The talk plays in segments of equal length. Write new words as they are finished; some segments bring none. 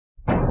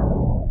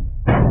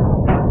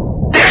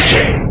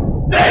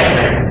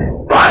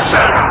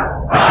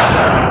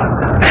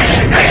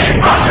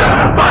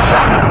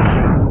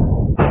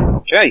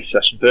Okay,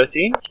 session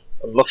 13.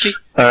 Unlucky.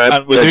 Alright,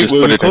 And I just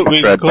put it in the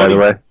thread, by the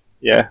way.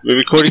 Yeah, we're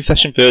recording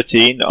session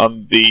 13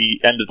 on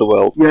the end of the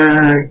world.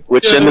 Yay!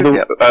 Which end of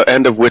the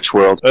end of which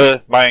world?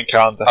 Mayan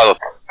calendar. Oh.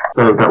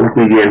 So that would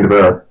be the end of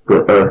Earth,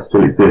 but Earth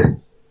still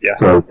exists. Yeah.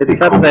 So it's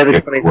Saturday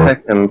the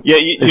 22nd. Yeah,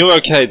 you're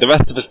okay. The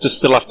rest of us just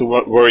still have to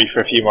worry for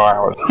a few more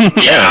hours.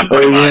 Yeah.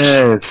 Oh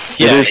yes,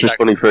 it is the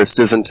 21st,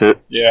 isn't it?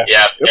 Yeah.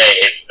 Yeah. Hey,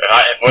 if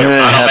I don't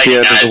happy think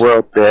end you guys, of the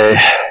world day.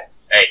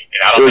 Hey,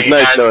 I don't It was think you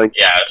nice guys, knowing.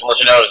 Yeah, I just want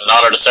you to know it was an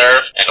honor to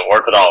serve and to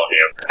work with all of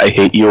you. I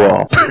hate you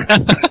all.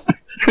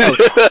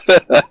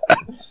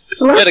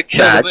 Well,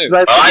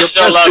 I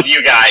still love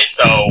you guys,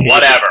 so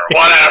whatever.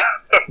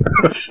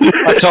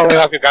 I totally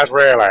love you guys,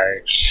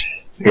 really.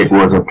 It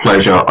was a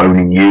pleasure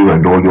owning you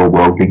and all your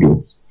worldly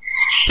goods.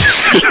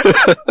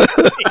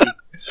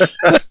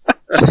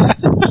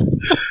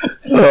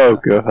 Oh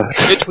god.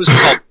 It was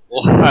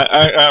possible.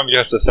 I'm going to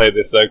have to say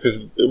this though, because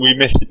we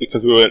missed it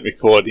because we weren't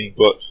recording,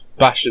 but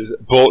Bash has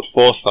bought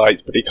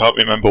Foresight, but he can't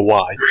remember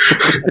why.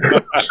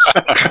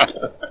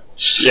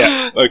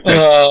 Yeah, okay.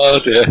 Oh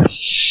dear.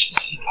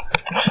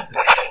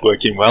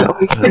 Working well.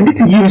 I need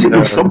to use it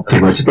for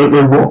something, I just don't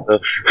know what.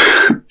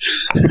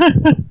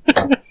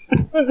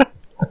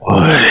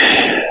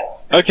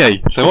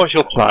 Okay, so what's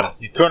your plan?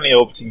 You're currently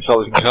orbiting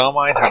Solid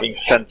Carmine, having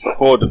sent a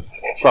horde of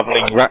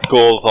travelling rat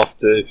ghouls off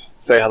to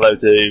say hello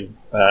to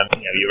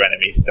your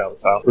enemies down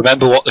south.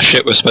 Remember what the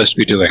shit we're supposed to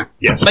be doing.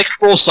 Yes. Make a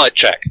foresight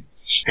check.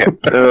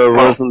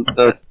 Wasn't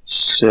that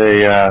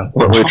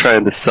what we're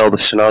trying to sell the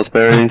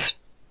schnozberries?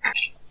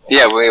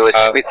 Yeah,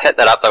 we'd set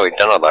that up though. We'd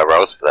done all our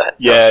roles for that.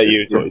 Yeah,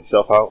 you sorted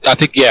yourself out. I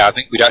think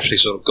we'd actually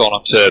sort of gone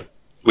on to...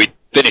 We'd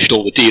finished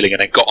all the dealing and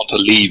then got on to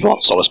leave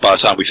on Solace by the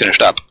time we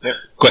finished up. Yep.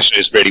 Question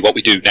is really what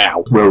we do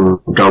now. Where we're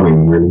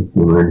going,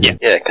 really. Yeah,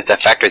 because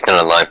that factory's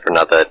not online for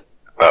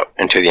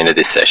until the end of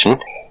this session.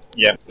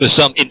 Yeah. For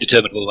some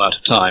indeterminable amount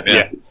of time,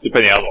 yeah.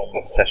 Depending how long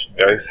the session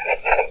goes.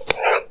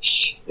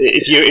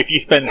 If you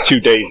spend 2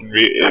 days in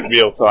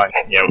real time,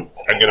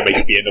 I'm going to make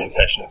it be another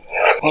session.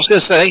 I was going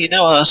to say, you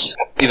know us.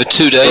 Either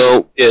 2 days.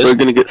 Well, we're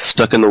going to get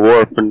stuck in the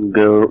warp and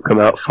come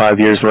out 5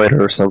 years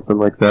later or something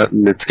like that,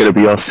 and it's going to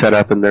be all set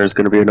up, and there's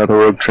going to be another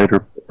rogue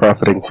trader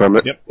profiting from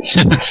it. Yep.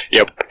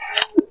 Yep.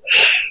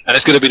 And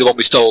it's going to be the one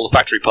we stole the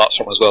factory parts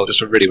from as well, just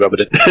to really rub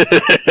it in.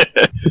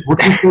 What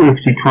do you do if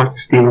she tries to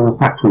steal the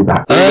factory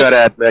back? We got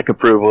AdMech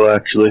approval,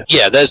 actually.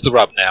 Yeah, there's the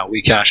rub now.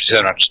 We can actually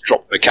turn around and just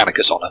drop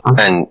Mechanicus on her.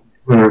 And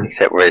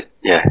except we're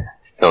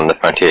still on the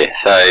frontier.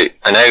 So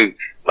I know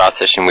last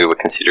session we were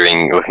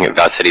considering looking at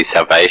Valsetti's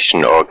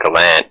Salvation or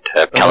Gallant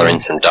to colour in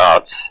some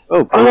darts.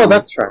 Oh,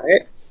 that's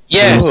right.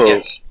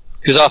 Yes.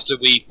 Because after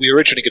we were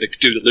originally going to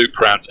do the loop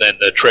round, and then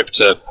the trip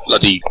to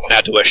bloody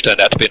Nadoesh turned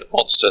out to be a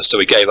monster, so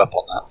we gave up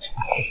on that.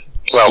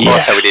 Well,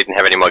 also we didn't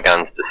have any more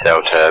guns to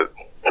sell to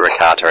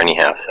Rakata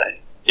anyhow, so...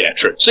 Yeah,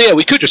 true. So yeah,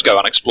 we could just go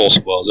and explore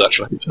some worlds,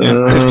 actually. It's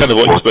kind of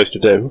what you're supposed to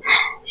do.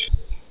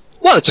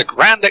 Well, it's a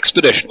grand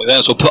expedition. We may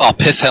as well put our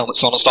pith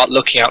helmets on and start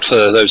looking out for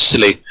those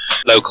silly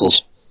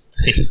locals.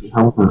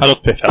 I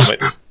love pith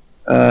helmets.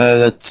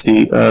 Let's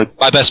see.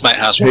 My best mate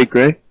has one. Hey,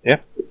 Gray?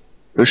 Yeah?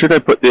 Where should I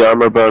put the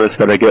armor bonus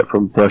that I get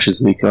from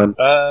Flesh's Recon?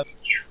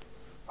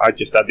 I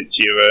just add it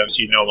to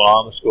your normal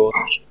armor score.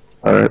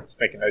 Alright.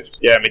 Make a note.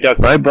 Yeah, my dad's...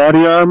 My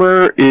body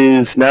armor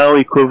is now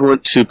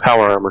equivalent to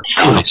power armor.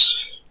 Nice.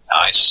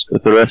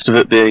 With the rest of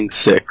it being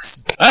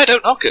 6. I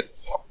don't knock it.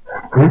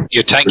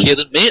 You're tankier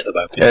than me at the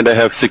moment. And I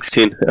have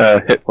 16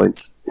 hit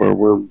points, or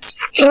wounds.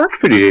 Oh, that's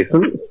pretty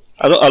decent.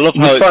 I love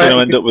how it's going to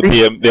end up with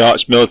the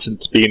Arch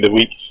Militant being the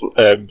weak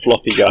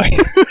floppy guy.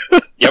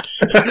 Yep.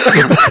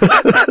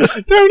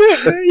 Don't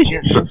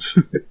hit me!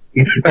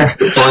 It's the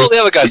best at All the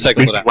other guys take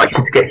all that.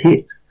 waiting to get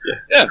hit.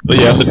 Yeah, but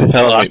yeah, the pith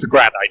helmet. That's the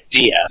grand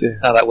idea. Yeah.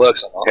 How that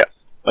works or not. Yeah.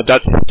 My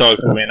dad's a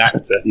historical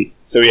reenactor,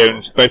 so he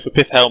owns both a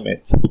pith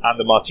helmet and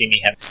the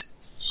Martini hen.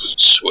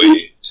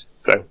 Sweet.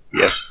 So,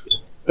 yes.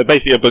 They're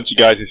basically a bunch of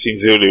guys who've seen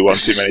Zulu one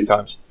too many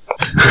times.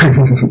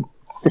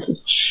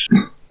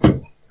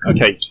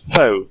 Okay,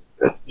 so,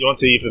 you want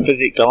to either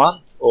visit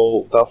Gallant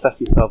or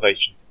Valsetti's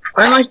Salvation?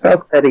 I like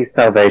Valsetti's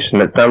Salvation.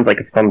 It sounds like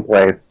a fun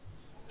place.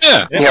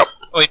 Yeah. Yep.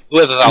 I mean,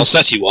 whoever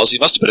Valsetti was, he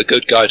must have been a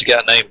good guy to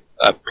get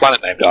a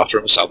planet named after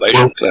him,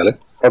 Salvation, clearly.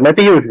 Or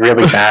maybe he was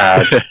really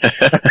bad.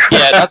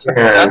 Yeah, that's what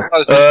I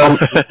was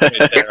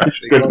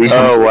thinking.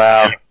 Oh,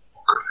 wow.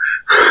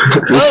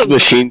 This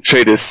machine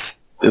trait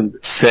is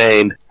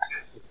insane.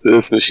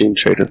 This machine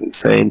trait is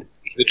insane.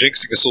 The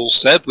jinxing us all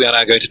said we are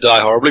now going to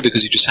die horribly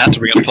because you just had to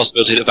bring up the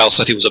possibility that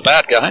Valsetti was a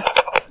bad guy.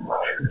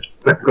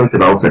 Let's go to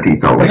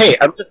Valsetti's Salvation. Hey,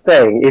 I'm just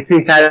saying, if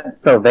he had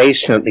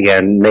Salvation at the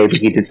end, maybe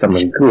he did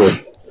something good.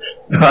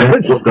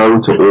 Let's go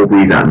to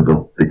Aubrey's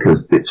Anvil,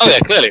 because it's... Oh yeah,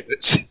 clearly.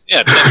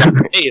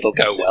 It'll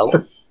go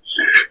well.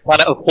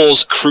 Planet of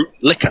Whore's Crude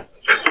Liquor.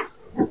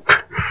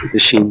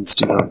 Machines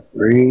do not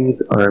breathe,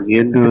 are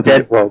immune to The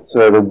dead world,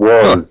 so there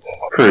was.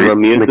 are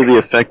immune to the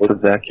effects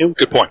of vacuum.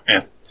 Good point,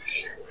 yeah.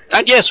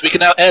 And yes, we can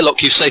now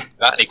airlock you safely from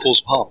that any cause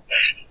of harm.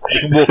 You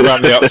can walk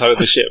around the outside of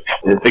the ship.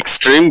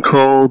 Extreme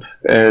cold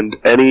and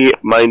any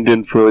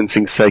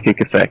mind-influencing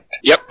psychic effect.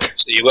 Yep.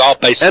 So you are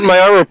basically. And my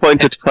armor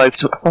point applies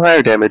to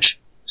fire damage.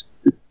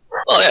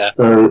 Oh yeah.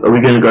 So, are we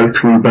going to go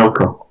through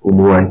Belka all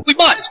the way? We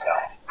might as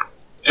well.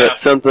 That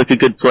sounds like a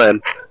good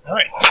plan.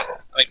 Alright.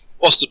 I mean,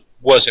 what's the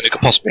worst thing that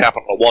could possibly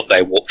happen on a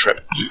one-day warp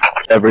trip?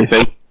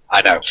 Everything.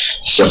 I know.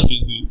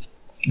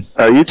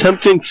 Are you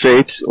tempting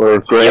fate, or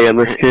Grey in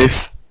this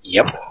case?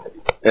 Yep.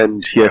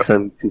 And yes,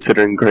 I'm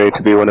considering Grey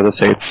to be one of the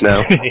fates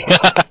now.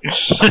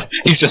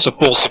 He's just a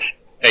force of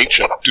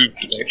nature, doomed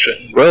to nature.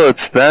 Well,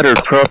 it's that or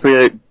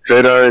appropriate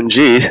dread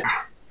RNG.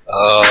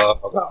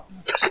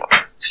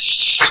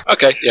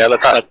 Okay, yeah,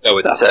 let's go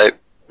with that. So,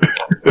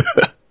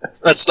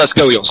 Let's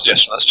go with your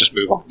suggestion. Let's just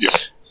move on.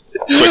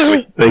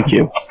 Quickly. Thank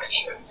you.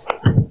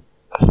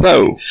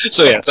 So,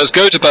 So let's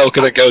go to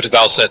Belka and go to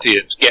Valsetti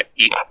and get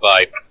eaten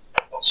by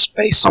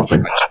space.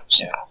 Something.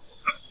 Yeah.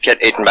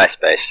 get eaten by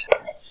space.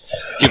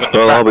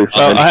 Well, I'll be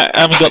fine. I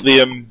haven't got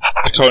the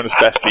Coroner's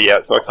Bester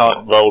yet, so I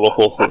can't roll up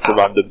all sorts of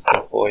random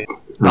stuff for you.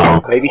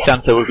 No. Maybe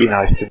Santa would be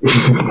nice to me.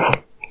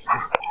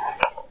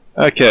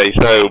 Okay,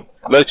 so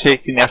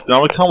locating the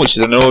Astronomicon, which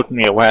is an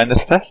ordinary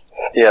awareness test.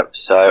 Yep,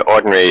 so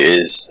ordinary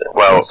is,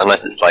 well,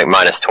 unless it's like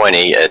minus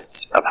 20,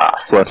 it's a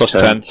pass. Plus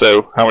 10,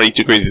 so how many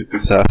degrees is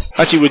success?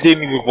 Actually, we're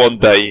dealing with 1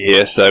 day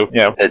here, so,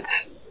 yeah.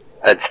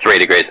 It's 3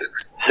 degrees of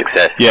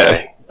success. Yeah,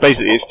 So.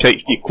 basically it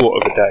takes you a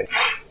quarter of a day.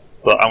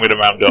 But I'm going to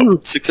round up.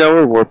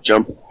 6-hour warp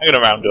jump. I'm going to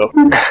round up.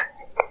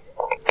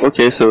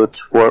 Okay, so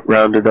it's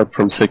rounded up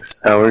from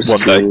 6 hours 1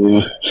 to... day.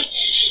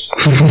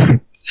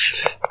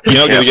 You're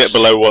not going to get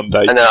below 1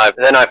 day. And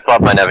then I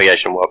flopped my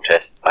navigation warp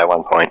test by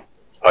 1 point.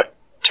 Or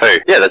 2.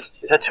 Yeah,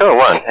 is that 2 or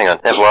 1? Hang on.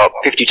 Nav warp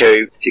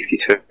 52,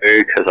 62,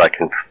 because I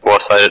can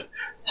foresight it.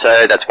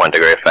 So that's 1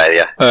 degree of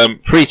failure.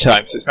 3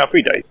 times, it's now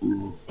 3 days.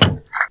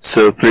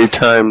 So 3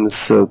 times,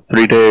 so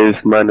 3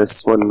 days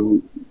minus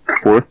 1/4.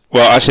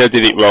 Well, actually I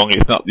did it wrong.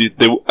 It's not, the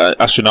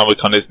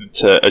Astronomicon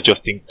isn't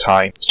adjusting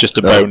time. It's just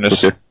a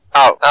bonus. Okay.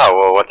 Oh,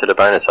 well, what's it a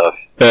bonus of?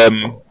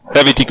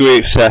 Every degree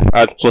of success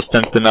adds plus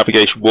 10 to the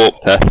navigation warp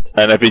test,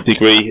 and every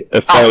degree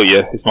of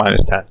failure is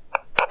minus 10.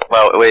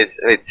 Well, with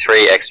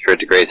 3 extra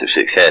degrees of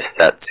success,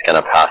 that's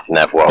going to pass the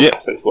nav warp.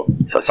 Yep, so it's what?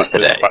 So it's just a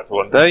day. Back to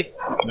 1 day.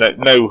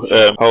 No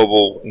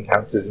horrible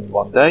encounters in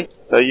 1 day.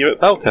 So you're at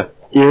Belka.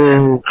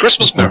 Yeah.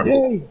 Christmas miracle.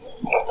 Yay!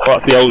 Well,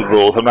 that's the old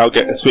rules. I'm now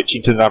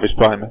switching to the Navis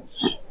Primer.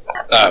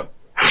 Oh,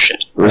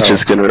 shit. Which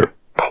is gonna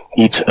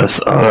eat us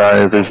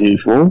alive as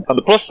usual. On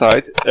the plus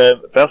side,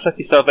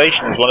 Valsetti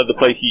Salvation is one of the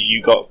places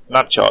you got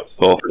nav charts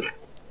for.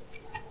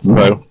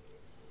 So,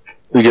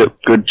 We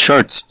get good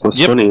charts, plus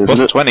 20, isn't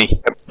plus it?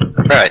 20.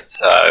 Right,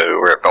 so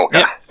we're at Volga.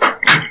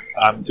 Yeah.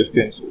 I'm just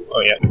going to...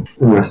 Oh, yeah.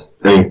 Unless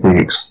anything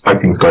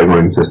exciting's going on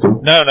in the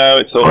system. No,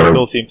 it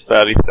all seems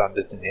fairly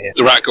standard in here.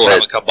 The rat girl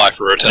haven't come by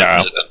for a return.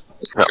 No.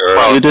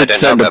 Well, You I did don't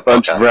send know a about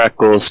bunch Volga. of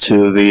Rackles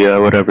to the,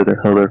 whatever the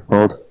hell they're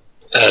called.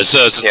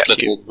 Zer's Yeah.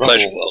 little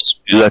pleasure worlds.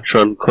 Yeah.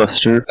 Electron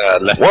cluster.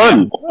 Left.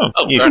 1!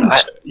 Oh, you've, very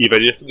nice. you've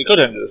ended up at the good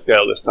end of the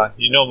scale this time.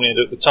 You normally end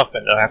up at the top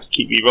end and I have to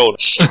keep re-rolling.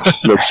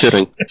 No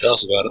kidding. Tell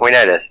us about it. We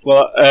noticed.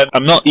 Well,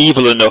 I'm not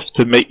evil enough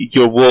to make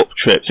your warp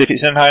trips. If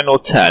it's a 9 or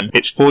 10,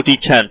 it's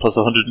 4d10 plus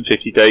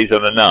 150 days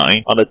on a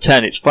 9. On a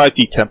 10, it's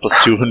 5d10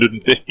 plus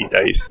 250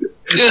 days.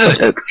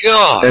 Good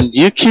God. And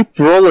you keep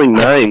rolling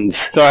 9s.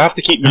 So I have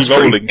to keep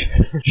re-rolling.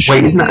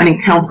 Wait, isn't that an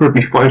encounter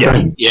every 5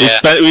 Yes. days? Yeah.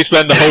 We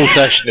spend the whole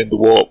session in the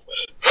warp.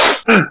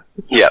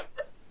 Yep.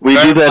 We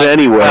do that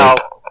anyway.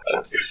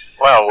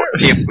 Well,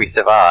 if we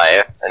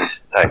survive and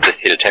don't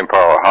just hit a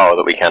temporal hole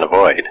that we can't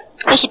avoid.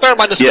 Also, bear in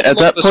mind, Yeah, at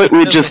that point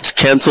we just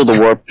cancel the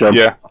warp jump.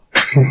 Yeah.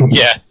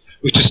 Yeah,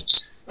 we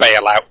just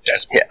bail out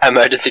desperate. Yeah,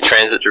 emergency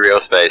transit to real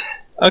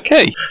space.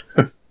 Okay.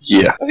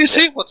 Yeah. Have you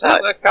seen what's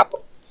out there,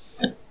 couple?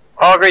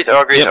 Auguries. They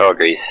are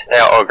auguries.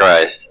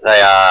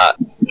 They are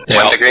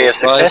 1 degree of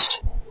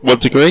success. 1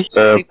 degree?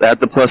 At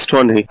the plus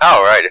 20.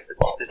 Oh, right.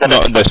 Is that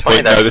Not a at this plus 20?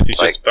 point, no. This is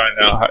That's just finding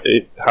out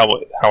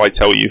how I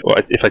tell you. Or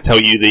if I tell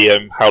you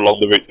the how long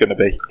the route's going to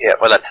be. yeah,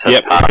 well, that's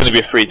Yep, pass. it's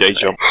going to be a 3-day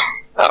jump.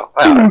 Oh,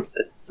 well, that's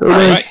it. So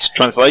Right. nice.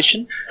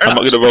 Translation. I'm not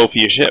going to roll for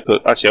your ship,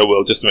 but actually I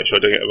will, just to make sure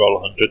I don't get a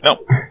roll 100. No.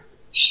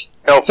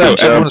 Oh, So, Good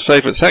job. everyone's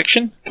favourite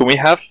section. Can we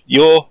have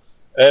your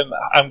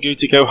I'm going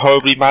to go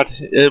horribly mad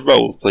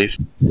roll, please?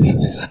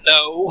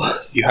 No.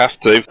 You have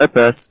to. I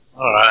pass.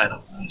 Alright.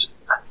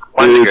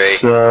 1 degree.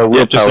 It's Yeah, just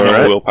willpower, a normal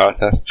right? willpower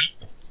test.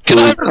 Can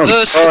I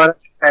reverse, Oh,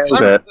 can I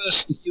that.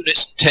 reverse the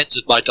units and tens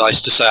of my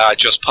dice to say I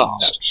just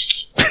passed?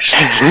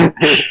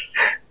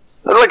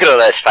 Look at all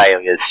those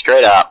failures,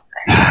 straight up.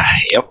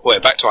 Yep, we're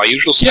back to our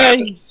usual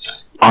standard.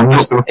 I'm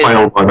not going to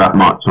fail by that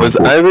much. Was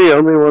I the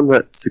only one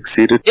that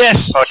succeeded?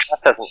 Yes! Oh,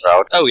 Trust hasn't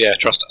rolled. Oh yeah,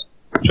 trust us.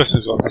 Just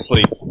as well to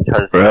sleep.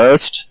 Because,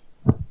 Rust?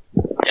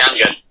 yeah, I'm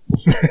good.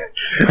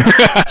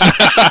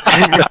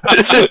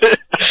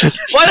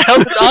 Why the hell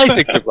did I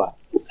think of that?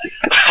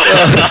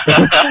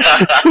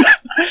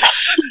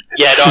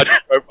 Yeah, no, I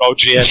just won't roll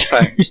GM,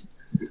 thanks.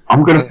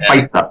 I'm going to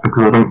fake that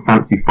because I don't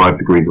fancy 5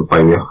 degrees of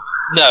failure.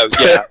 No,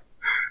 yeah.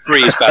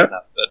 3 is bad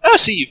enough, but... I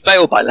see you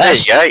failed by There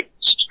less. you go.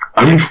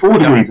 Only 4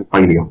 degrees of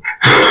failure.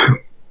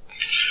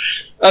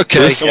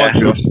 Okay, Come on,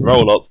 Josh,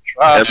 roll up.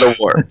 And the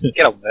warp.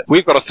 Get on with it.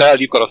 We've got to fail,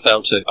 you've got to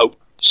fail too. Oh,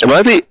 Am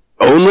I the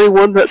only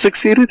one that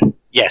succeeded?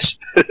 yes.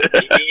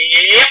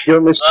 Yep. Your I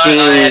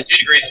machine. had 2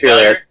 degrees of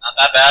failure. Not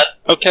that bad.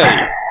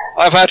 Okay,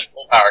 I've had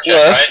Full power check,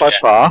 worse right? by Yeah.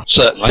 far.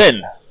 Certainly.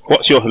 Sin,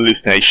 what's your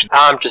hallucination?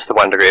 I'm just a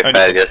 1 degree of Only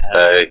failure,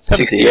 so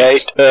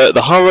 68.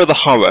 The horror.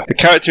 The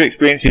character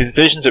experiences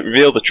visions that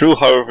reveal the true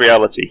horror of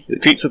reality.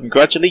 It creeps up and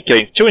gradually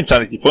gains 2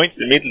 insanity points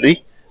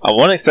immediately, and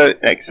 1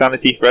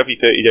 insanity for every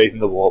 30 days in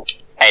the warp.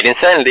 8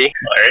 insanity.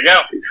 There you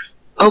go.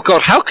 Oh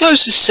god, how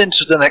close is Sin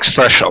to the next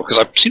threshold?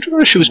 Because I seem to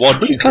remember she was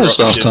pretty close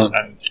last time.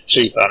 And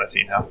 2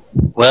 sanity now.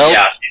 Well,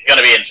 Yeah, he's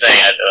gonna be insane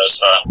after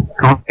this.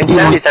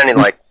 Insanity's only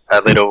like a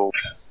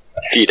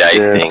few days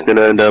Yeah, thing. it's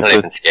gonna end up not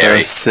even with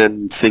scary.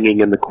 Sin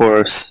singing in the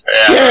chorus.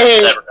 Yeah, Yay!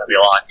 it's never gonna be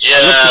long.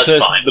 Just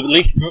fine. The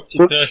least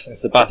corrupted person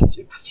is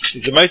Sebastian.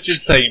 He's the most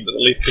insane, but the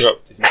least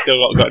corrupted. He's still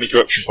not got any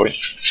corruption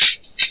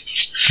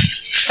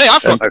points. hey,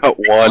 I've got I've got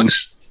 1.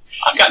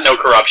 I've got no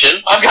corruption.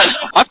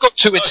 I've got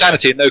 2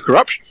 insanity and no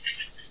corruption.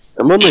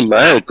 I'm only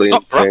mildly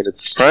Not insane.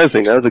 It's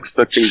surprising. I was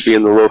expecting to be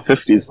in the low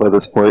 50s by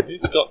this point.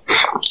 Who's got?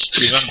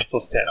 He's under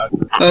plus 10.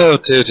 Oh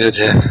dear, dear,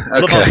 dear.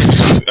 Okay.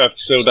 I've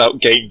filled out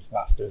Games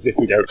Master as if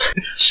we don't.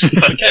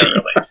 Okay,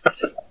 really.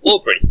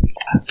 Aubrey.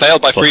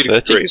 Failed by Plus 3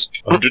 30. degrees.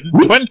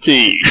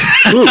 120.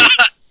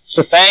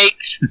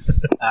 Fate!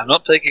 I'm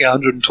not taking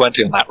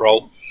 120 on that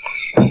roll.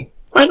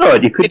 Why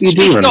not? You could be a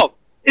Speaking demon. of,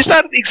 is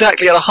that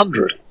exactly at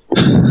 100?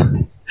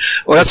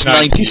 Well, that's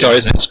 90, 90, sorry,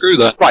 isn't it? Screw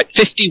that. Right,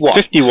 51.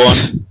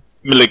 51.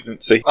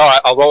 Malignancy. Alright,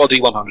 I'll roll a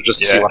D100 just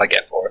to see Yeah. what I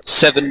get for it.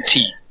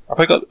 17. Have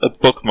I got a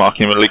bookmark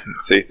in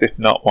Malignancies? If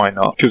not, why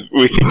not? Because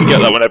we seem to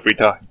get that one every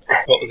time.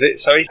 What was it?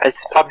 Sorry?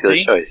 It's a popular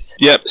 17? choice.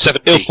 Yep,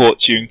 17. Ill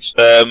fortunes.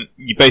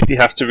 You basically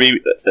have to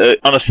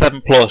on a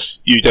 7+.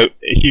 You don't.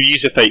 If you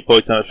use a fate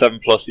point on a 7+,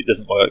 it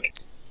doesn't work.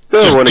 So,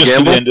 want to Just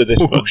to the gamble? end of this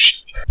one.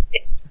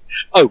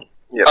 Yep.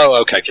 Oh,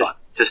 okay, fine.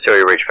 Just till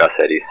we reach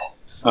Falsetti's.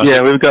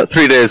 Yeah, we've got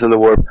 3 days in the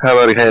warp. How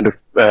about a hand of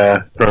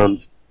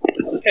Thrones?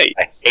 Okay,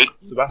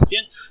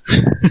 Sebastian.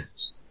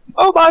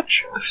 Oh,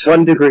 much.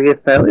 1 degree of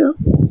failure.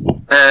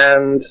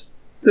 And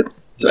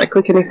oops, did I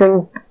click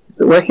anything?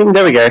 Is it working?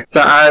 There we go.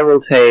 So I will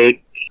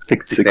take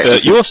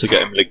 66. You also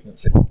get a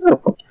malignancy.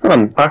 Oh,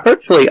 fun.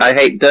 Hopefully I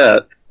hate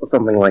dirt or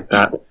something like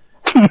that.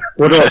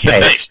 What do I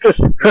hate?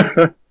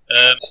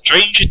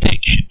 Strange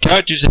addiction.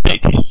 Characters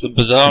addicted to some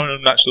bizarre and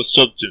unnatural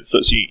substance, such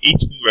as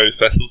eating rose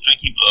petals,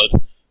 drinking blood,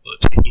 or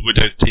the taste of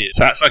widow's tears.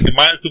 So that's like a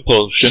minor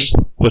compulsion,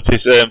 but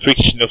it's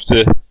freakish enough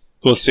to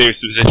cause serious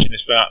physician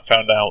if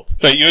found out.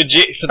 So you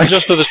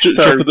just for the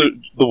So-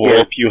 the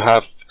warp, you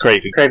have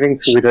craving.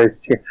 Cravings for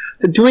widows too.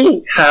 Do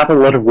we have a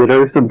lot of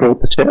widows aboard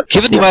the ship?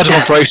 Given the amount of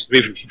operations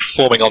we've been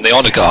performing on the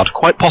Honour Guard,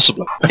 quite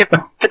possibly. But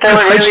they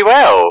went really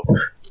well.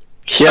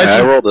 Yeah, I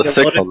just- rolled a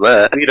 6 on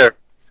that. Widows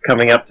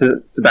coming up to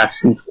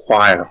Sebastian's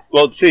choir.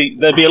 Well, see,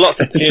 there'd be lots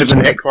of To tears the in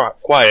the next-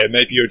 choir.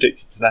 Maybe you're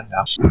addicted to them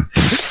now.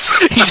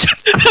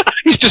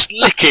 he's just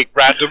licking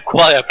random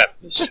choir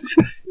members.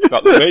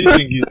 Not the greatest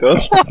thing he's done.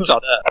 What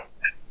on earth?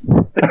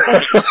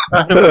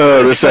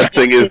 Oh, the sad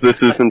thing is,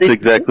 this isn't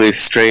exactly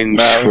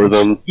strange for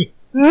them.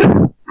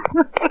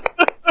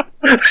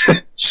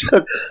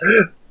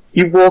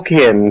 You walk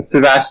in,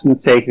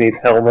 Sebastian's taking his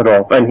helmet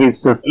off, and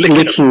he's just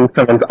licking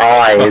someone's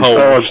eyes.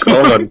 Oh. Oh,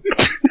 God.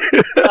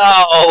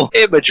 Oh,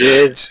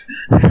 images.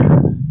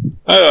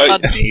 Alright,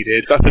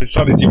 Unneeded. that's a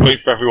sanity point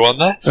for everyone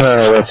there.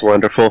 Oh, that's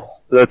wonderful.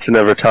 Let's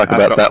never talk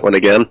That's about not- that one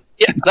again.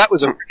 Yeah, that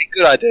was a pretty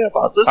good idea of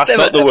ours. Let's That's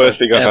never, not the worst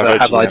thing I've ever ever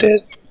have heard.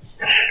 ideas.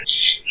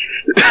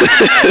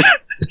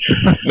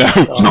 No.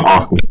 Not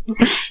asking.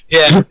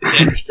 Yeah,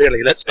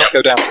 really, let's not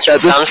go down this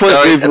At this Some point,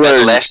 stories we've have been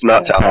learned left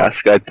not to out.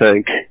 ask, I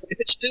think. If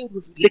it's filled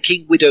with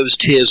licking widows'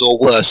 tears or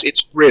worse,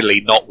 it's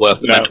really not worth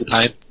the No. mental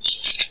pain.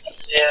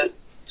 Yeah.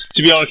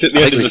 To be honest, at the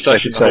I end think of we the can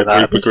session, say the whole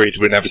that. group agreed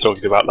we're never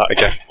talking about that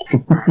again.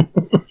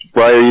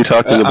 Why are you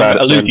talking about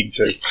I'm it then? alluding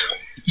to.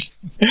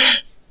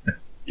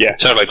 Yeah.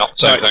 Totally not the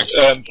same Right,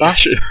 thing.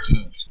 Bash,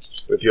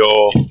 with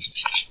your...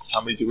 How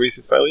many degrees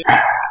of failure?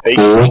 80,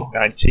 4.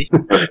 90,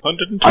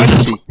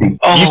 120.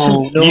 Oh,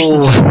 Mutants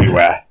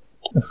everywhere.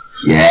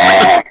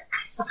 Yes.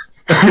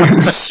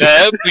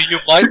 Seb, you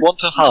might want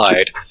to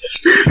hide.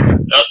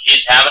 Oh,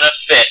 he's having a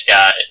fit,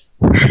 guys.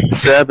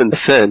 Seb and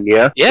Sin,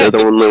 yeah? Yeah.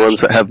 They're the only ones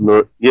that have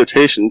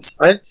mutations.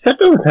 Seb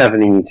doesn't have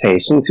any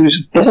mutations. He was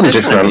just born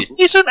different.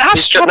 He's an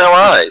He's got no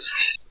eyes.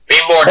 Be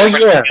more Oh,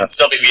 different, yeah. can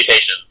still be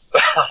mutations.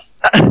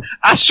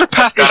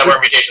 astropath That's is where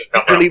mutations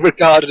come from. really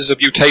regarded as a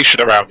mutation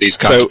around these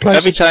kinds So of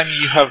places. every time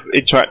you have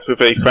interact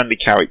with a friendly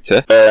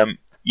character,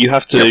 you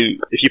have to,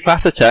 if you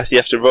pass the test, you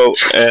have to roll,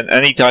 and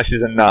any dice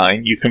is a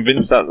 9. You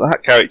convince that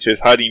that character is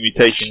hiding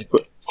mutations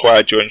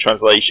acquired during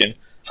translation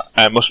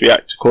and must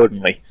react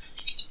accordingly.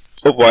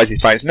 Otherwise, he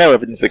finds no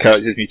evidence of the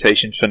character's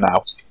mutations for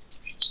now.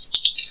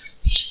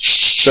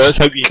 So let's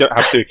hope you don't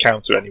have to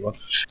encounter anyone.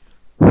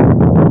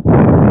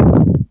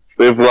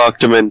 We've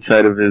locked him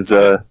inside of his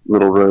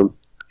little room.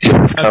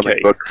 It's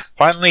comic books.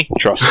 Finally,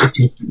 trust.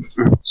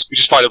 We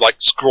just find him like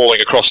scrawling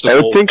across the I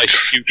wall. would think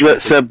that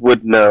Seb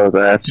would know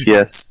that.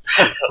 Yes.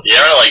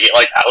 Yeah,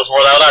 like that was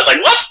more than I was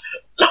like, what?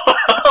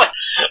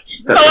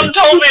 No one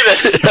told me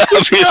this.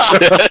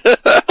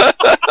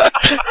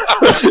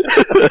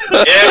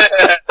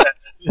 Yeah.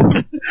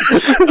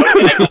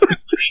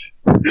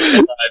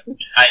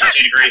 I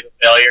 2 degrees of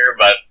failure,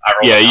 but I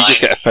rolled Yeah, a you 9,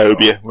 just get a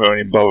phobia. We won't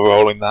even bother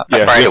rolling that. I'm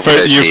Yeah,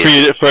 afraid you're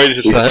of afraid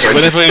of that.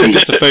 Whenever anyone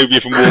gets a phobia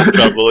from warp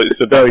travel, it's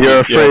the No, best. you're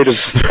afraid of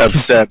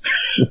Seb.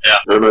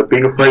 No,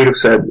 being afraid of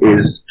Seb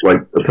is like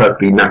a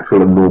perfectly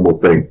natural and normal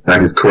thing.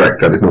 That is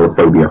correct. That is not a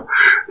phobia.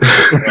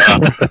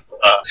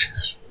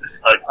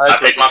 I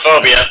picked my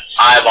phobia.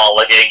 Eyeball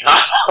licking.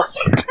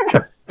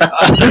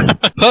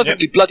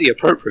 Perfectly bloody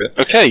appropriate.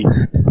 Okay,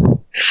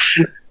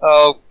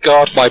 Oh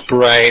god, my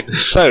brain.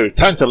 so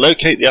time to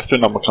locate the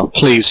Astronomicon.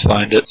 Please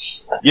find it.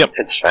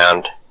 It's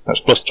found. That's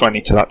plus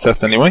 20 to that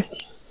test anyway.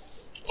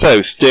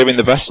 So, steering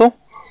the vessel.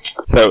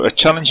 So, a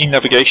challenging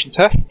navigation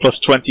test, plus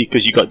 20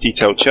 because you got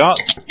detailed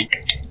charts.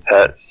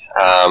 That's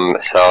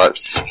so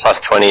it's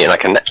plus 20, and I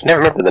can never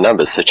remember the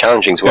numbers. So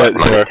challenging's what?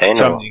 Minus 10? Or?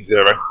 Challenging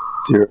 0.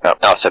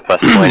 Oh, so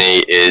plus 20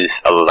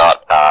 is a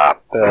lot.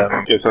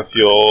 Goes off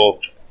your...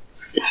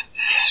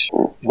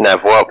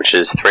 Nav what, which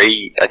is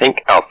 3, I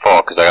think. Oh,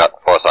 4, because I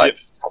got foresight.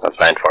 Because I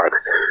planned for it.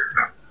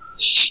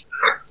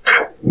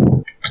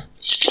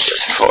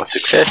 There's 4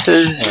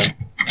 successes.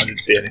 I didn't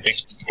see anything.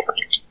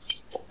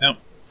 No.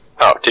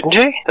 Oh, didn't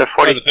you? The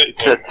 40,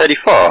 the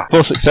 34.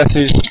 4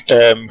 successes,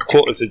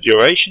 quarters the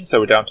duration, so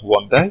we're down to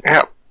 1 day.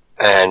 Yeah.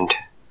 And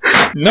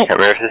Nope. can't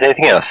remember if there's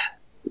anything else.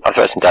 I'll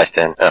throw some dice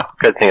down. Oh,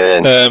 good thing I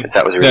didn't, because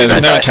that was a really no,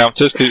 bad no dice.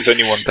 encounters because it's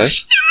only 1 day.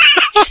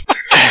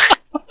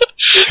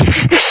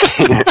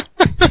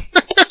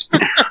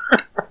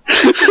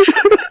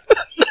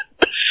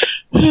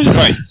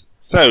 Right.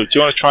 So, do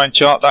you want to try and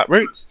chart that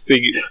route?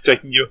 Seeing it's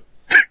taking you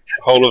a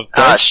whole of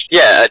the day?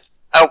 Yeah.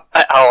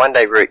 Oh, 1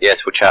 day route.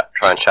 Yes, we'll try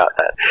and chart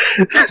that.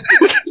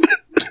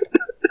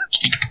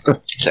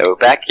 So we're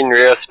back in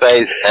real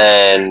space,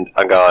 and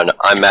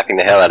I'm mapping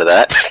the hell out of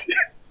that.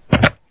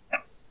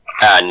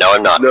 No,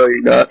 I'm not. No,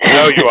 you're not.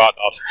 No, you are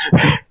not.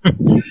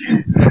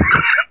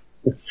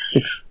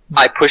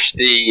 I push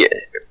the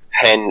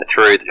pen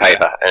through the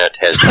paper, and it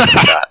tears the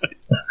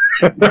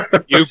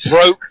chart. You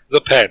broke the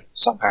pen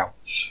somehow.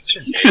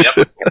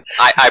 Yep.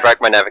 I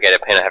broke my navigator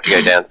pen. I have to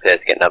go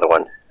downstairs to get another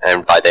one,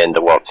 and by then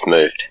the warp's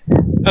moved.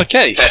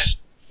 Okay.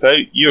 So,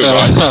 you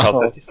arrive at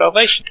Hull City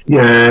Salvation.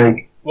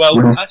 Yay.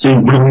 Well, as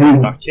you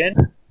get back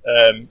in,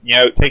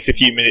 it takes a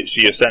few minutes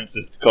for your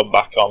sensors to come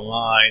back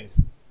online,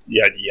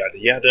 yada yada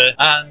yada,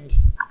 and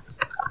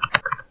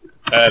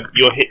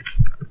you're hit.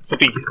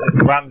 Something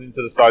rams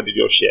into the side of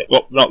your ship.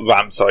 Well, not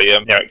ram, sorry,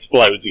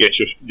 explodes against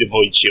your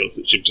void shields,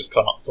 which have just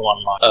come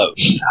online. Oh.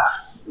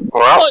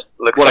 Well,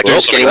 looks like we're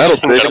getting battle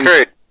some stations.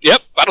 recruit.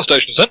 Yep, battle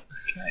stations then.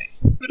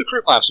 Okay. The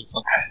crew might have some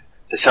fun.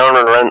 Does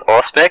someone run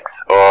all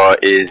specs, or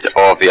is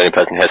Orv the only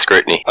person who has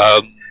scrutiny?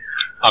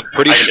 I'm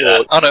pretty I can do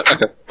sure. Oh no,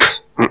 okay.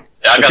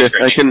 Yeah, I got Okay, I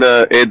scrutiny. can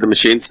aid the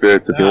machine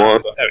spirits if you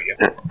want. There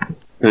we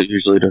go. It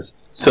usually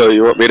does. So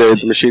you want me to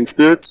aid the machine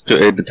spirits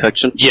to aid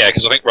detection? Yeah,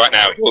 because I think right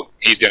now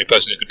he's the only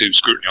person who can do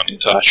scrutiny on the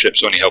entire ship,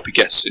 so any help he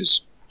gets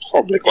is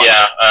probably quite.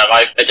 Yeah,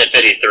 it's at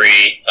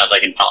 53. Sounds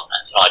like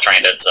that's how I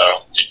trained it, so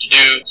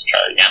let's try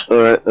it again.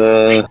 Alright,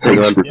 hang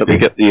on. Let me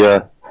get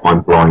the,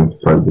 I'm blind,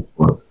 so this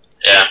works.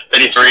 Yeah,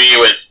 53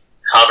 with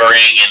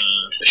hovering and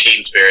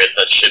machine spirits,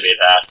 that should be a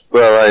pass.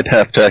 well, I'd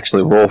have to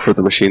actually roll for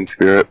the machine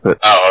spirit, but,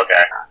 Oh,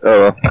 okay.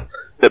 oh well.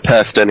 It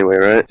passed anyway,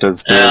 right?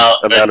 Does the No,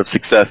 amount of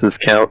successes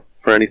count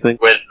for anything?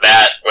 With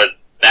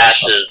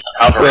Bash's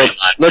hovering, Well,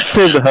 let's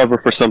save the hover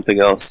for something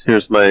else.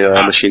 Here's my,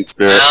 machine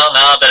spirit.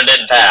 No, then it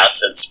didn't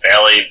pass. It's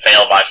barely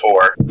failed by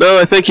 4. No,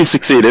 I think you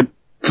succeeded.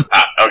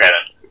 Okay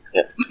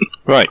then.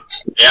 Right.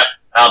 Yep,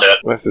 I'll do it.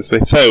 Where's this way?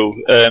 So,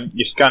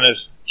 your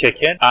scanners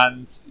kick in,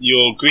 and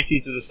you're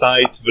greeted to the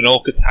side of an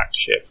Orc attack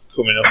ship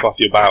coming up off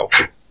your bow,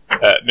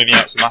 moving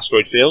out some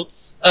asteroid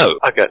fields, Oh,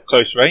 Okay.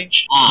 close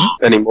range.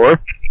 Any more?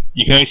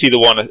 You can only see the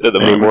one at the Any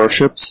moment. more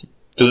ships?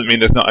 Doesn't mean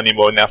there's not any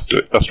more in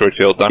the asteroid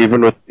field, then.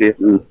 Even with the...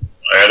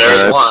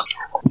 There's Alright. one.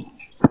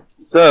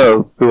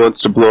 So, who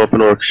wants to blow up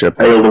an orc ship?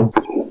 Hail them.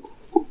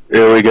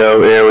 Here we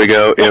go, here we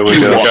go, here we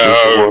go.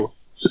 Go.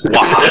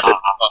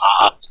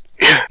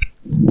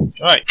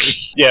 Right.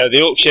 Yeah,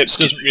 the Orc ship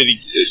doesn't really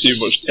do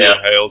much to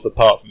your hails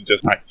apart from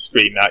just like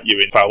scream at you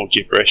in foul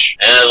gibberish.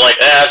 And it's like,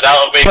 that's about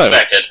what we So-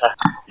 expected.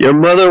 Your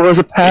mother was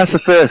a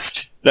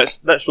pacifist! Let's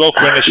roll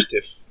for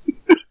initiative.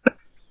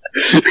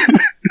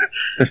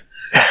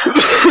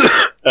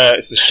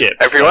 It's the ship.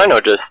 Everyone,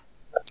 or just...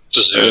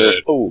 just,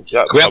 Oh,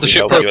 that Can we have the probably ship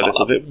help you a profile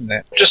little bit, wouldn't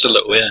it? just a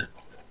little, yeah.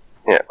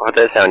 Yeah, well,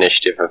 there's our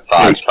initiative of 5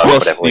 plus Plus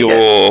whatever we get.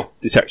 your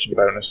detection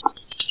bonus.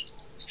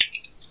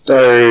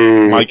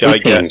 So, My guy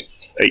 18.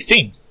 gets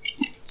 18.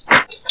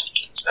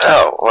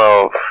 Oh,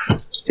 well,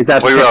 Is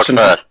that we rolled detection?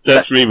 first.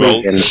 That's re-roll.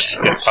 Vegan. Gets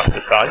half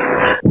the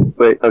side.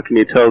 Wait, how can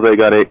you tell they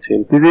got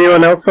 18? Does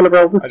anyone else want to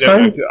roll this I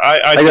don't time? know. I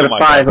I do got a my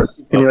 5. best. Let's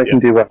see if anyone can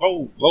do well.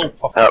 Roll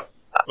pop. Oh.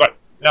 Right.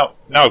 Now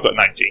I've got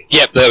 19.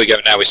 Yep, there we go.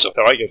 Now we saw.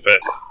 So I go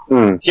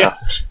first.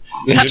 Yes.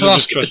 We had to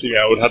ask him. Trusting me,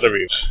 I would have a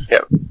roof.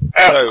 Yep.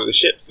 So the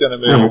ship's going to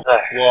move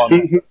 1.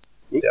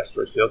 The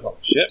asteroid field, not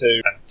the ship.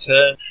 2 and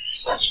turn.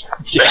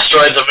 The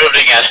asteroids are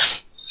moving at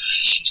us.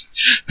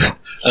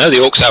 I know the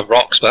orcs have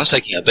rocks, but that's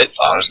taking a bit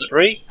far, isn't it?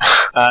 3.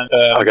 And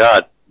Oh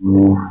god.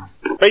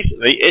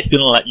 basically, it's going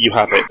to let you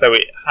have it. So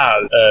it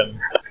has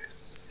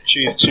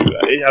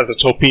it has a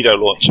torpedo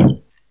launcher.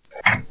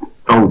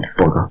 Oh,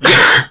 bugger.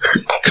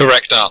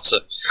 Correct answer.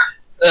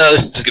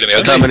 This is going to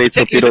be okay. How many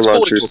Particularly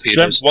torpedo if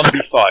it's boarding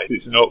launchers? Strength torpedoes. 1d5.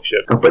 It's an orc ship.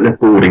 I bet they're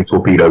boarding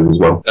torpedoes as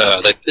well.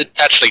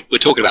 Actually, we're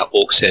talking about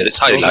orcs here. It's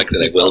highly likely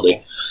they will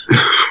be.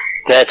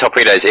 Their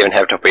torpedoes even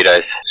have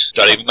torpedoes.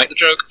 Don't even make the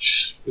joke.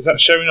 Is that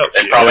showing up?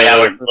 They probably have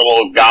a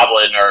little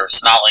goblin or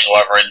snotling or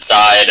whatever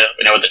inside,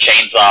 with the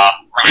chainsaw.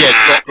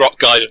 Yeah, grot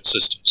guidance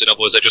systems. In other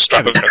words, they just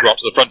strap a grot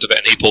to the front of it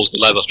and he pulls the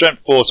lever.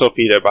 Strength 4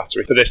 torpedo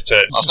battery for this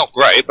turn. That's not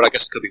great, but I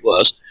guess it could be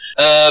worse.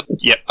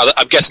 Yep.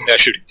 I'm guessing they're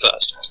shooting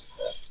first.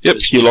 Yep,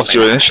 you lost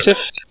your initiative.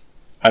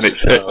 And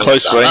it's at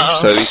close range,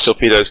 so these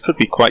torpedoes could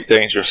be quite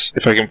dangerous.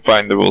 If I can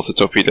find the rules of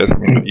torpedoes,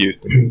 I'm going to use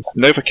them.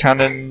 Nova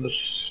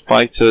cannons,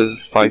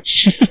 fighters,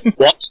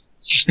 What?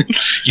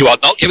 You are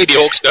not giving the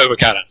orcs Nova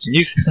cannons.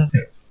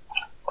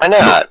 Why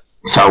not?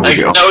 Salvage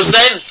Makes it off. no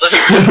sense.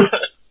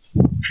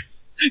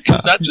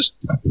 Is that just...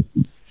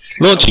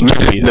 Launching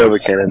torpedoes. Nova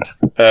cannons.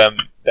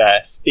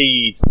 Their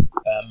speed,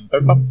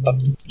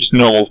 just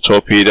normal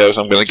torpedoes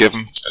I'm going to give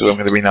them, because I'm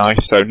going to be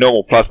nice. So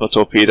normal plasma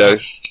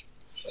torpedoes,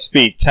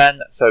 speed 10,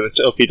 so the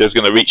torpedo is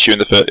going to reach you in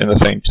the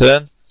same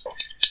turn.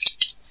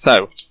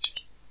 So,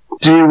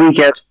 Do we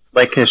get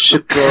like a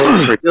ship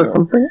roll or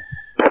something?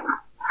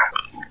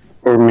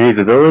 Or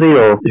maneuverability,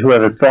 or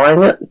whoever's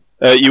flying it?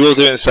 you will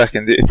do in a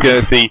second. It's going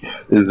to see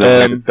Is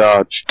that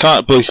dodge?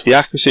 can't boost the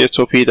accuracy of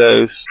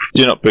torpedoes.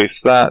 Do not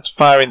boost that.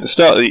 Firing at the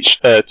start of each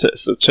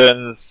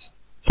turns.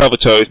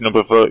 Salvatore's number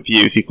of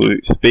views equal to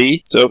its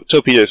speed. So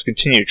torpedoes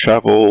continue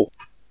travel.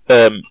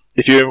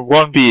 If you're in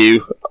one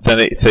view, then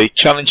it's a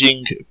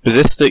challenging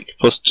ballistic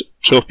plus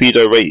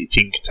torpedo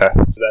rating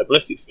test. Their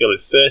ballistic skill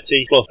is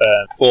 30 plus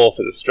 4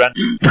 for the strength.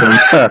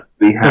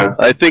 We have,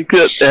 I think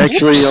that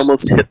actually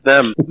almost hit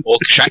them.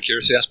 Orcish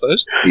accuracy, I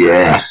suppose.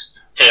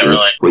 yes. Yeah,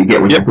 really. What you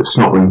get when you put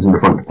snotlings in the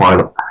front of the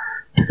pilot.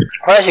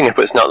 Why is he going to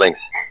put snotlings?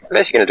 What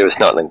else are you going to do with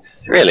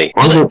snotlings? Really?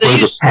 Why Well, not they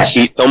those used- are pets?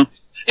 Eat them.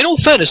 In all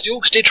fairness, the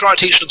orcs did try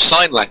to teach them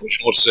sign language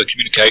in order to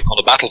communicate on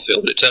the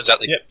battlefield, but it turns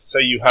out they Yep. So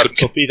you have couldn't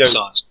get torpedoes.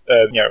 signs.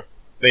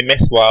 They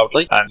miss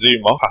wildly and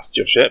zoom off past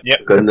your ship.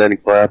 Yep. And then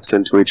collapse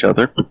into each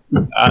other.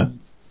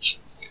 And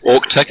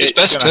Orc tech is it's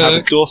best going to have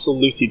a to... dorsal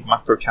looted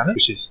macro cannon,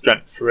 which is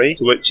strength 3,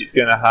 to which it's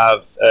going to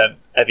have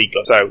heavy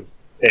gun. So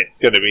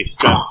it's going to be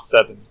strength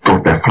 7.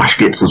 God, they're flash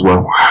gits as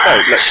well.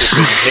 So let's see if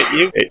we can hit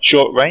you. It's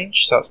short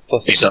range, so that's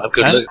plus He's done a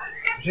good 10. loot.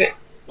 Is it?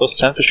 Plus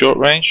 10 for short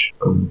range.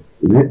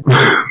 Is it?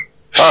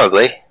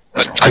 Probably.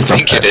 I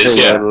think it is,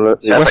 yeah.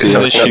 Let's Sounds see.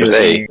 like something to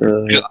be.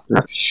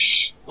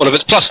 Well, if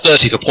it's plus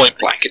 30 for point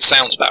blank, it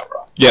sounds about right.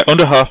 Yeah,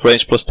 under half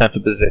range plus 10 for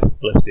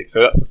ballistic,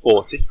 so that's a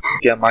 40.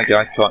 Again, my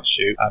guys can't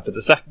shoot. And for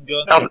the second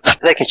gun, Oh,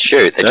 they can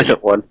shoot. They Second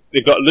just one.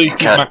 they've got looted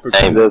Can't macro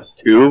aim. cannon, There's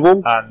 2 of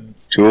them. and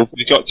Two of them.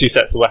 they've got 2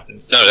 sets of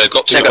weapons. No, they've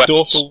got two They've got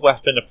weapons. Dorsal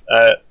weapon,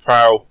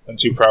 prow, and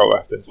 2 prow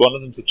weapons. One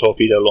of them's a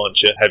torpedo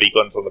launcher, heavy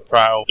guns on the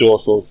prow.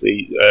 Dorsal's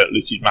the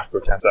looted macro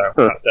cannon. So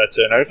that's their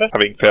turnover,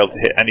 having failed to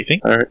hit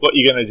anything. Alright. What are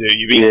you going to do?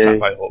 You've been Yeah. attacked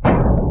by a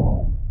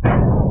hawk.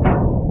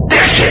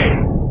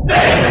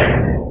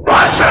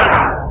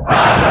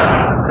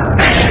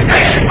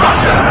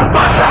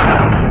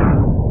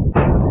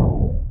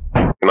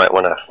 You might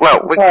want to.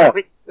 Well,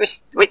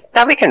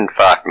 we can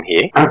fire from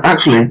here.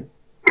 Actually,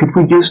 could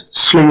we just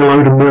sling a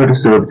load of murder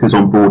servitors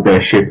on board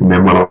their ship and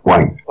then run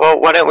away? Well,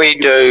 why don't we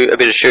do a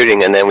bit of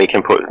shooting and then we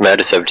can put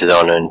murder servitors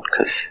on, and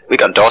because we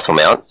got dorsal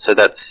mounts, so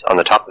that's on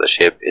the top of the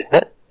ship, isn't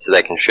it? So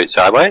they can shoot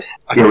sideways.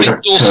 I Yeah, we think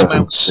got dorsal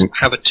turrets. mounts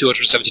have a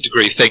 270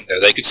 degree thing, though.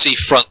 They can see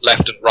front,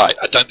 left, and right.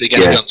 I don't think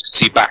any Yeah. guns can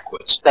see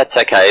backwards. That's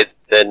okay.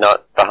 They're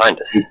not behind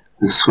us.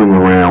 Just swing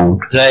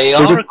around. They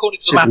So are, just according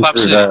to the map I'm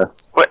seeing.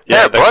 What? Yeah,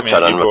 Yeah, they can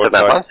broadside make on you the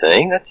map broadside. I'm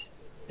seeing. That's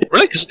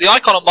Really? Because the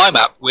icon on my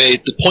map, where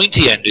the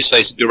pointy end is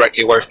facing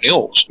directly away from the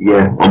orcs.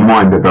 Yeah, on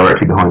mine they're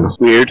directly behind us.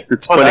 Weird.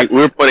 It's Oh, pointing, that's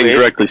we're pointing weird.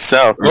 directly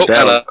south. Oh, down.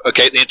 hello.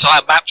 Okay, the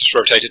entire map just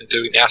rotated,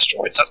 including the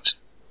asteroids. That's...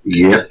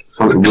 Yeah.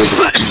 Something weird.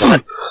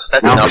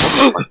 that's Now-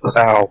 not.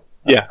 Ow.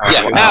 Yeah.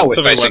 Yeah, now we're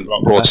Something facing went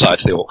wrong. broadside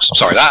to the orcs.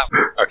 Sorry, that...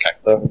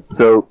 Okay.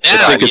 So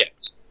Now, I think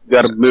it's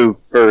yes. got to move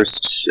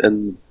first,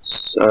 and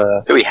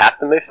Do we have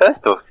to move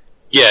first, or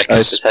Yeah,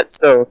 'cause is that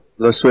so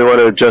unless we want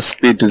to adjust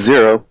speed to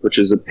 0, which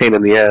is a pain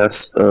in the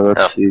ass.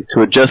 Let's see.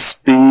 To adjust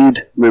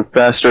speed, move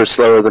faster or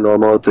slower than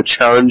normal. It's a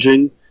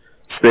challenging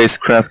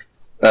spacecraft,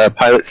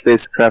 pilot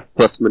spacecraft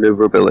plus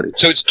maneuverability.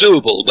 So it's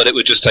doable, but it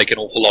would just take an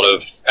awful lot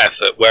of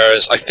effort.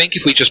 Whereas I think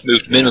if we just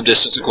moved minimum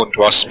distance according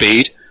to our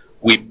speed,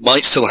 we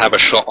might still have a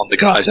shot on the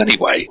guys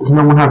anyway. Does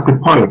no one have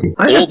good piloting?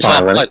 Orbs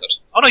aren't pilot.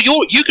 Oh no,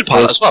 you can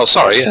pilot as well.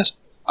 Sorry, yes,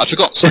 I'd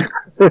forgotten.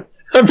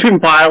 I've been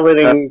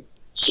piloting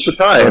the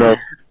time.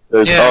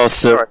 There's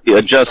also the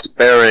adjust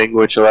bearing,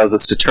 which allows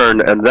us to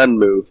turn and then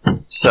move.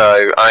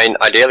 So,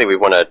 ideally we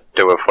want to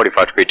do a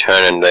 45-degree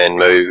turn and then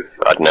move,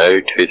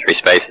 2-3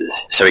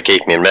 spaces, so we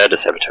keep me in murder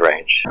servitor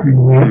range.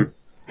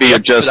 The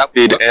adjust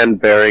speed and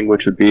bearing,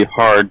 which would be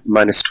hard,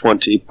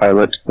 -20,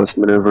 pilot, plus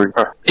maneuvering.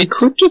 It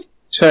could just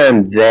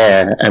turn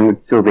there and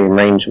we'd still be in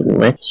range, wouldn't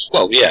we?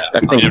 Well, yeah. I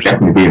think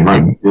Definitely be in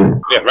range.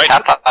 Yeah. Right.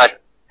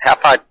 How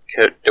far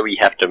do we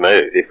have to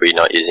move if we're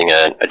not using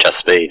an adjust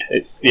speed?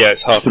 It's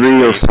hard.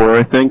 3 or 4,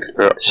 I think.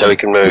 So we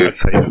can move.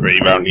 3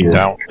 rounding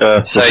down.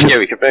 So yeah,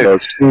 we can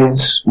move.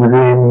 It's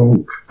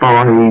within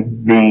 5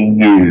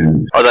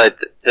 VU. Although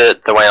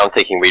the way I'm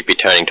thinking, we'd be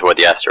turning toward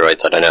the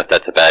asteroids. I don't know if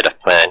that's a bad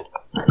plan.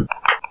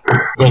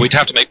 Well, we'd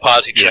have to make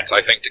piloting checks,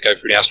 I think, to go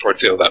through the asteroid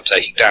field without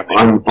taking damage.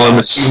 I'm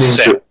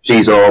assuming that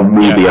these are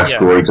movie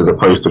asteroids as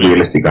opposed to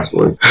realistic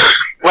asteroids.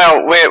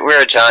 Well,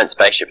 we're a giant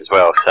spaceship as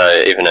well,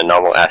 so even a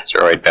normal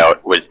asteroid belt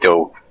would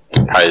still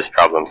pose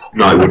problems.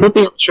 No, I thought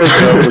the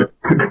asteroid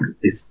belt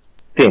is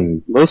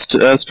thin. Most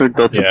asteroid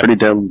belts are pretty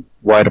damn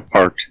wide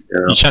apart.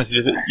 Your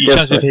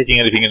chances of hitting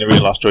anything in the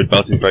real asteroid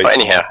belt is very But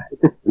anyhow,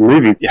 It's the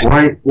movie.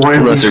 why are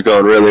Unless we you're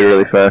going really,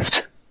 really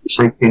fast.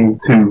 taking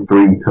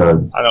 2-3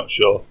 turns? I'm not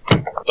sure.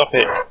 Stop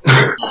it.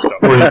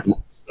 Stop.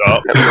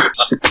 Stop.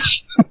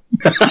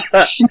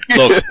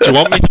 Look, do you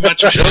want me to match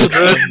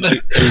children who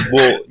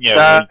walk,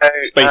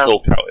 space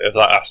hulk out of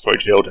that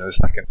asteroid field in a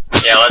second?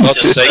 Yeah, let's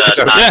just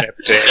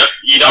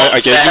you don't I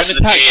gave you sass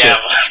an the attack GM.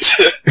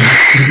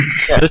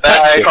 This That's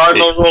tactic,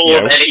 cardinal it's, rule you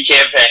of know, any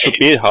campaign. should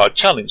be a hard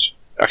challenge.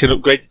 I can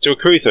upgrade it to a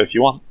cruiser if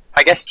you want.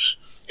 I guess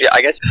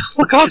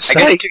For God's I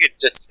guess we sake! could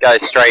just go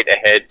straight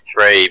ahead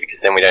 3 because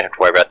then we don't have to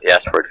worry about the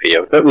asteroid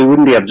field. But we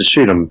wouldn't be able to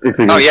shoot them if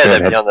we Oh just yeah, go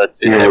they'd ahead. be on the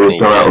Yeah, 270.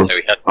 we've got Yeah, so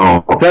we had.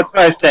 Oh, That's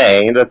what I was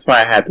saying. That's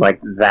why I had like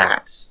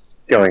that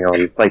going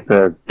on. Like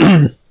the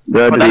That'd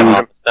Well, be, that's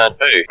understand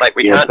too. Like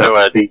we can't do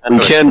a. we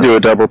can do a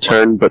double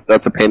turn, but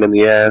that's a pain in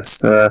the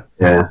ass.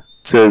 yeah.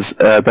 Says,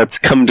 that's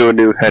come to a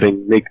new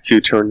heading, make 2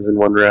 turns in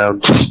 1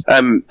 round.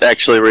 I'm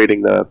actually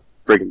reading the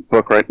friggin'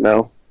 book right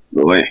now.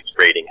 No way.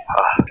 reading.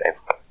 Oh,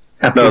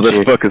 okay. No, this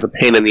book is a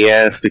pain in the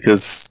ass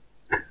because,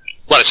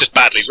 Well, it's just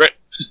badly written.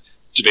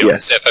 To be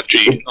Yes. honest,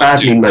 FFG. It's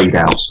badly laid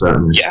out,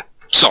 certainly. Yeah.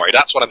 Sorry,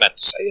 that's what I meant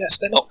to say. Yes,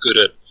 they're not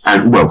good at.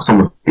 And, well,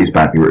 some of it is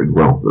badly written as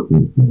well. But,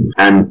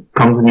 and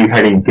comes a new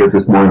heading, gives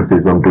us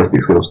minuses on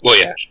ballistic skills. Well,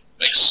 yeah,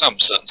 makes some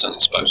sense, I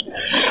suppose.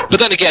 But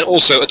then again,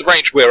 also at the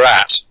range we're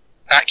at,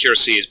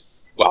 accuracy is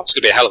it's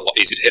going to be a hell of a lot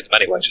easier to hit them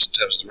anyway, just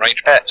in terms of the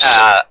range.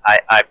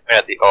 I put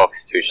out the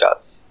orcs 2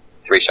 shots,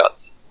 3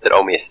 shots that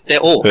all missed. They're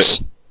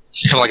orcs.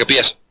 Kind of like a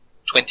BS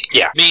 20.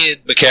 Yeah. Me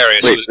and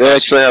Macarius. wait, they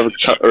actually have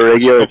a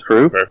regular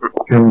crew?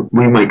 Can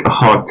we make a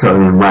hard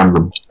turn and ram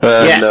them?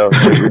 Yes. No,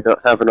 we don't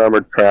have an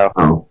armored prow.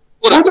 Oh.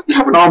 Well, Why don't we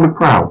have an armoured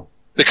prow?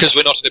 because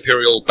we're not an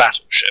Imperial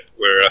battleship,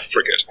 we're a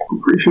frigate.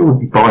 I'm pretty sure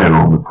we could buy an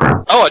armoured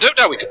prow. Oh, I don't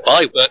know we could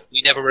buy, but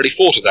we never really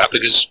thought of that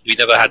because we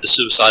never had the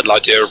suicidal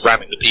idea of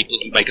ramming the people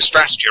who make a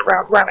strategy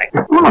around ramming.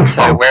 Well,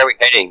 So where are we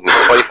heading?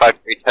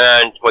 45-degree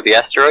turn toward the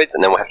asteroids,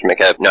 and then we'll have to make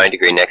a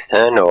 90-degree next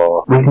turn,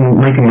 or we can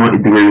make a 90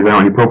 degree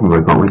without any problem,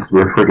 though, can't we? Because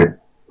we're a frigate.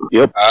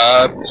 Yeah,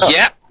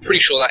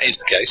 pretty sure that is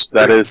the case.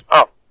 That is,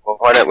 well,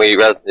 why don't we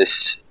run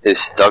this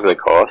dogleg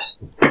course?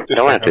 I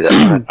don't want to do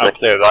that. I'll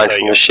clear that. Line There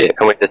from you the go. ship.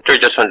 Can we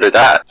just want to do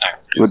that?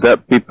 would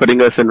that be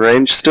putting us in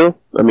range still?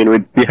 I mean,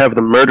 we have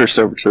the murder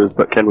servitors,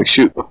 but can we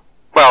shoot?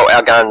 Well,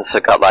 our guns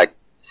have got like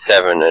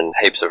 7 and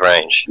heaps of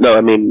range. No,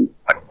 I mean,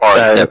 Like 4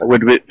 and 7.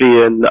 would it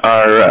be in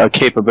our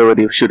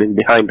capability of shooting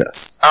behind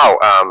us?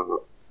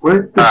 Oh,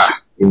 Where's the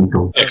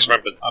indoor? Yeah, 'cause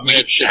remember,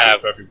 we should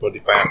have everybody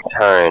back.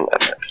 turn.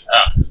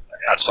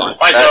 That's fine.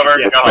 Fight's over.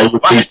 yeah, Go They home.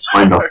 would be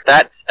behind us.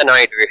 That's a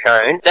 90-degree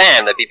turn.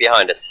 Damn, they'd be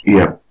behind us.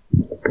 Yeah.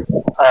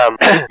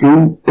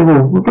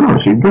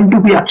 When do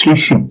we actually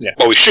shoot? Yeah.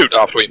 Well, we shoot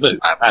after we move,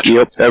 I imagine.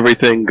 Yep,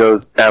 everything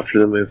goes after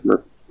the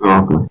movement.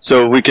 Oh, okay.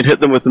 So we can hit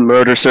them with the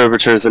murder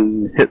servitors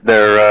and hit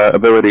their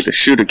ability to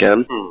shoot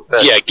again.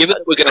 But Yeah, given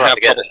that we're going to We'll have have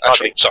to get trouble. this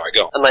Actually, sorry,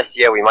 go on. unless,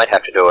 we might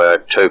have to do a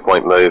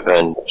 2-point move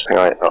and...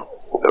 Right,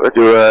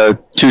 Do a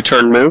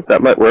 2-turn move,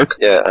 that might work.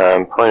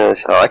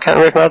 pointers... Oh, I can't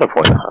read my other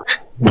pointer.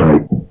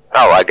 Right.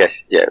 Oh, I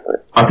guess, yeah.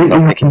 I think So I we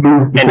was have to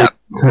move before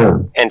we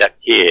turn. End up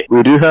here.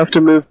 We do have to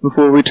move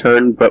before we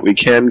turn, but we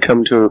can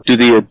come to do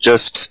the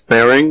adjust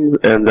bearing,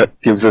 and that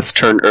gives us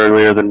turn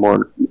earlier than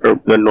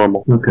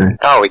normal. Okay.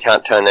 Oh, we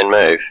can't turn then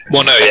move.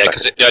 Well, no, yeah,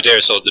 because the idea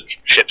is sort of the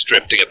ship's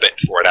drifting a bit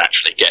before it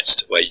actually gets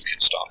to where you can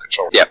start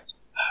control. Yep.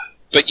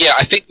 But yeah,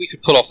 I think we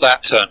could pull off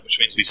that turn, which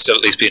means we'd still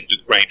at least be in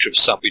range of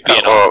some. We'd be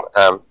in our...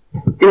 Or,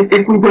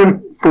 If we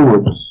went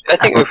forwards, I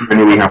think if-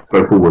 then we have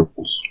to go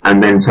forwards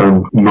and then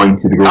turn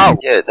 90 degrees. oh,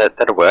 yeah,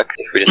 that'll work.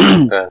 If we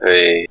just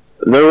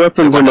Their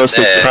weapons So are what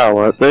mostly there- prow,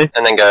 aren't they?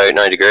 and then go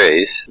 90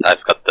 degrees,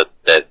 I've got the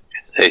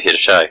it's easier to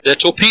show. Their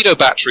torpedo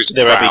batteries are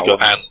They're prow, heavy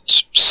guns. and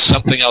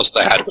something else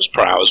they had was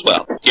prow as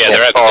well. Yeah, Yeah,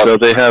 they're heavy oh, guns. So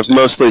they have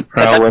mostly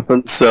prow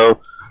weapons, so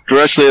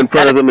directly in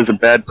front of them is a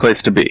bad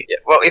place to be. Yeah,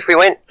 well, if we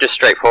went just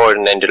straight forward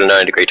and then did a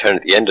 90-degree turn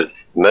at the end of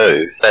the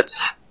move,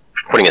 that's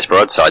putting us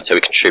broadside so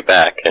we can shoot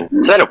back, and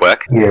so that'll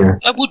work. Yeah.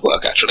 That would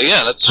work, actually,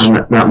 yeah. That's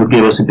And that would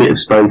give us a bit of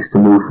space to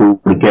move forward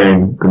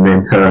again and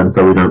then turn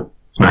so we don't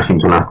smash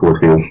into an asteroid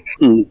field.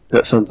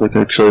 That sounds like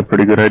actually a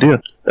pretty good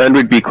idea. And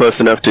we'd be close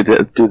enough to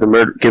do the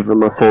murder, give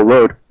them a full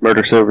load.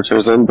 Murder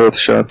servitors in both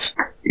shots.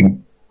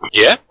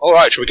 yeah. All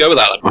right, shall we go with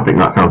that then? I think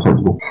that sounds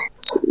sensible.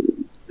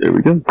 There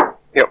we go.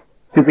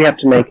 Did we have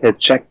to make a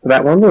check for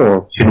that one,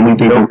 or Shouldn't we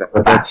do Nope,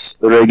 something that's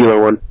the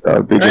regular one. That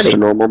would be just a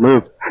normal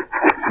move.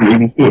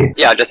 maybe here?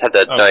 Yeah, I just had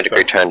the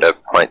 9-degree turn to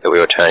point that we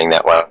were turning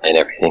that way and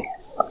everything.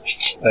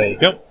 There you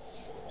go.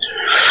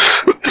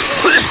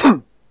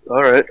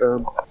 Alright,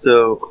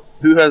 so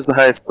who has the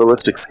highest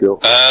ballistic skill?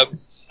 I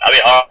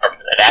mean,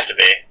 it'd have to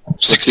be.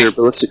 What's your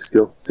ballistic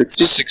skill?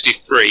 60?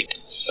 63.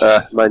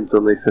 Mine's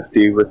only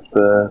 50 with,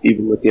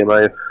 even with the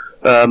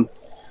MIU.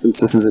 Since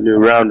this is a new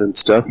round and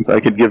stuff, I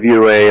could give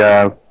you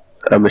a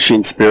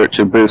machine spirit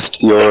to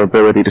boost your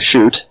ability to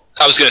shoot.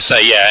 I was going to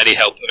say, yeah, any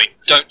help. I mean,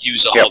 don't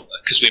use a hover,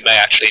 because we may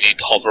actually need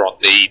to hover on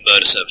the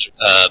murder service.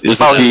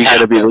 Isn't he going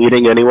to be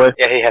leading anyway?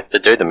 Yeah, he has to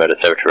do the murder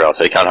servitor roll,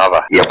 so he can't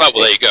hover. Yep. Oh,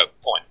 well, there you go.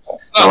 Point.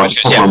 Oh, in which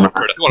case, yeah, if you want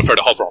to throw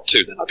to hover on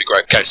too, then that'd be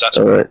great. Okay, so that's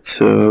Alright,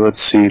 so let's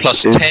see.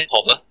 plus It's 10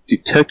 hover.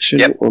 Detection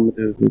Yep. or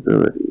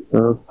maneuverability.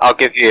 I'll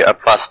give you a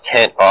plus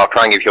 10, or I'll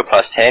try and give you a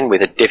plus 10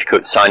 with a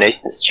difficult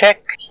Sinistance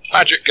check.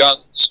 Magic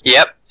guns.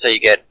 Yep, so you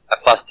get a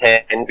plus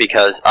 10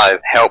 because I've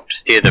helped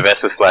steer the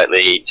vessel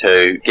slightly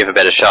to give a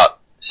better shot.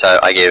 So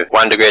I give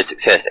 1 degree of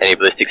success to any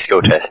ballistic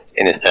skill test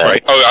in this turn.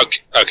 Right. Oh,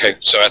 okay,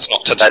 so that's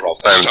not 10 to roll,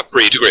 so that's a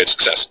 3 degree of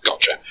success.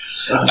 Gotcha.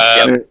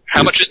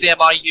 How much is the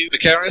MIU,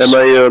 Vicarious?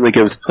 MIU only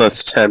gives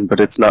plus 10, but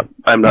it's not.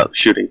 I'm not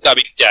shooting. I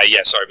mean, yeah,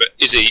 sorry, but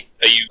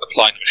are you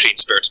applying the machine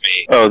spirit to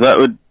me? Oh, that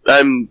would.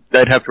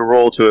 I'd have to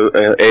roll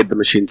to aid the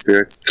machine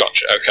spirits.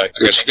 Gotcha, okay.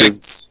 Which So I'm getting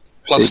gives.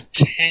 plus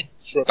 10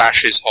 for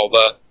Bash's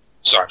hover.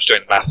 Sorry, I'm just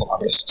doing the math on my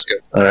ballistic skill.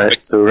 Alright,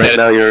 so right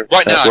now you're.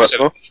 Right now at I'm what,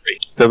 73.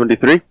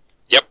 73?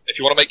 Yep, if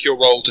you want to make your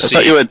roll to I see...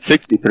 thought you had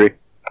 63.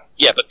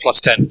 Yeah, but plus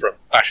 10 from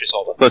Bash's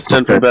hover. Plus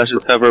 10 from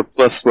Bash's Hover,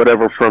 plus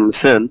whatever from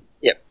Sin.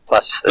 Yep,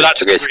 plus But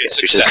that's a degree of degree of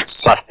success, which is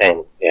success. plus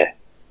 10, yeah.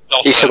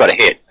 Not You still got to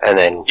hit, and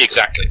then...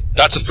 Exactly.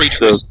 That's a 3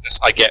 degree So-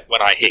 success I get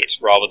when I hit,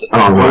 rather than...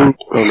 Oh, right.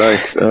 Oh,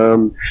 nice.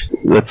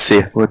 Let's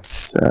see.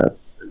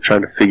 I'm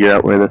trying to figure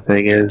out where the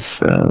thing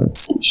is.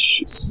 Let's see.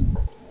 Shoots.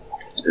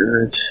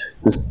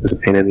 This is a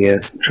pain in the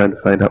ass. I'm trying to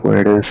find out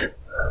where it is.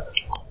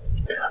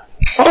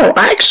 oh,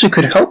 I actually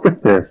could help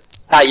with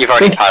this. you've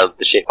already piloted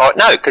the ship. Oh,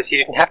 no, because you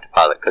didn't have to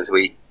pilot, because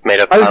we made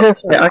a I was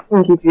pilot.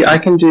 going to say I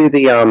can do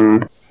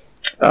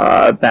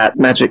the that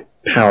magic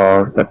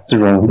power. That's the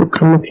wrong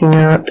book I'm looking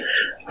at.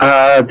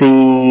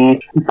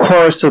 The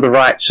Chorus of the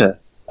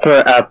Righteous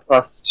for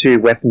plus 2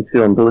 weapon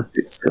skill and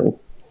ballistic skill.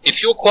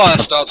 If your choir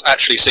starts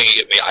actually singing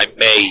at me, I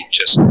may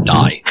just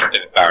die of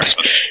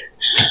embarrassment.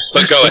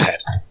 But go ahead.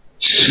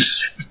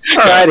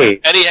 Alrighty.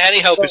 Any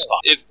help is fine.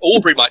 If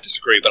Aubrey might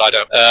disagree, but I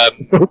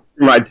don't.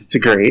 Might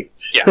disagree.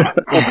 Yeah,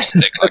 Aubrey's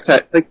sick. Like,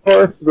 Okay, the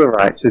Chorus of the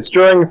Righteous,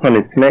 drawing upon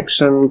his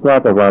connection, blah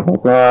blah blah blah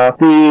blah.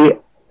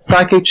 The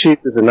Psycho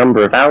chooses a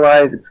number of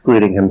allies,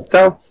 excluding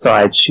himself, so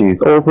I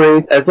choose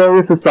Aubrey. As long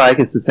as the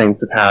Psycho sustains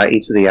the power,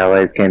 each of the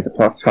allies gains a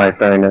plus 5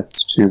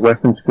 bonus to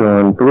weapon skill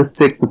and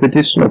ballistics, with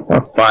additional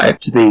plus 5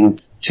 to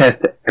these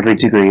tests at every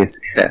degree of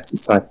success. The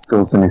Psycho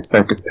skills in his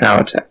focus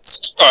power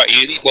test. Alright,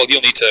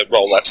 you'll need to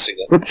roll that to see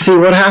that. Let's see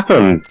what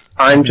happens.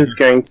 I'm just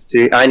going to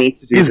do. I need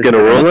to do. He's this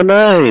gonna roll a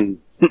 9.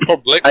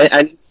 Probably.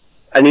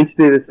 I need to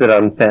do this at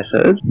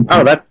unfettered.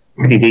 Oh, that's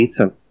pretty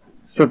decent.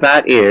 So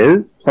that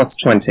is plus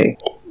 20.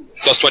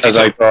 Plus As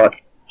I 22. got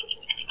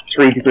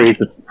 3 degrees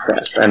of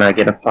success, and I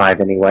get a 5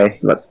 anyway,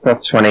 so that's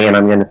plus 20, and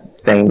I'm going to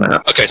sustain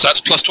that. Okay, so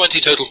that's plus 20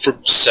 total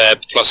from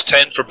Seb, plus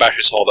 10 from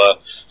Bash's hover.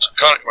 So I'm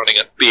currently running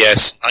at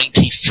BS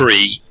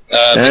 93.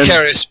 And-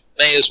 Vicarious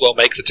may as well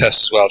make the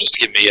test as well, just to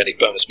give me any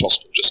bonus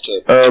possible, just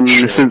to...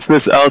 Sure. Since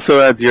this also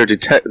adds your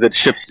the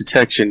ship's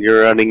detection,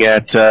 you're running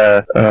at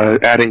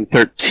adding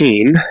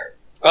 13.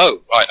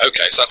 Oh, right,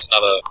 okay, so that's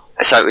another...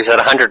 So is that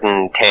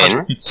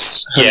 110?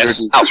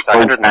 Yes. Oh, so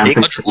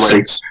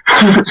 106.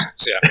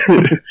 106, yeah.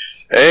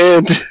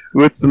 And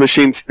with the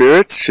machine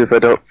spirit, if I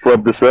don't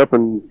flub this up,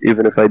 and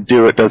even if I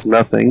do, it does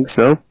nothing.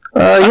 So,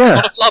 That's yeah.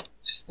 not a flub.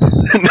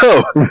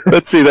 No,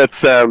 let's see.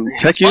 That's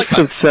tech use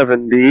of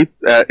 70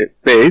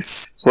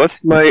 base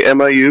plus my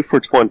MIU for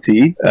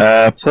 20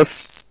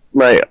 plus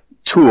my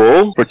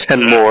tool for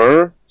 10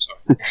 more.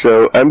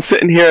 So I'm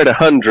sitting here at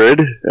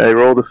 100. I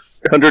rolled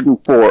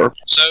 104.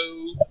 So,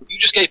 you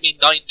just gave me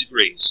 9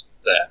 degrees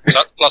there. So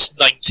that's plus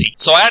 19.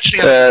 So I actually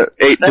have...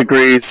 8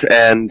 degrees,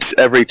 and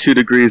every 2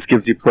 degrees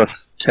gives you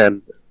plus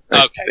 10. I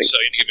Okay, think. so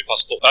you only give me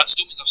plus 4. That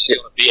still means I'm still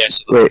on a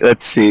BS of the... Wait,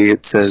 let's see.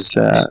 It says.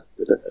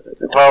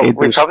 Well,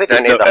 we probably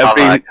don't need the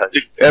hover,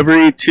 because...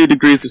 Every 2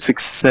 degrees of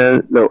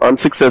success. No, on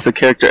success, a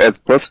character adds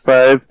plus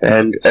 5,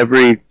 and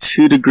every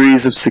 2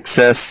 degrees of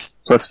success,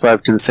 plus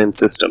 5 to the same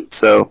system.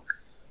 So,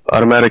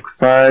 automatic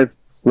 5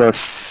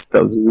 plus.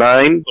 That was 9.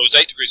 Well, it was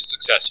 8 degrees of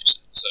success, you said.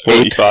 So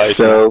 8.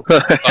 So.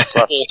 that's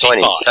Plus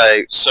 20.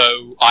 45.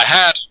 So I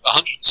had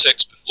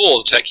 106 before.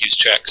 for the tech use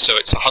check, so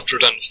it's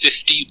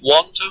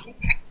 151 total.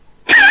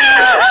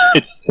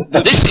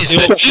 This is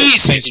the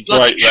easiest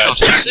bloody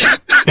shot I've seen.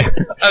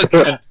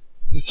 Okay.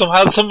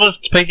 Somehow someone's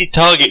painted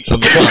targets on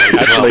the side.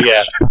 Actually,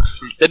 yeah.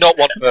 They're not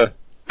one for...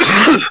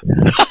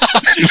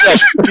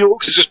 The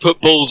orcs have just put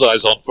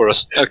bullseyes on for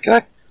us.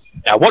 Okay.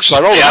 Now watch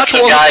that roll. You got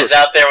some guys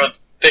out there with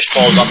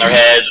fishbowls on their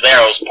heads, with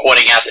arrows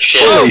pointing at the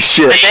ship. Holy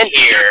shit. Aim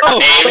here.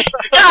 Aim.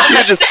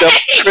 You just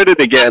critted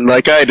again,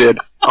 like I did.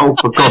 Oh,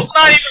 for God's It's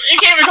not even, you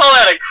can't even call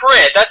that a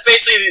crit. That's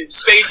basically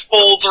space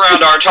folds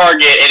around our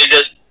target, and it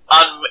just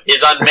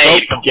is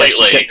unmade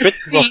completely. Get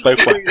critical off both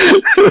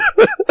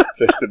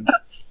systems.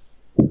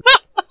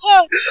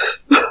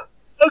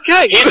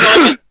 Okay. He's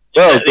going to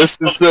Well, this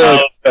is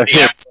a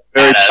hit.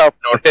 Very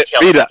powerful hit.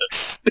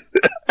 Redux.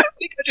 I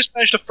think I just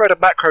managed to thread a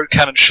macro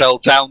cannon shell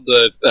down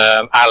the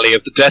alley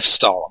of the Death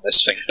Star on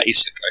this thing,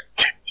 basically.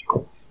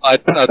 I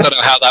don't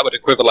know how that would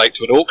equivalent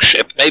to an orc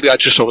ship. Maybe I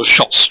just sort of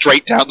shot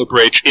straight down the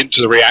bridge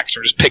into the reactor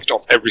and just picked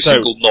off every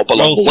single knob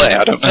along the way.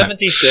 I don't know.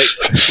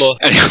 76 plus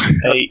Anyway.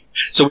 8,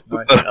 So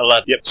 9,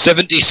 11. Yep.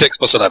 76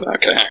 plus 11,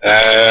 okay.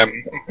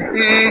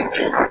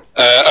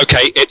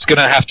 Okay, it's going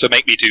to have to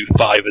make me do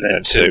 5 and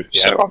then 2.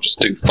 Yeah. So I'll just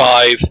do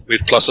 5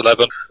 with plus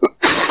 11.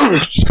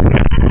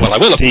 Well, I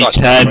will have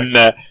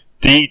D10.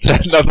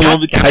 D10. Another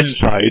one with 10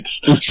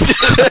 sides.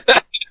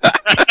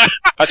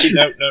 Actually,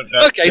 no.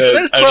 Okay, so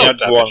there's 12 only had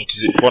damage. one,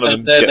 because one of them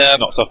And then, gets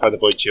knocked off by the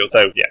void shield.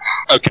 So, yeah.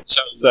 Okay,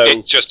 so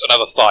it's just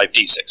another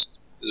 5d6. Is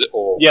it,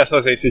 or Yeah, so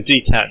it's a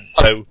D10.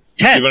 So,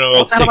 10? you're going to roll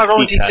What the hell am I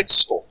rolling 6d10.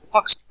 d6s for?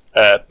 Fuck's...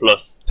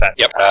 Plus 10.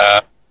 Yep.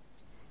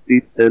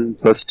 D10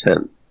 plus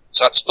 10.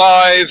 So that's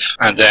 5,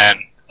 and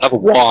then another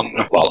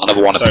 1. Well,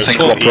 another 1 if the thing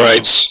 40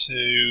 cooperates.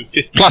 to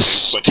 50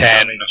 Plus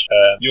 10.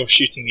 You're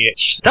shooting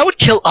it. That would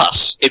kill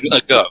us in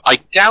a go. I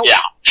doubt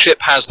ship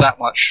has that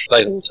much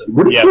available to.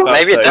 Yeah,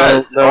 Maybe it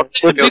does. No,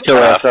 it would kill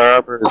us. Our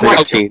armor is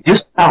 18.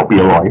 Just about be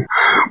alive.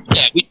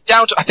 Yeah, we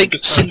doubt, I think,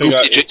 Just trying to single figure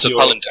out digits if of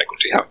hull you're-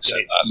 integrity, having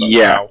said that.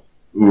 Yeah.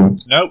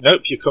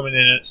 Nope, you're coming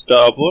in at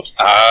starboard.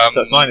 So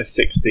that's minus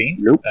 16.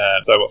 Nope.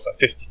 So what's that?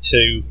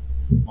 52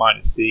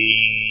 minus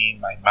the...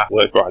 My math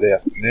work Friday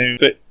afternoon.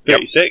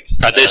 36.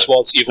 And this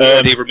was, you've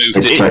already removed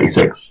It's it.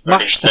 36.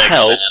 Smashed to 36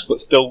 hell, then. but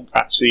still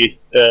actually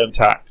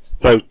intact.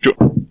 So,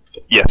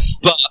 yes.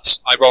 But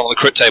I roll on the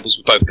crit tables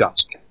with both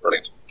guns.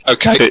 Brilliant.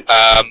 Okay, It's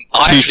I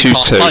actually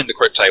can't 222. find the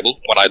crit table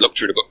when I look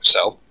through the book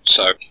myself,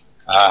 so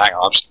hang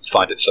on, I'm just going to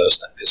find it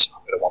first then, because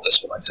I'm going to want this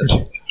for later.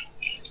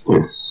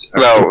 Yes.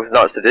 Well,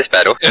 not for this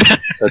battle.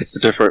 That's a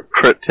different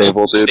crit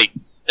table, dude. See,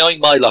 knowing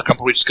my luck, I'm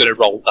probably just going to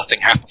roll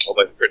nothing happens,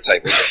 although the crit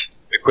table is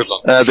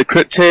equivalent. The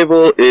crit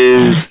table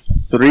is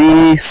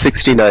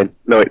 369.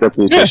 No, wait, that's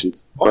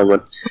mutations. Wrong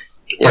one.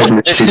 Yeah.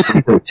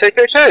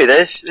 222.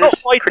 There's Not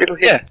fighting, critical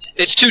yeah, hits.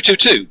 it's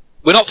 222.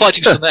 We're not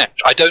fighting some match.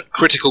 I don't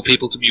critical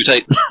people to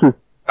mutate.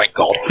 Thank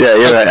God. Yeah,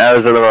 you're right. I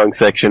was in the wrong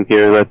section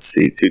here. Let's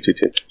see.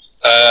 222.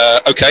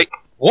 Okay,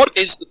 what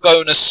is the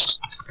bonus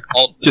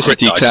on the Just a crit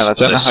dice D10. I for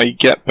don't know this? how you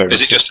get bonus.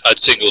 Is it just a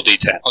single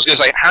D10? I was going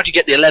to say, how do you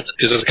get the 11?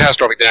 Because there's a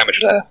catastrophic damage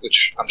there,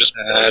 which I'm just...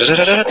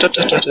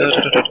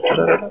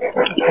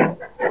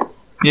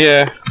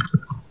 Yeah.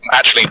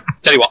 Actually,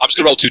 tell you what, I'm just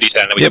going to roll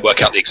 2D10 and then we can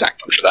work out the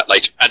exact function of that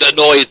later. And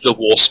annoy the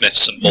warsmiths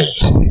some more.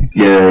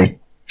 Yay.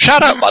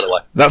 Shout out, by the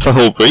way. That's a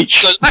whole breach.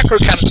 So the macro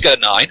cannons go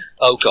 9.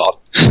 Oh god.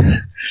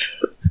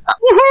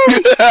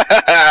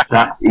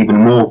 That's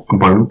even more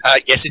component.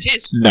 Yes, it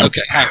is. No.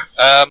 Okay, hang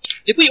on.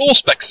 Did we all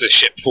spec this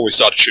ship before we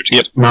started shooting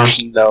it? No.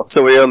 No,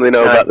 so we only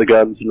know about the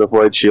guns and the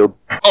void shield.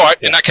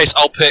 Alright, in that case,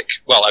 I'll pick...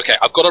 Well, okay,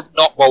 I've got to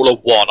not roll a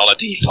 1 on a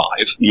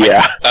D5.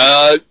 Yeah.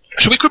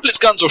 Should we cripple its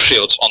guns or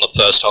shields on the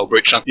first hull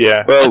breach then?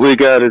 Yeah. Well, we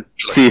gotta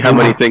see how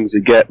many things we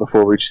get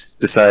before we just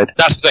decide.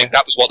 That's the thing,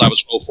 that was what that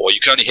was rolled for. You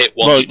can only hit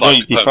one Well, D5 no,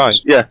 you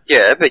components. D5.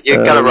 Yeah, but you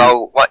gotta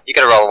roll. What you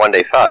gotta roll a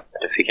 1d5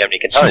 to figure how many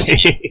components.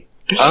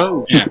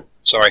 Oh, yeah.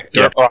 Sorry.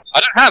 Yeah. I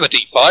don't have a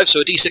D5, so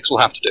a D6 will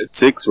have to do.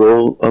 6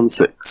 roll on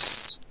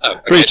 6. Oh,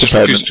 okay, Three it's just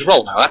components. refusing to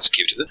roll now. That's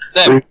cute, is it?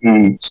 There.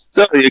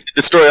 So you can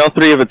destroy all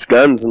 3 of its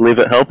guns and leave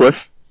it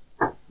helpless.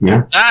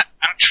 Yeah. That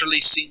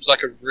actually seems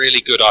like a really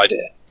good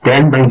idea.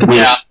 Then they will.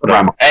 Yeah.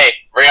 Hey,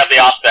 bring up the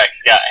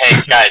Auspex.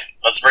 Hey, guys,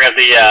 let's bring up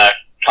the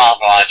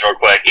comm lines real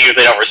quick. Even if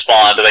they don't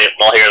respond,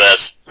 they'll hear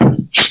this.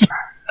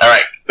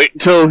 Alright. Wait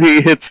until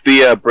he hits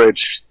the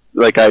bridge,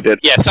 like I did.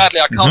 Yeah,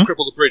 sadly I can't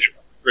cripple the bridge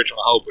on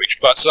a hull breach,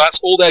 but so that's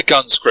all their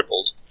guns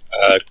crippled.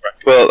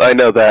 Correct. Well, I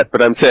know that,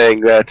 but I'm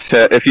saying that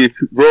if you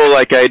roll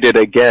like I did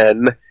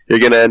again, you're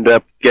gonna end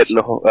up getting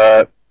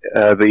the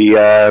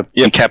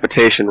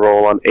decapitation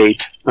roll on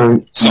 8.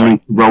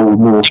 Sorry. Roll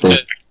more.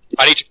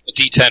 I need to put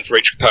a D10 for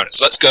each component.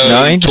 So let's go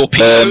 9.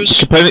 torpedoes.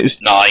 Component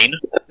is... 9.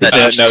 That no,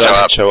 doesn't that show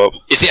doesn't up. show up.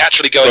 Is it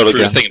actually going Roll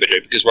through again. the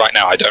thingamajig? Because right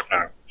now I don't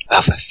know.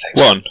 Oh, for thanks.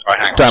 1. Right,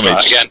 hang on. Let's Damage. try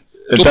that again.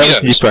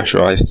 Damage and Torpedoes.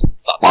 depressurized.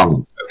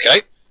 One.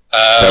 Okay.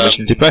 Damage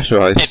and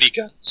depressurized. Heavy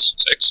guns.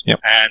 6. Yep.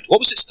 And what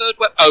was its third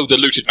weapon? Oh, the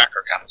looted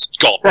macro cannons.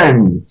 Gone.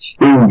 10.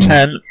 Boom.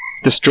 10.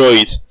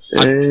 Destroyed.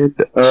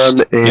 And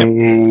on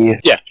a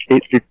Yeah.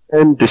 8 to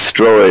 10,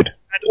 destroyed.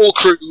 and all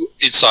crew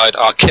inside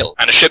are killed,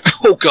 and a ship.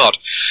 Oh god!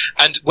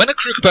 And when a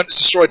crew component is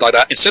destroyed like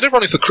that, instead of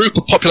running for crew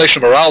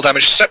population morale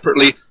damage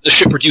separately, the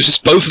ship reduces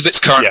both of its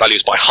current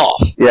values by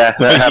half. Yeah,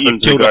 that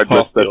happens killed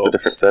regardless. half That's a your-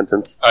 different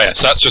sentence. Oh yeah,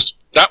 so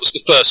that was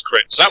the first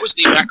crit. So that was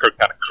the macro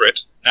cannon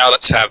crit. Now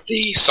let's have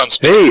the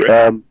Sunspear Hey,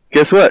 crit.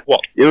 guess what?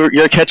 What?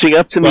 You're catching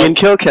up to me Well, in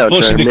kill counter.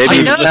 Unfortunately, Maybe I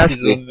you know.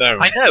 passed me.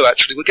 I know,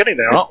 actually, we're getting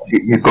there, aren't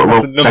we? You've got to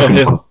roll Another second.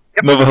 hill.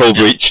 Another hull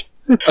breach.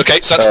 Okay,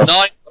 so that's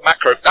 9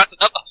 macro. That's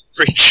another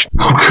breach.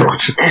 Oh god.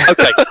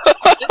 Okay.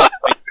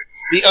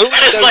 The only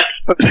It's like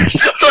I'm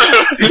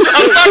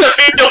starting to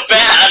feel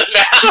bad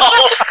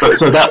now.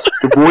 So that's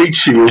the void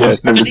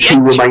shields and the two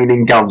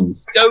remaining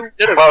guns. no.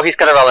 Well, he's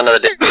got to roll another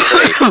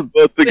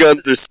Both the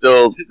guns are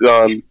still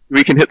gone.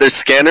 We can hit their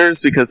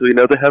scanners because we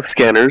know they have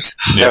scanners.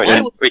 No, we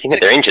don't. We can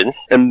hit their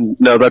engines. And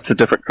no, that's a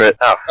different crit.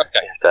 Oh,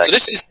 Okay. So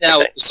this is now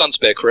the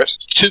Sunspear crit.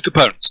 2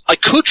 components. I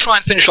could try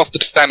and finish off the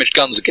damaged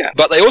guns again,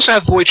 but they also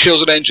have void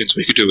shields and engines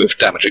we could do with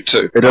damaging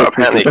too. I don't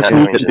apparently think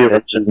can't we can do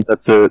engines.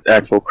 That's an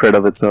actual crit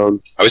of its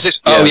own. Oh, is it?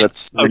 Yeah, Oh, yeah.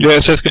 that's. Yeah,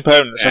 it says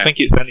components. I Yeah. think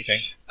it's anything.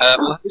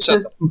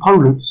 So,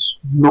 Components,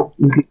 not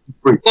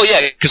free. well,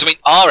 yeah, because I mean,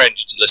 our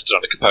engines are listed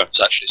under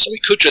components actually, so we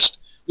could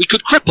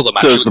cripple them.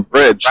 So Actually, is the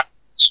bridge.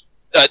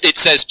 it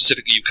says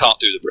specifically you can't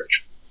do the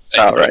bridge.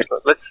 Oh, right.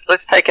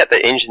 Let's take out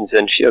the engines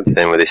and shields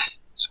then with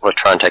this. We'll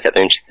try and take out the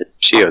engines and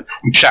shields.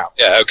 Shout.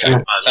 Yeah. Okay.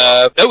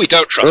 Yeah. No, we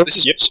don't trust. This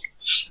is.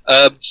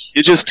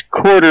 You just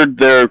quartered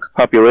their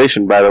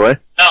population, by the way.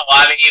 No,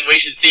 I mean, we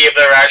should see if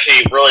they're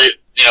actually really,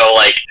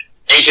 like,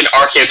 ancient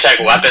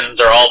archaeotech weapons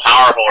are all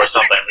powerful or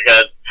something,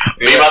 because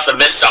we must have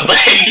missed something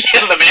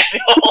in the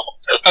manual.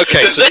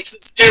 Okay, so this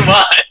is too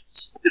much.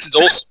 this is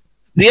awesome.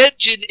 The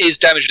engine is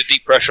damaged and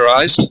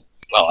depressurized.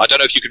 Well, I don't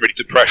know if you can really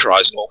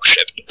depressurize an orc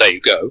ship, but there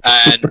you go.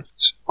 And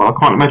Well, I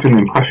can't imagine them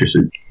in pressure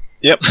suit.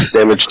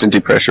 Damaged and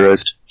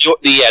depressurized.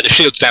 the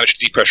shield's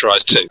damaged and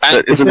depressurized too. And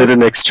But isn't it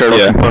an external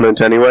Yeah. component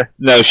anyway?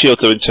 No,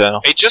 shields are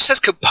internal. it just says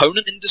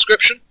component in the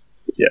description.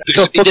 Yeah.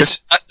 Because Oh, okay.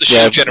 that's the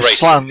shield generator.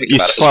 Slam, Think you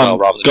about it as slam well,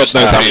 rather than God just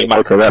knows how the many shield.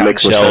 Okay, that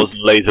makes more shells sense.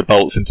 and laser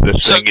bolts into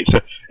this So- thing.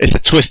 It's a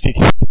twisted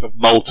heap of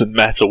molten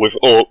metal with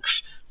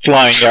orcs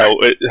flying out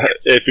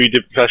through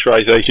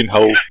depressurization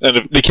holes, and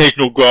the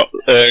occasional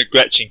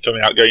Gretchen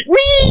coming out going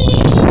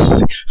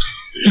whee.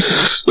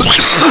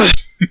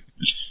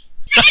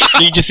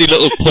 You just see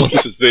little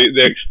puffs as they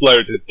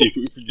explode as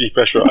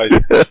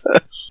depressurize.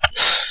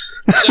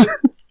 So,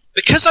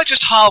 because I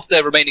just halved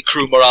their remaining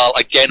crew morale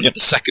again with the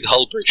second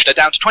hull breach, they're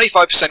down to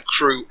 25%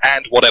 crew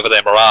and whatever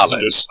their morale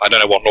is. I don't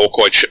know what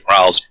Norcoid ship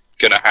morale's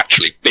going to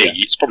actually be. Yeah.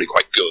 It's probably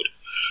quite good.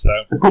 So,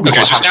 They're probably Okay,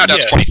 quite so it's now happy. down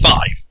to 25.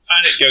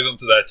 and it goes on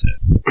to their turn.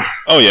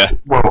 Oh yeah,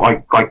 Well,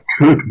 I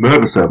could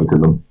murder servant to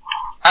them.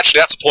 Actually,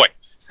 that's a point.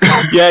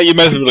 yeah. You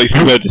may as well release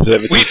the murder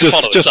service We've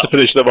followed just this to up.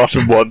 finish them off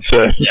in one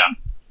turn.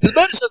 The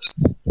murder service.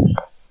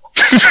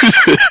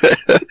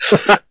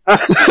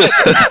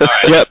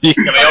 Alright. Yep. You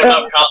Can we open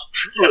up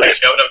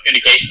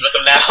communications with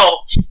them now?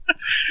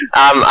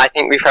 I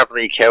think we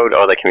probably killed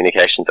all the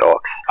communications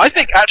orcs. I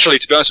think, actually,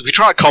 to be honest, if we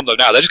try and calm them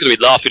now, they're just going to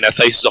be laughing their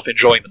faces off,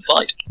 enjoying the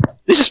fight.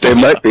 This is They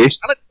might be.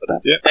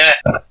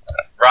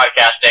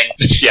 Broadcasting.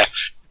 Yeah.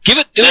 Do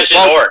it Attention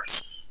while-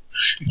 orcs.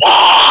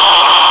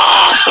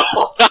 Wow!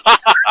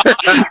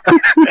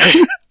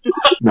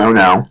 No,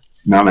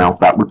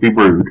 that would be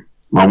rude.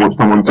 I want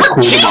someone to We're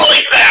call them up.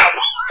 killing them!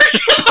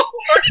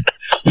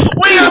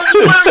 We are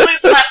literally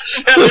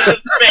blasting them into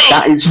space!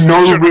 That is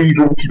no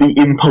reason to be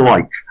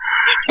impolite.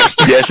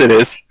 Yes, it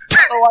is.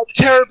 Oh, I'm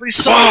terribly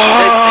sorry.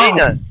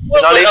 They're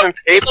not Looking even up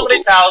people.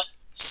 somebody's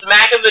house,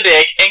 smacking the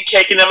dick, and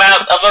kicking them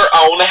out of their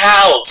own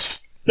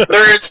house.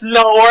 There is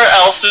nowhere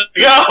else to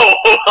go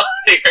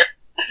here.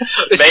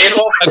 May as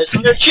well piss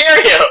in their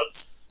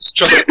Cheerios. It's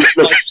just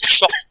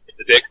shot in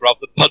the dick rather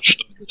than punch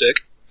them in the dick.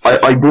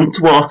 I want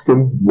to ask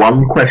them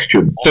one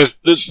question. They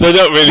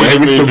don't really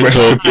Where is the move at rest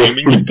all. of your I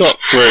mean, you've got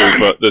through,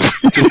 but there's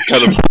just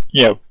kind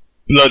of,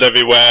 blood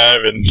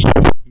everywhere and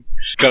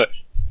kind of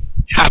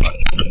hammer.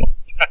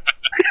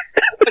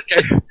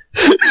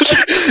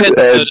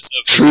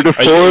 It's true to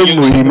Are you form,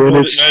 gonna we support it,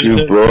 managed to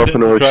man? blow off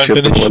an orc Try and ship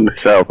in finish? one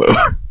salvo.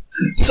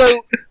 So,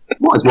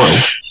 Might as well.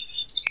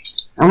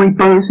 How many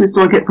bonuses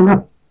do I get from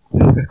that?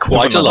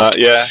 quite a Something lot. like that,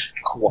 yeah.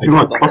 Quite It's a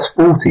like lot. plus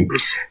 40.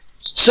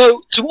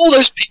 So, to all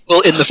those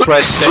people in the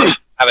thread saying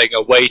having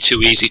a way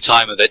too easy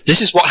time of it, this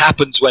is what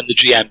happens when the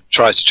GM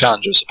tries to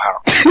challenge us,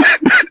 apparently.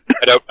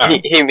 I don't know.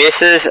 He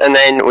misses, and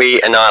then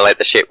we annihilate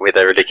the ship with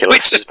a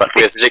ridiculous,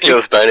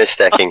 ridiculous bonus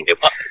stacking.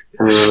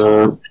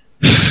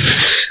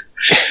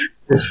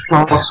 It's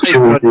plus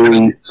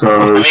 40, so...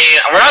 I mean,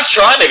 we're not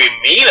trying to be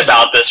mean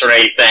about this or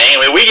anything.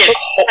 I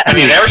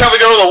mean, every time we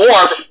go to the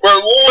war,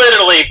 we're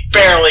literally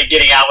barely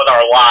getting out with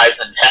our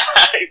lives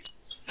intact.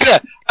 Yeah,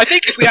 I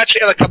think if we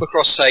actually ever come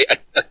across, say, a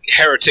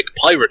heretic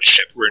pirate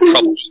ship, we're in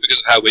trouble just because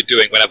of how we're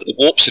doing whenever the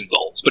warp's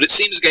involved. But it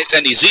seems against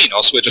any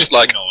Xenos, we're just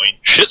like,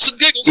 shits and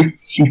giggles.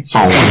 She's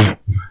fine.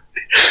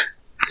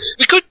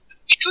 We could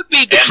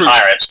be the Damn crew.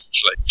 pirates.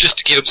 actually, just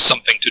to give them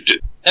something to do.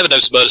 Never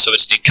knows murder, so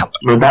it's need company.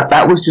 No,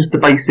 that was just the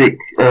basic.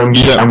 You don't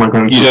do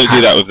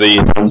that with the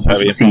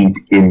utilitarian. Succeed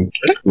in.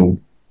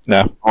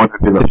 No. I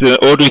don't do that. It's an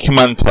ordinary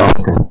command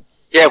test. Okay.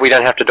 Yeah, we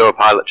don't have to do a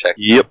pilot check.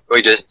 Yep.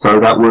 We just... So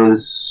that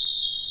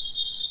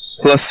was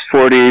Plus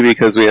 40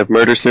 because we have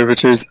murder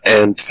servitors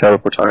and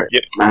teleportarian.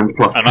 Yep. and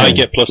plus And 10 I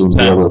get plus from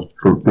 10. the other,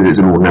 because it's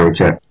an ordinary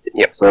check.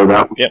 Yep. So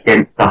that was Yep.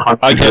 against the 100.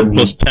 I get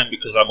plus 10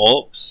 because I'm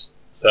orcs.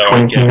 So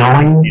I get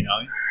 29.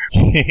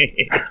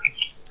 29.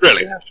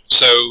 Really?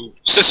 So,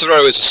 Cicero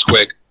is a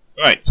squig.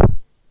 Right.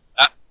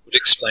 That would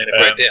explain a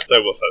great deal.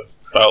 So what's that?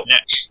 Well,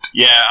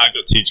 yeah, I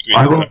got 2 degrees.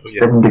 I got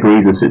 7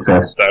 degrees of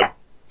success. So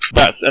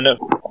that's enough.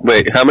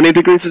 Wait, how many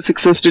degrees of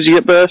success did you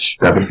get, Bash?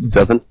 7.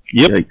 7?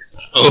 Yep. Yikes.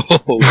 Oh,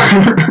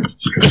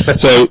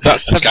 So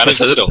that's Kinda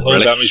says it all, hull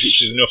really. damage,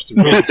 which is enough to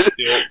rip the orc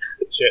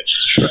shit to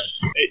shreds.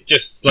 It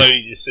just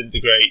slowly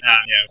disintegrates,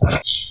 and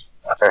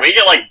Can we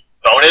get, like,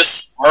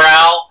 bonus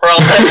morale for all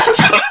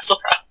this?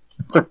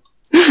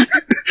 It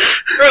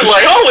was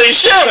like, holy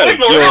shit,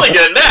 people are really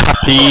good now.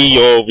 happy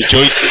or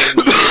rejoicing,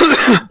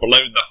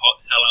 blowing the hot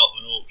hell out of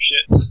an orc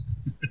shit.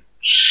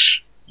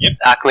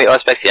 can we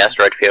auspex the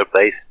asteroid field,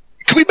 please?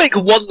 can we make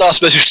one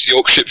last message to the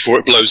orc ship before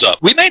it blows up?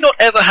 We may not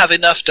ever have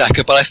enough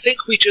DACA, but I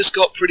think we just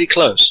got pretty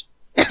close.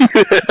 No,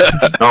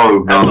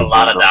 That's a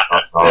lot of DACA.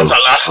 That's a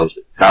lot.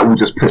 That will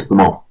just piss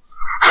them off.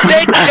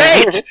 They're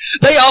dead!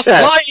 They are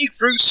flying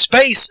through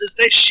space as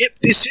their ship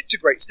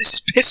disintegrates. This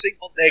is pissing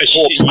on their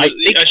corpse. I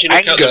think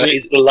anger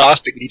is the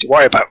last thing we need to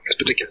worry about in this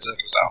particular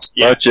circumstance.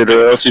 Watch it,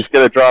 or else he's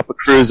gonna drop a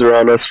cruiser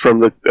on us from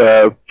the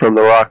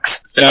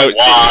rocks. No,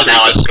 Wow,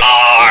 now it's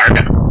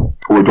guard.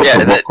 Or we drop Yeah,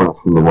 the that- rock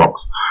from the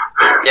rocks.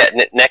 Yeah,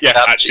 next Yeah,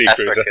 up, actually, the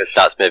asteroid cruiser. field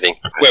starts moving.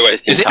 Wait,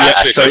 Just is in it time.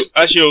 actually so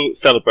as you're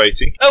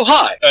celebrating, Oh,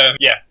 hi!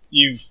 yeah,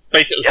 you've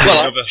basically Well,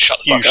 seen another shut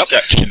the fuck huge up.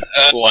 section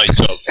light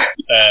up,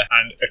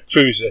 and a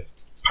cruiser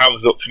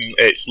powers up from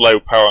its low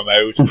power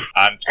mode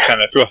and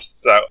kind of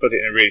thrusts out, put it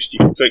in a really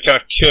stupid. So it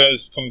kind of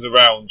comes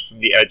around from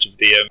the edge of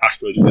the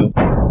asteroid field.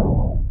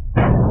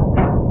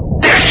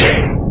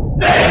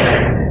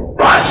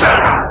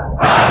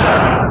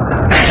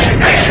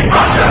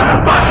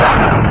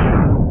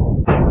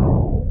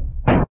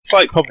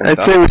 Slight problem I'd with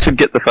say we should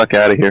get the fuck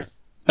out of here.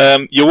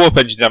 that. Your warp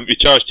engines haven't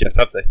recharged yet,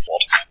 have they?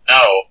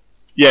 No.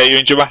 Yeah, you're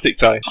in dramatic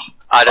time.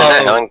 I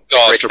don't know.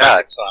 God, Rich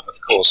dramatic time, of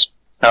course.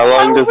 How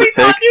long does it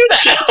Why take? would we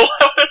not do that?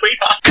 Why would we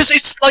not? Because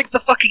it's like the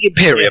fucking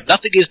Imperium.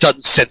 Nothing is done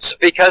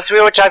sensibly. Because we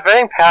were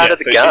diverting power to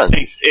the so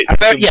guns. It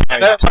takes some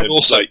time And to,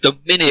 also, like, the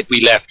minute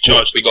we left,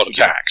 charge we got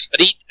attacked.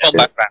 And each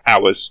combat round,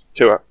 hours,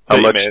 2 hours, How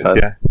 30 much minutes, time?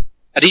 yeah.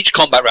 and each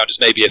combat round is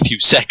maybe a few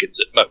seconds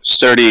at most.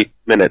 30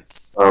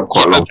 minutes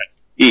Quite long.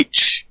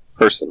 each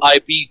person.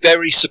 I'd be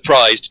very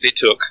surprised if it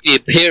took the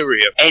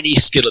Imperium any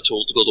skill at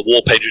all to build a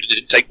warp engine. It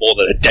didn't take more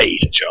than a day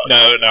to charge.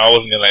 No, I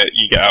wasn't going to let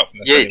you get out from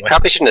this Yeah, you anyway.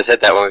 probably shouldn't have said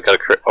that when we've got a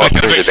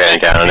cruiser bearing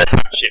down on us.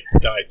 Shit,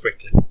 die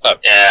quickly.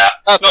 Yeah.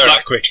 Not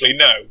that quickly,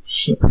 no.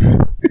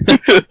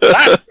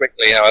 That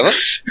quickly, however.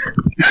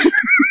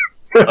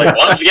 Like,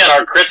 once again,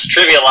 our crits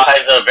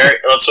trivialize a very,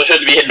 what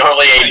should be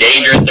normally a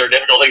dangerous or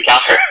difficult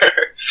encounter.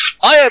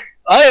 I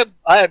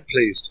am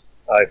pleased.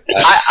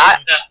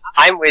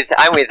 I'm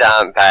with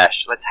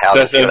Bash. Let's help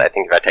and see what I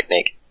think of our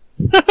technique.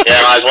 Yeah,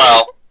 might as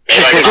well.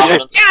 Maybe I can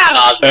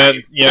offer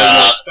them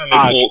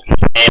Standard walk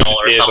mail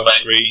or appears on something.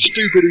 screen.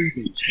 Stupid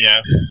idiots.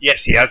 Yeah.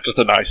 Yes, he has got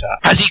a nice hat.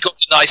 Has he got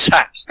a nice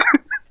hat?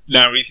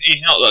 No,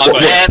 he's not Oh,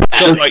 that yeah, way.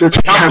 There's, Like, there's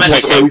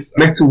compliment those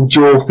metal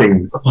jaw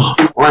things.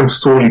 I'm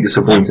sorely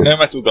disappointed. no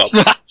metal gods.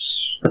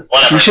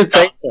 Whatever. You should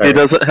take He that.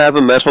 doesn't have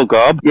a metal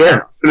gob?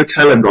 Yeah, I'm going to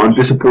tell him that I'm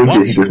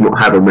disappointed he does not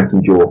have a metal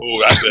jaw.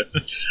 Oh, that's it.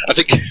 I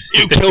think.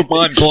 You killed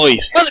my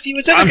boys. Well, if he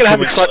was ever I'm going to have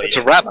coming incitement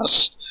for to ram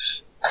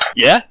us,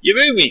 Yeah? Your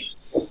movies.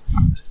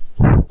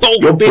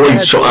 Your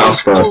boys shot us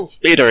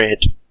first.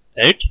 Speederhead.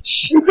 Out.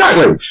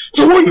 Exactly.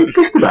 So what are you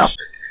pissed about?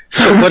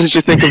 So what did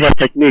you think of our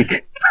technique?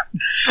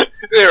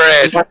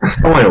 It's like the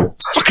style.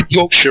 it's fucking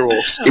Yorkshire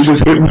horse. It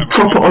was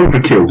proper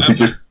overkill.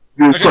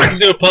 You were I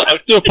guess I can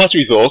do a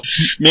pottery saw.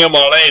 Me and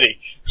my lady.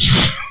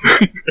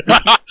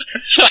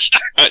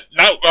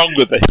 No wrong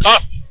with this.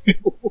 Yeah,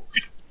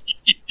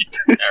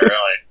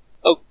 really.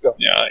 Oh god.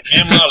 Yeah,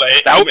 me and my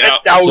lady. Now we then, out,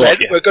 now sort then,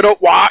 you. we're gonna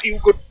whack you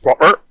good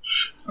proper.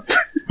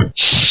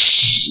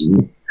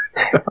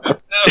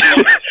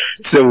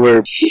 So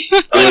we're They're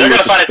with gonna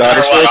the find us no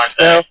matter Scottish what, aren't Lakes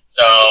they? now?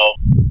 So,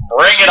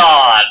 bring it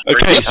on.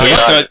 Okay, so this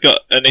guy's got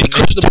an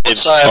initiative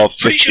I'm of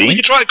pretty sure we 15.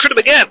 can try and crit him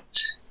again.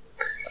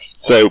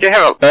 So, Do you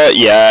have a...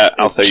 yeah,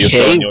 I'll say you're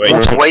still on your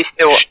age. Are we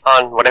still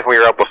on whatever we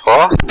rolled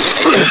before?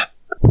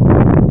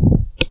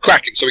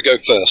 Cracking, so we go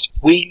first.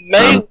 We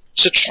may want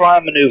to try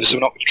and manoeuvre so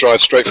we're not going to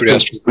drive straight through the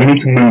asteroid. We need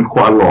to move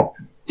quite a lot.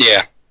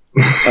 Yeah.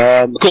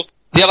 Of course,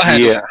 the other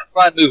hand is, if we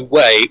try and move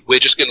away, we're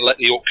just going to let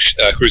the orc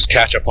cruise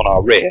catch up on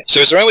our rear. So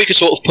is there any way we could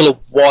sort of pull a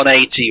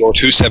 180 or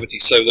 270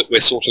 so that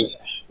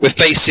we're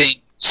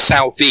facing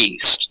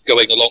southeast,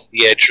 going along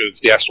the edge of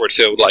the asteroid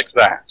field like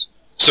that?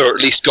 So we're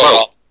at least got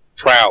our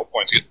prow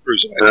pointing at the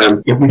cruiser.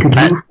 If we could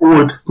move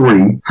forward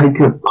 3, take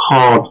a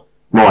hard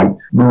right,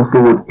 move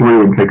forward 3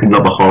 and take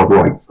another hard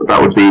right. But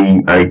that would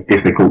be a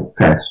difficult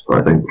test,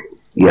 I think.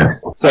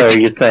 Yes. So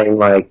you're saying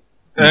like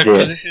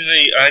This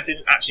is I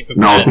didn't actually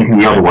prepare. No, I was thinking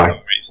the other way.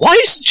 Why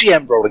is the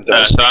GM rolling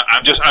dice? So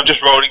I'm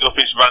just rolling up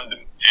his random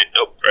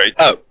upgrade.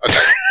 Oh,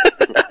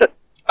 okay.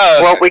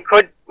 Well, we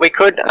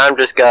could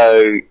just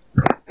go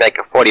make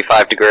a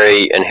 45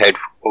 degree and head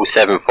full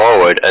 7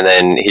 forward, and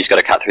then he's got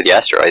to cut through the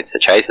asteroids to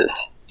chase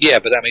us. Yeah,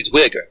 but that means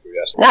we're going through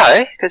the asteroid.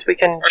 No, because we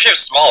can. Our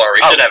ship's smaller.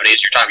 We should have an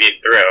easier time getting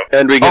through.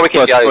 And we Or get we could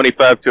plus go-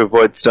 25 to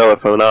avoid stellar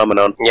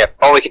phenomenon. Yep.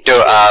 Or we could do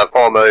a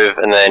 4 move,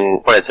 and then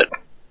what is it?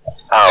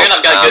 Oh, And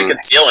I've got good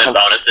concealment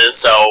bonuses,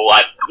 so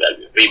I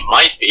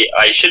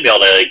should be able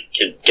to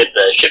get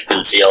the ship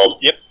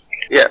concealed.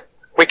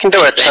 we can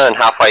do a turn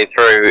halfway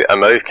through a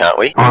move, can't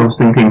we? I was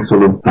thinking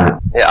sort of that.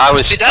 Yeah, I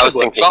was would work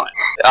thinking. fine.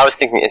 I was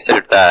thinking instead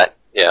of that.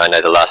 Yeah, I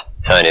know the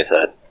last turn is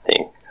a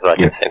thing because I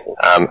did the same thing.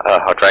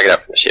 I'll drag it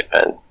up from the ship,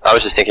 and I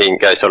was just thinking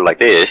go sort of like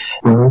this.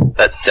 Mm-hmm.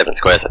 That's 7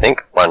 squares, I think.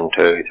 1,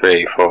 2,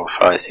 3, 4,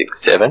 5,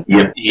 6, 7.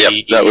 Yep. Yep.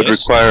 That would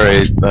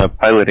require a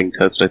piloting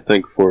test, I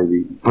think, for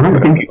the... I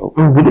don't think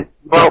would it?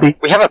 Well,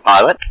 we have a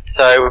pilot,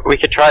 so we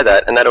could try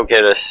that, and that'll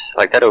get us,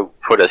 that'll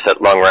put us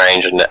at long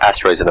range and the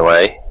asteroids in the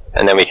way,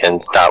 and then we can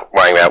start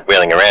worrying about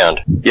wheeling around.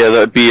 Yeah, that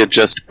would be a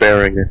just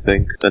bearing, I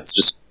think. That's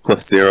just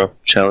 +0,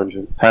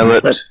 challenging.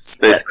 Pilot,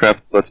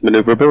 spacecraft plus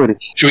maneuverability.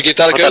 Should we give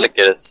that a go? That'll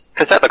get us,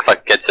 because that looks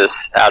like gets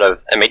us out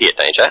of immediate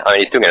danger. I mean,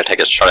 he's still going to take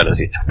a shot at us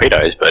with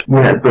torpedoes, but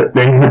Yeah, but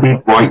then he'll be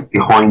right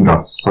behind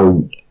us,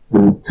 so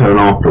when we turn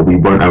after, we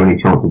won't have any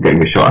chance of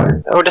getting a shot at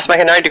him. we'll just make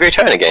a 90-degree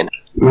turn again.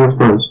 Yeah, I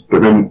suppose.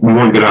 But then we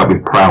won't get out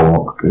with prow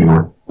arc anyway.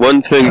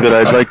 One thing that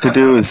I'd like to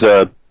do is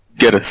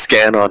get a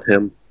scan on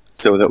him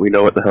so that we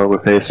know what the hell we're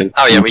facing.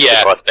 Oh yeah, we Yeah.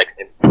 can prospect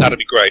him. That'd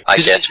be great. I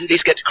Because guess. we at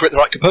least get to crit the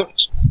right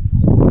components.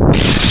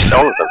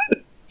 All of them.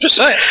 Just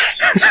saying.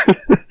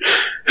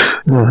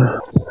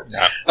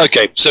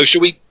 Okay, so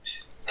should we...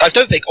 I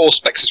don't think all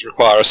spexes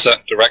require a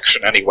certain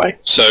direction anyway,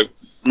 so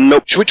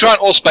Nope. should we try and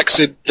all spex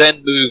him,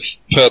 then move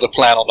per the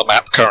plan on the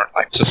map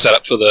currently to set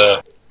up for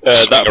the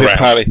That swing was around?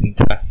 piloting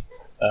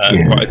test.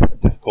 Yeah. Quite a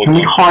difficult Can we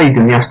one. hide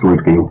in the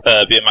asteroid field?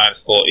 Be a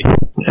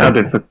 -40. how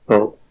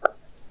difficult.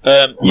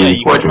 Yeah,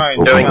 you quite can try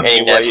and Doing find any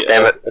your nav way,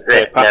 stamina,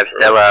 clear path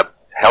through it,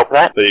 help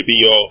that? but it'd be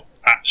your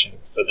action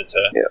for the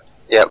turn.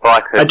 Yeah, well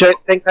I could. I don't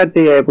think I'd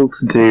be able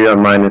to do a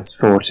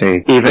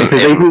 -40.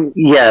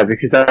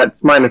 Because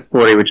that's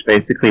 -40, which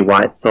basically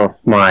wipes off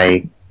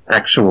my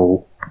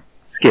actual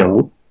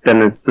skill. Then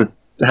there's the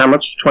how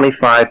much?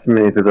 25 for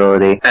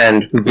maneuverability,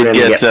 and we You'd only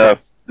get,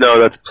 no,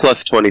 that's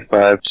plus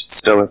 25 to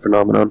stellar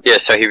phenomenon. Yeah,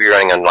 so he'd be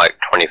running on like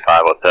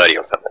 25 or 30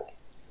 or something.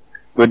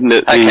 Wouldn't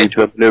it Okay. be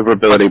the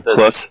maneuverability What's the-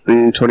 plus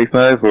the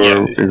 25, or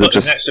Yeah, is it an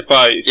just... extra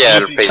 5? Yeah,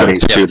 it'll be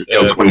Substitute.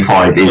 still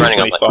 25 is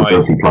running on like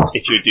 30 plus.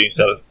 if you're doing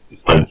stealth.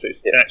 It's an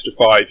extra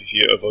 5 if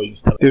you're avoiding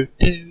stealth.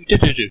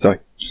 Sorry.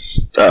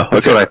 Oh,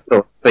 That's what I okay.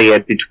 thought. So yeah,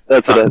 it'd be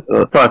That's what I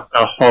thought. plus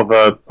a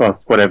hover,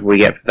 plus whatever we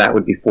get for that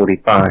would be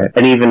 45.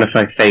 And even if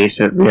I fate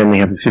it, we only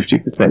have a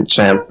 50%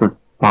 chance of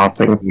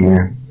passing.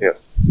 Yeah.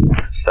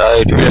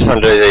 So do we just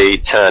want to do the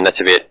turn?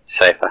 That's a bit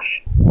safer.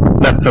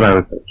 That's what I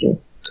was thinking.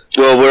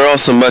 Well, we're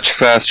also much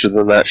faster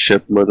than that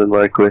ship, more than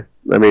likely.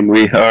 I mean,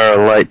 we are a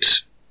light...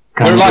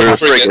 We're like we're a a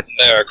frigate, frigate. and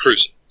they're a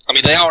cruiser. I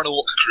mean, they are an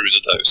orc cruiser,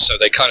 though, so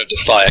they kind of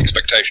defy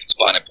expectations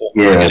by an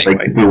important Yeah, thing they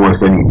anyway. can do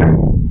almost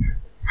anything.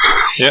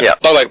 Yeah.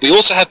 By the way, we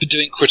also have been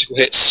doing critical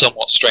hits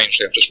somewhat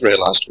strangely, I've just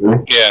realised.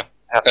 Really? Yeah.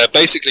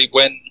 Basically,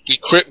 when we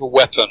crit a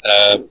weapon,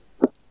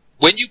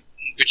 when you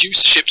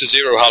reduce the ship to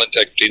 0 hull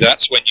integrity,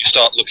 that's when you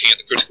start looking at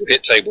the critical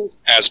hit table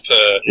as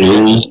per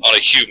normal on a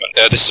human.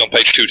 This is on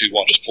page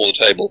 221, just for the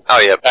table. Oh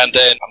yeah. And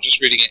then, I'm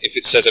just reading it if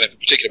it says anything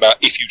particular about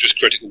if you just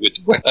critical with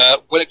the weapon.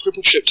 When a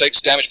crippled ship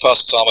takes damage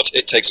past its armor,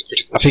 it takes a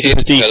critical I think hit.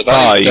 it's a The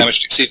value of D5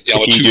 damage exceeds the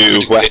armor if 2 you do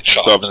critical hit weapons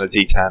rather charge. than a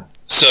D10.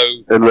 So,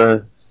 And,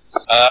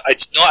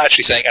 it's not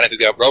actually saying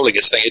anything about rolling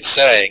this thing, it's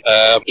saying,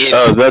 if...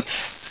 oh,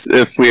 that's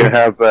if we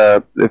have,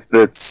 if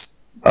it's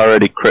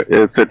already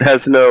if it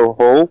has no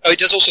hole. Oh, it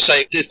does also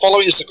say, the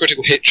following is the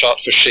critical hit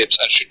chart for ships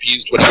and should be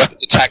used when a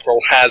weapon's attack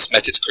roll has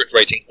met its crit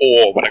rating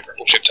or when a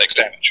crippled ship takes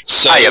damage.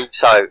 So, Oh, yep.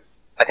 So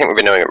I think we've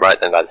been doing it right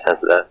then by the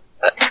sounds of that.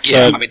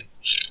 yeah, I mean,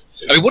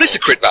 what is the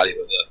crit value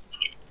of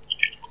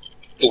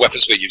the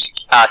weapons we're using?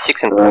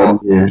 6 and 4.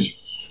 Yeah.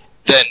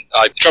 Then,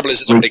 trouble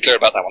is, it's not really clear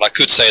about that one. I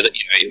could say that,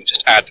 you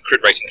just add the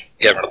crit rating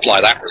together and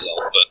apply that result,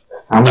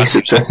 but How many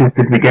successes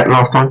did we get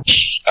last time?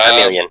 A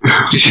million.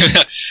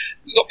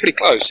 we got pretty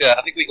close, yeah.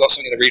 I think we got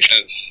something in the region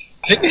of...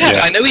 I think we had...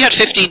 I know we had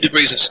 15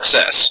 degrees of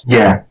success.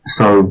 Yeah,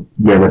 so,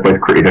 yeah, they're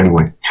both critted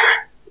anyway.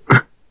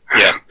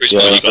 Yeah, you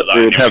got that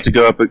we'd anyway. have to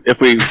go up...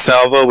 If we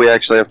salvo, we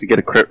actually have to get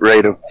a crit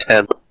rate of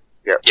 10.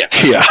 Yeah.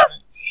 Yeah.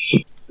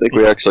 I think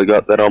we actually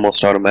got that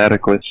almost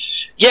automatically.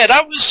 Yeah,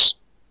 that was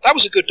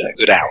a good day.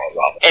 Good hour,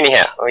 rather.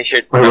 Anyhow, we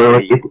should.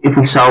 Wait. If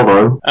we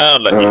salvo, I'll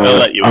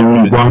let you.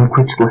 only one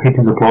critical hit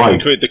is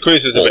applied. The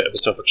quiz is a bit of a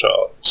tougher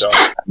chart. So.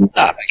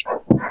 Thank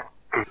you.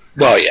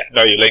 Well, yeah.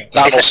 No, you linked.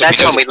 That also That's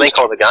be when we doing- link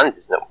all the guns,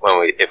 isn't it?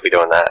 If we're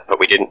doing that, but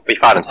we didn't. We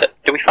fired them.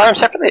 Did we fire them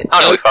separately? Oh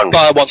no, we fired them.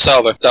 fire one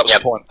salvo. That was Yep.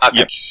 the point.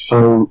 Okay.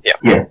 So, Yeah.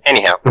 yeah.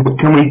 Anyhow,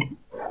 Can we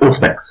all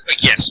specs?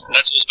 Yes,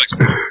 let's all specs so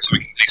we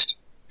can at least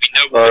we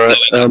know Alright,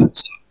 what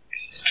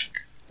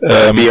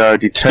BR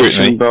detection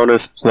scrutiny.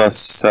 bonus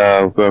plus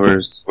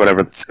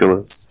whatever the skill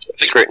is.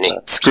 scrutiny.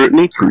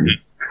 Scrutiny.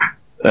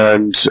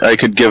 And I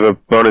could give a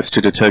bonus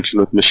to detection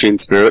with machine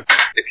spirit.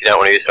 If you don't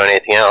want to use it on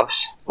anything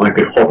else. I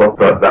could hop up,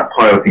 but that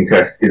piloting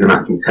test is an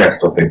actual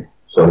test, I think.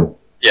 So,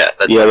 Yeah,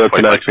 that's That's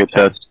an actual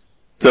test.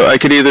 So I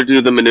could either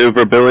do the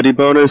maneuverability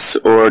bonus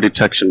or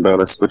detection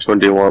bonus. Which one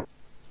do you want?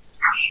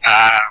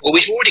 Well,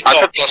 we've already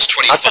got plus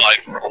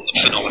 25 on the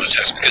phenomena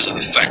test because of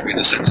the fact with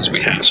the sensors we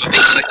have. So I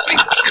think safely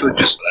we could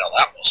just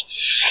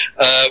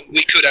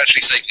we could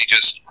actually safely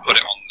just put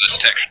it on the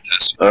detection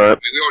test. Alright.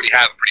 We already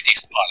have a pretty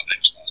decent pile of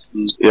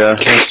things. Yeah,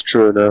 that's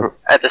true enough.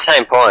 At the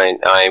same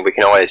point, I mean, we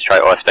can always try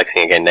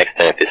auspexing again next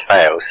turn if this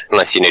fails,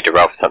 unless you need to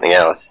roll for something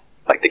else,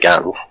 like the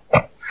guns.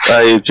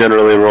 I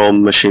generally roll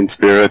machine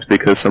spirit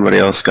because somebody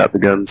else got the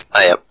guns.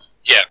 Oh, yep.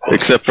 Yeah,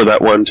 Except for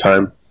that one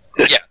time.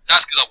 yeah,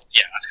 that's because I was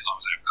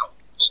out of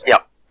confidence.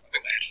 Yep.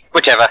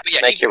 Whichever. But yeah,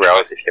 Make your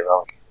rolls if you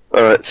roll.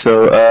 Alright,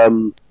 so,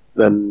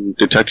 then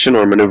detection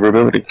or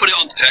maneuverability? Put it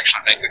on detection,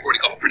 I think. We've already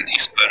got a pretty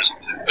decent bonus on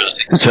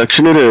maneuverability.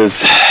 Detection it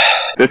is.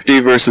 50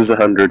 versus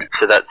 100.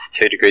 So that's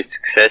 2 degrees of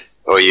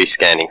success, or are you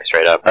scanning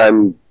straight up?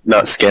 I'm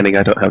not scanning,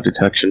 I don't have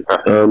detection.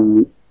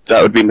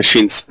 That would be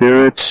machine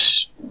spirit.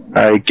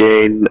 I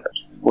gain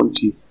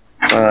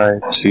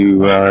 25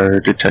 to our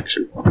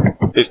detection.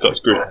 It's got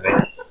scrutiny.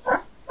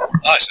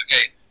 Nice,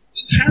 okay.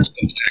 It has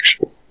got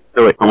detection.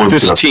 No, wait, I want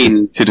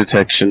 15 to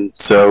detection,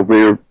 so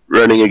we're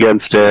running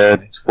against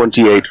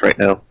 28 right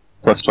now.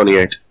 Plus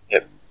 28.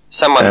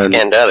 Someone And-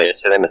 scanned earlier,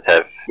 so they must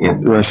have...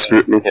 Less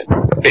scrutiny.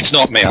 It's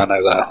not me, I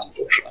know that,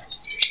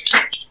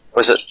 unfortunately.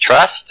 Was it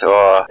Trust,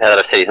 or... Now that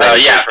I've said his name...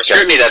 Yeah, for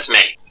scrutiny, that's me.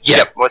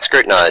 Yep, what's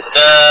scrutinized?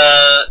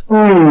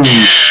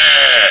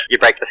 You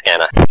break the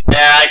scanner.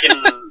 Yeah, I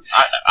can.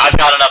 I've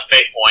got enough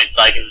fate points,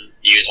 I can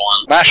use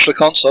one. Mash the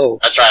console.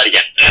 I'll try it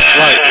again.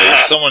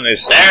 Slightly. Someone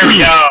is. There we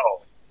go.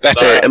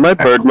 Better. Hey, am I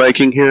bird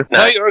miking here?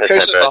 No, you're okay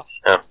there's so no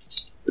far.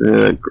 birds.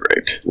 Oh.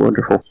 Great.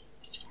 Wonderful.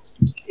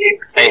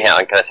 Anyhow,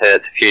 can I say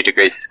that's a few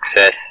degrees of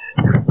success?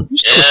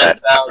 Yeah, it's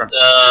about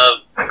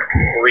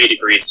 3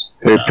 degrees.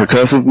 Hey,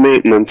 percussive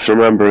maintenance,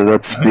 remember,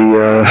 that's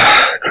the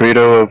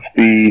credo of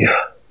the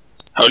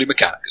Holy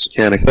mechanics.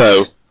 mechanics.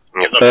 So,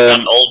 It's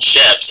an old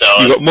ship, so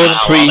you've it's got more than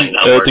not how well things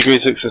 3 work.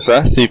 degrees of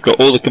success, so you've got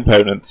all the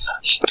components.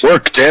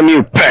 Work, damn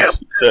you! Bam!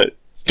 So,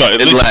 got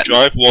In illusion Latin.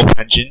 drive, warp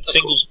engine,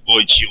 single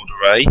void shield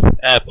array,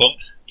 air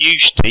pumps,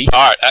 huge teeth.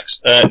 Alright,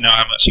 excellent. No, I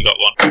haven't actually got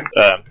one.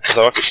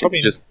 So I could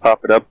probably just. Just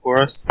pop it up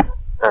for us.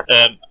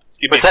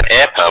 Give Was me that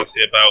air pump?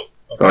 about.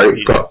 Right,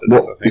 it's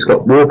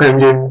got warp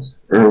engines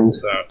and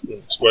So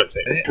it's worth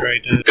it.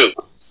 Trader. Good.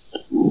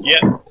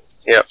 Yep.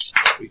 Yep.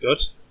 We good?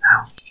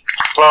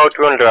 Well, do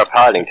you want to do our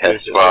piloting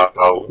test while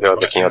you're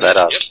looking all that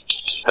up?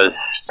 Because...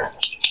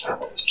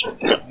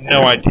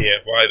 No idea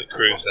why the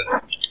cruiser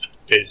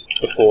is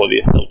before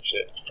the assault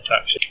ship. It's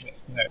actually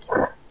no.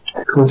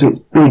 because it's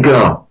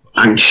bigger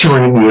and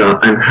shinier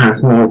and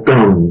has more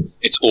guns.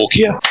 It's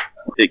Orkia.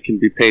 It can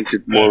be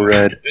painted more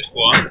red. This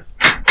one.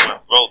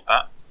 Roll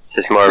that.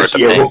 It's more of a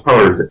Yeah, thing. what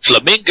colour is it?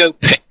 Flamingo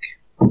pink.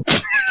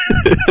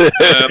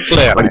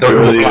 Blair. I don't know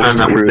Really what is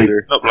that the would be.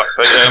 cruiser. Not black.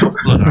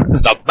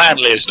 The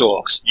manliest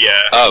orcs. Yeah.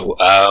 Oh,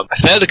 if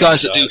they're the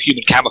guys that do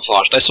human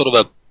camouflage, they're sort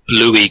of a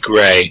bluey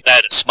grey.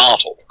 They're the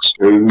smart orcs,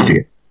 Oh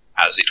dear.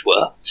 as it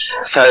were.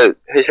 So,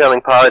 who's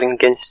rolling piloting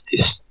against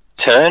this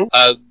turn?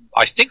 I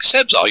think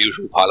Seb's our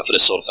usual pilot for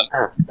this sort of thing.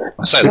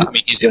 I say that, I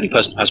mean, he's the only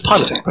person who has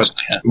piloting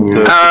presently here.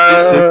 So Uh,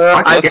 56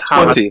 I plus get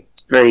pilot. 20.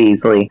 Very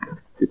easily.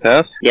 You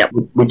pass?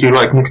 Would you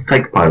like me to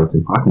take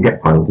piloting? I can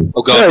get piloting.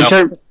 Oh god, no.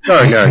 Don't.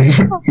 No.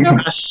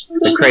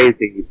 The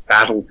crazy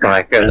battle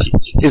psycho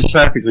is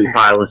perfectly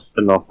piloted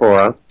enough for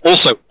us.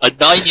 Also, a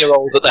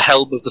 9-year-old at the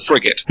helm of the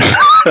frigate.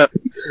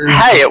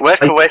 Hey, it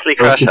worked for Wesley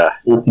Crusher.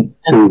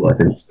 42, I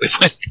think.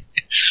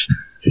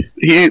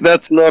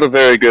 That's not a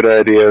very good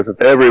idea.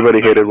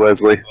 Everybody hated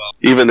Wesley.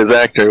 Even his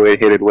actor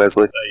hated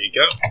Wesley. There you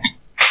go.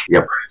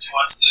 Yep.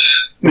 What's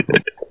the...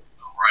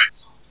 Alright.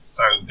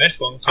 So this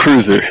one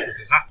Cruiser. is a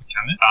Zappa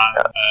cannon and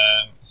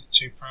is it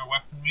 2 pro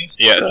weaponry?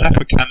 Yeah, a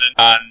Zappa cannon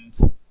and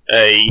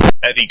a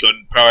heavy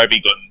gun, pro heavy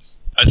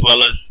guns, as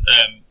well as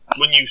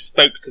when you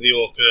spoke to the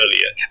orc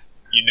earlier,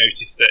 you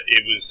noticed that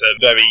it was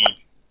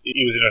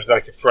it was in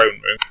like a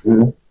throne room.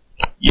 Mhm.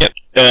 Yep,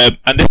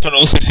 and this one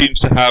also seems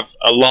to have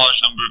a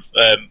large number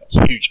of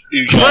huge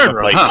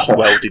armor plates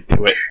welded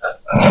to it.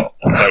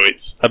 So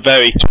it's a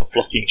very tough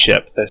looking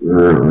ship.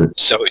 Right.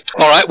 So,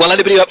 alright, well,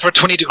 anybody up for a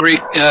 20-degree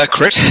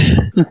crit?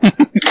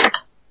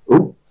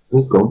 Oh,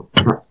 gone.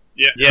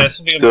 Yeah,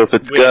 something. So if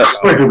it's weird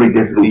got about it. Incredibly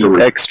difficult to The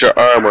read. extra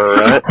armor,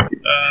 right?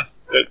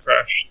 Don't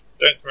crash.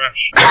 Don't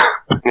crash.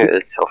 Yeah,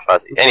 it's all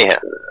fuzzy. Anyhow.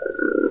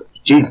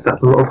 Jesus,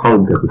 that's a lot of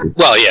home difficulty.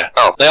 Well, yeah.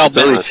 Oh, They are It's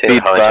only Let's see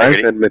speed how 5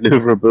 integrity- and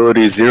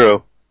maneuverability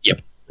 0.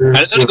 And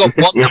it's only got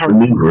one current.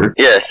 maneuver.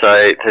 Yeah, so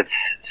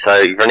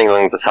running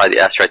along beside the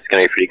asteroids is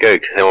going to be pretty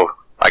good because then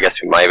I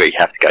guess we maybe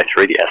have to go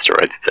through the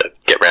asteroids to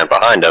get round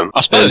behind them. I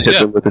And suppose, hit yeah.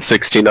 them with a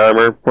 16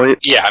 armor point.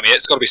 Yeah, I mean,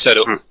 it's got to be said.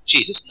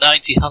 Jesus,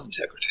 90 hull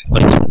integrity.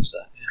 What is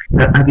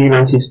that? Have you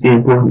noticed the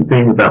important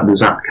thing about the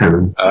zap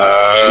cannon?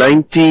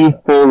 90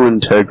 hull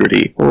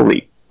integrity.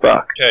 Holy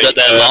fuck. Okay, That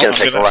they're It's long. going to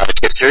take a while to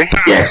get through.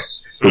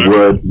 Yes, the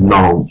word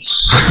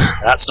nonce.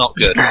 That's not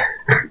good.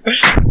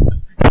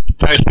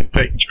 totally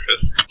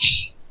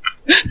dangerous.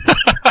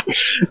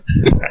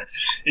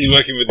 He's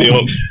working with the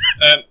orcs.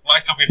 My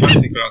copy of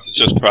Fantasy Grounds is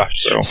just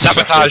crashed, so...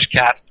 Sabotage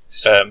cat.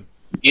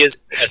 He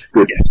is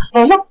Good.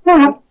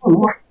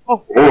 Oh,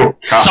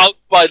 sunk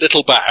by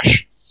Little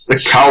Bash. the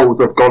cows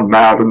have gone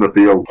mad in the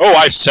field. Oh,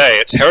 I say,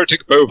 it's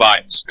heretic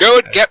bovines. Go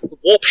and get the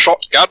warp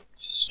shotgun.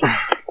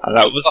 And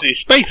that was the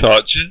Space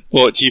Archer,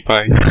 brought to you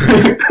by...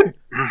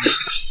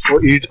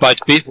 Brought you by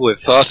people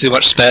with far too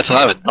much spare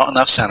time and not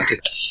enough sanity.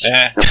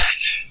 Yeah.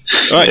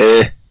 Right,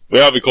 Eh, we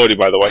are recording,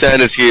 by the way.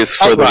 sanity is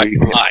for the Right,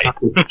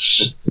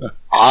 weak.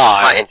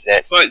 My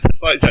internet. Slight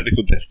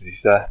technical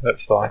difficulties there,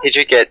 that's fine. Did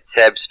you get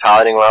Seb's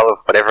piloting well or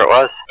whatever it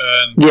was?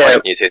 Yeah, I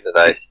don't use either of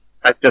those.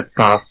 I just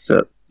passed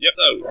it. Yep,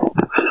 so...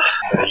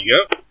 There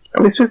you go.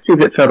 Are we supposed to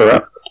be a bit further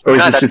up? Or is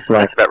No, this that's, just like...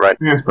 that's about right.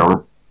 Yes,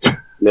 brother.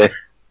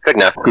 Good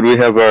enough. Could we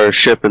have our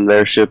ship and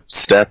their ship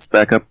stats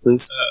back up,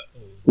 please?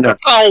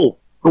 Oh!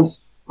 Oh.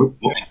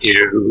 Thank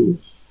you.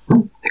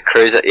 The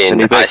cruiser in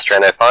Any thanks?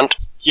 Istrano Fund.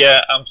 Yeah,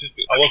 I was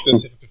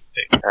going to say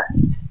if I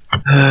could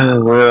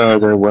pick Where are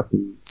their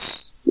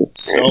weapons?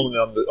 Let's see. only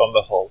on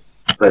the hull.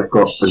 They've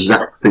got the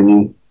zap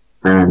thingy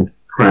and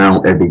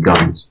Crown heavy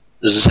guns.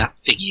 Zap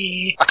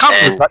thingy. I can't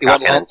remember And exactly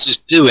what shotguns. Lancers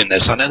do in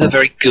this. I know they're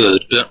very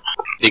good, but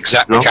the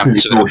exact Not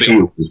mechanics of physical it.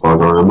 shield, as far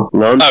as I remember.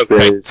 Launch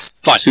Okay,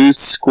 bays. fine. 2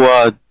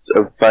 squads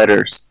of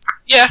fighters.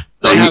 Yeah,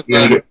 So they you have.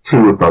 can get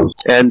 2 of those.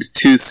 And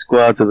 2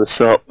 squads of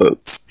assault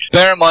boats.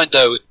 Bear in mind,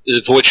 though,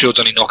 the void shields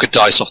only knock a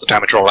dice off the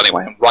damage roll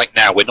anyway, and right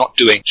now we're not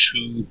doing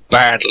too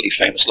badly.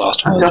 Famous last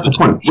Actually, world. that's the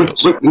point. Void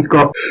shields. Look, he's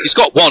got He's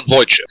got one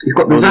void shield.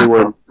 the Only zap,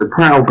 one. the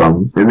prow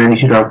guns, and then he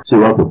should have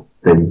 2 other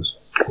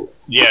things.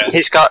 Yeah,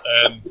 He's got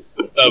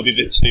that'll be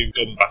the 2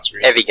 gun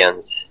batteries. heavy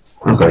guns.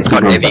 Okay, He's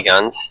got good heavy one.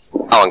 guns.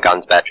 Oh, and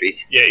guns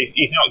batteries. Yeah,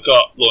 he's not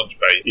got launch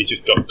bay, he's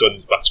just got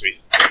guns,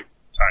 batteries.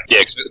 Yeah,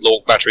 because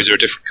long batteries are a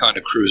different kind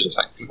of cruiser,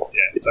 thankfully.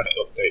 Yeah, let me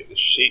update the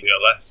sheet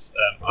less.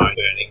 I'm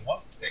burning one.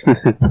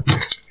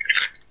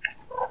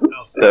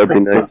 That would be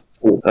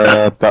nice.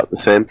 About the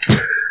same.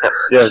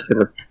 Yeah, it's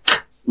gonna...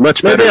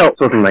 Much Maybe better. it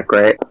wasn't that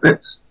great.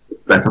 That's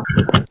better.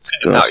 Let's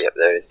go. Oh, yep,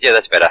 there it is. Yeah,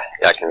 that's better.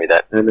 Yeah, I can read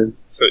that. And then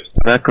So it's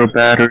macro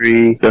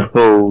battery to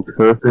hold,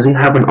 huh? Does he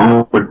have an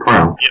armored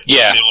prow?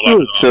 Yeah, they all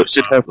have So it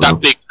should have. that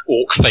big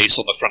orc face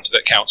on the front of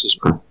it counts as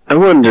well. I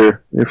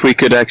wonder if we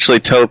could actually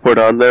teleport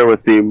on there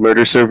with the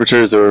murder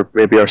servitors or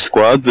maybe our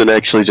squads and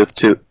actually just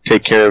to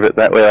take care of it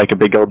that way, like a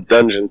big old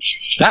dungeon.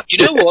 That,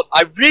 you know what?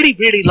 I really,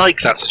 really like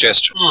that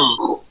suggestion.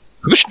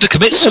 Permission to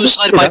commit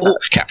suicide by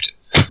orc captain.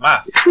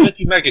 math.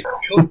 30 mega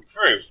come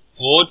through.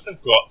 Fords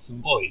have got some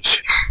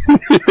boys. Come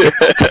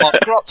on,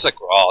 grots are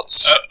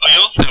grots. I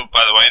also,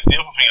 by the way, the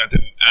other thing I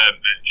didn't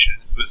mention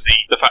was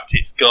the fact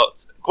it's got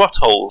grot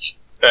holes.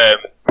 So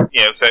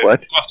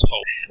What? grot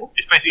hole.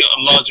 It's basically got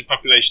a larger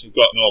population of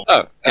grot normal.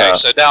 Oh, okay,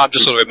 so now I'm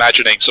just sort of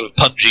imagining sort of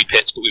pungy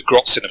pits, but with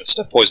grots in them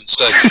instead of poison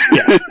stones.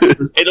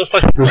 It looks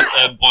like it's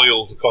got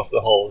boils across the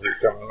holes. It's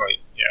kind of like,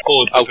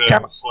 hordes of Okay.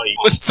 slaves.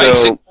 With So-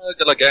 basic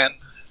Nurgle again.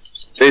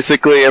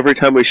 Basically, every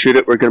time we shoot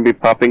it, we're going to be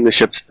popping the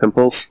ship's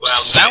pimples. Well,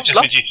 Sounds it just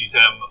like- reduces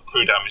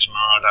crew damage and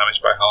morale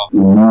damage by half.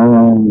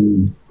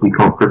 We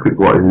can't grip it.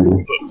 What is it?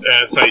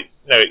 But,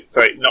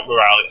 sorry, not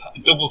morale.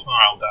 It doubles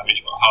morale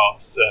damage, but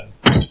halves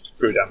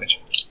crew damage.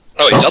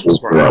 Oh, it doubles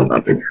Well, morale.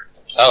 nothing.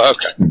 Oh,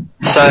 okay.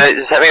 So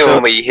does that mean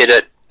when we hit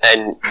it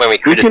and when we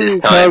crit it can this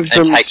time cause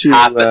and them take to,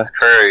 half its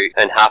crew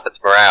and half its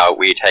morale,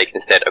 we take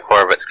instead a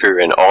quarter of its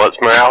crew and all its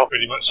morale?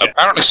 Pretty much, yeah.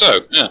 Apparently so,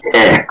 yeah.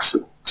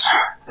 Excellent.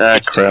 Ah,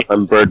 crap,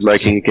 I'm bird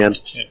miking again.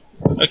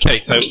 Okay,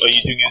 so are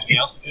you doing anything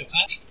else with your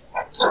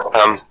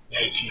turn?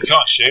 You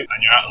can't shoot, and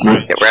you're out of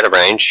range. Get rid of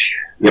range.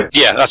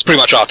 Yeah, that's pretty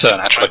much our turn,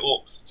 actually. Right,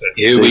 orcs turn.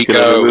 Here They we can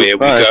go, only here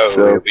we move five, go,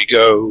 so- here we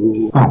go.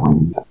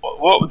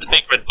 What would the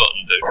big red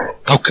button do?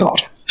 Oh,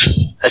 God.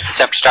 It's a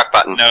self-destruct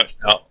button. No, it's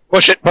not.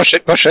 Push it, push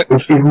it, push it.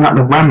 Isn't that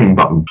the ramming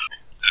button?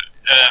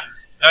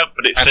 No,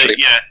 but it's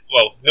Actually-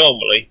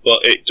 normally, but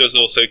it does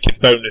also give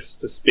bonus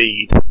to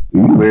speed.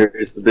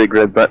 Where's the big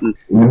red button?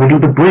 In the middle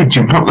of the bridge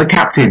in front of the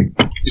captain.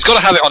 He's got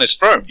to have it on his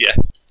throne. Yeah.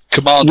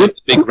 Command with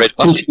the big red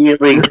button.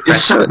 Continually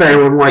Just sat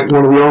there on like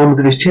one of the arms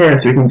of his chair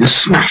so he can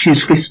just smash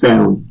his fist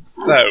down.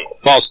 So,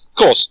 Whilst, of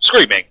course,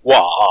 screaming,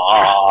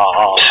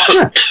 "Wah!"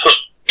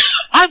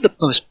 I'm the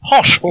most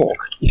posh orc.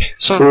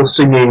 So, Or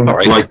singing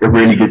Sorry. like a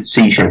really good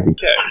sea shanty.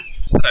 okay.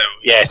 So,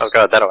 yes. Oh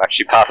god, that'll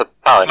actually pass a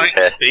piloting max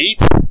test. speed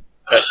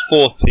at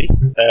 40,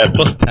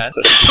 plus 10,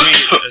 plus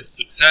degree of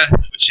success,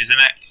 which is an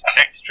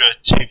extra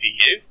 2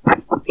 VU,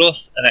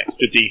 plus an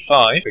extra D5, if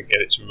I can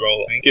get it to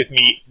roll, gives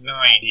me 9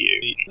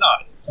 VU.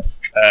 9.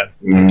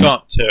 You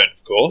can't turn,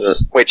 of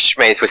course. Which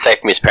means we're safe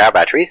from his power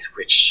batteries,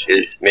 which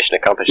is mission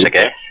accomplished, I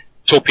guess.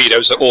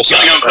 Torpedoes are also.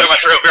 Gonna go and clear my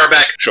throat. Be right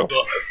back. Sure.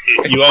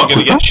 But you are going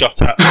to get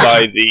shot at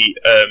by the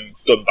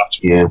gun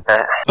battery. Yeah.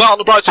 But on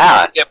the bright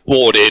side, you get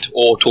boarded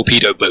or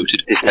torpedo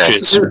boated, Is which that-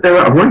 is. They're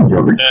out of range,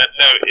 aren't they?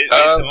 No, it's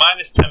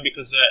a -10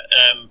 because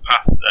they're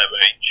past their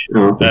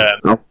range.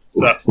 Oh.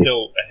 So that's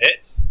still a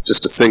hit.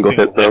 Just a single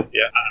hit, though.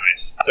 Yeah, and a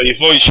miss. So your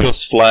void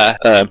shields flare.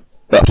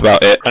 That's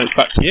about it. And it's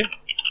back to you.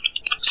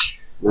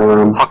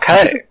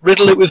 Okay.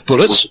 Riddle it with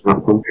bullets.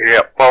 Yeah,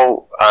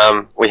 well,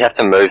 we have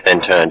to move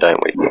then turn, don't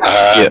we?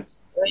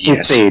 Yes.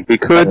 Yes. Speed. We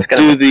could That's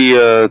gonna do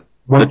the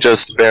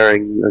adjust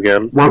bearing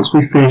again. Once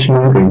we finish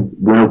moving,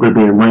 we're not going to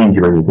be in range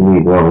of anything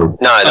either, are we? No,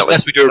 that was...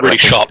 Unless we do a really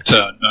sharp turn.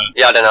 No.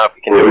 Yeah, I don't know if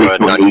we can Or at do least a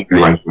not 90 easy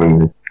degree. range of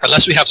anything.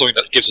 Unless we have something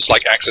that gives us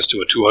like access to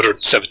a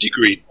 270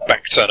 degree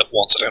back turn at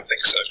once, I don't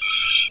think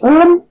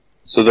so.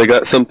 So they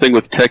got something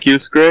with tech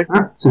use, Gray?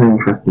 That's an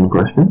interesting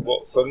question.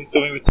 What?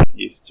 Something with tech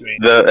use, do you mean?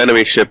 The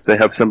enemy ship, they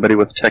have somebody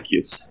with tech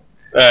use.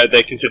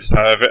 They consider to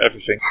have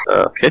everything.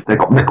 Okay. They've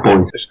got neck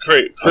boys. This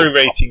crew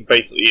rating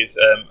basically is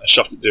a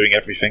shot at doing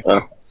everything.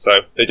 Oh. So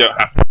they don't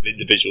have to have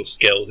individual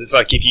skills. It's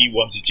like if you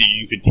wanted to,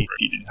 you could teach if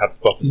you didn't have the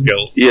proper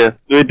skills. Yeah,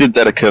 we did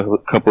that a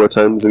couple of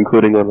times,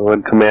 including on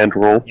one command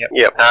roll,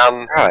 Yep.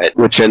 Right.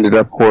 which ended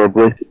up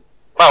horribly.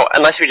 Well,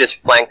 unless we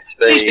just flank These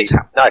speed. things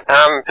happen.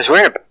 No, because we're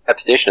in a bad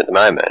position at the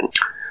moment.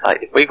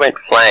 Like, if we went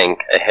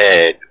flank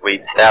ahead,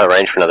 we'd stay out of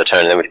range for another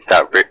turn, and then we could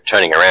start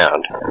turning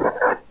around.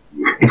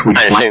 If we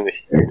I flank,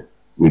 assume,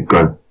 we'd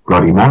go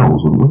bloody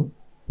miles, wouldn't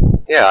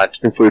yeah.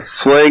 If we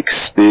flank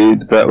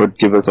speed, that would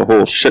give us a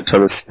whole shit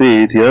ton of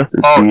speed, yeah? It'd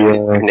Oh,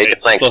 be, we need to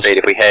flank plus speed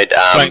if we head.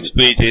 Flank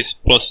speed is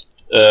plus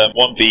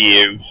 1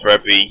 VU for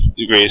every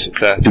degree of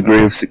success.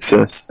 degree of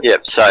success.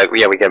 Yep. So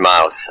yeah, we get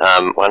miles.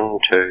 1,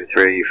 2,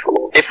 3,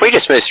 4. If we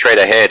just move straight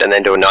ahead and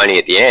then do a 90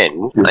 at the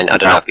end, I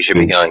don't know if we should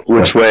be going.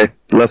 Which way?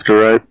 Left or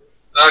right?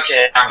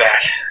 Okay, I'm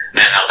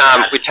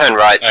back. We turn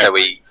right, so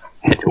we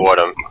head toward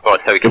them. Or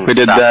so we can If we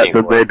did start that, seeing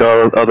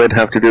then all they'd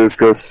have to do is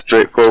go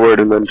straight forward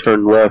and then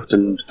turn left,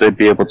 and they'd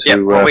be able to. Yep.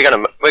 Well,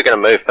 we're gonna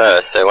move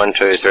first. So 1,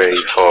 2, 3,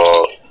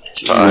 4,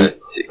 5,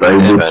 6, they? They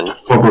 7. would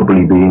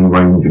probably be in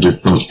range of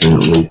something at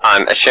least.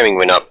 I'm assuming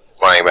we're not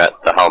worrying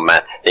about the whole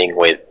maths thing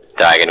with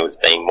diagonals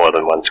being more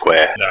than one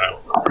square. No.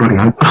 I bloody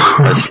hope.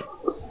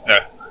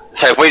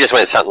 So if we just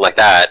went something like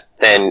that,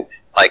 then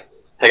like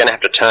they're gonna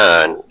have to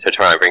turn to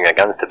try and bring their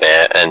guns to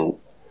bear, and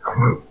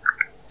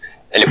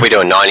if we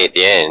do a 90 at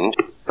the end,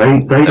 They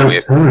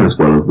don't turn as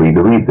well as we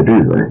do either,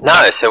 do they?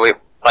 no. So we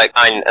like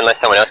unless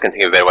someone else can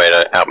think of a better way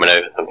to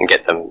outmaneuver them and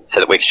get them so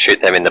that we can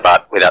shoot them in the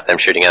butt without them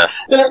shooting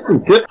us. Yeah, that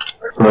sounds good.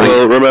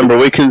 Well, remember,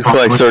 we can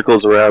fly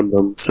circles around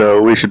them,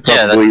 so we should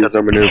Yeah, probably that's- use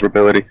our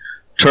maneuverability.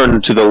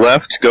 Turn to the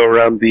left, go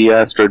around the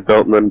asteroid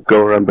belt, and then go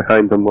around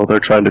behind them while they're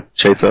trying to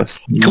chase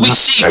us. Can we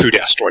see through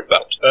the asteroid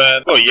belt?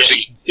 Oh yeah,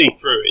 you can see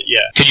through it. Yeah.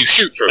 Can you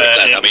shoot through it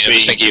then? I mean, I'm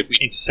just thinking if we.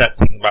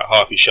 intercepting about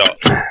half your shot.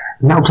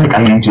 That'll take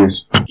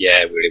ages.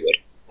 Yeah, it really would.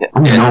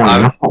 Oh Yes, no,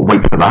 I'm- I can't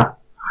wait for that.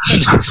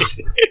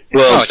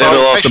 Well, Oh, it'll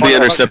also be actually,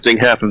 intercepting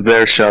half of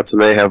their shots,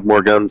 and they have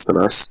more guns than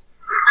us.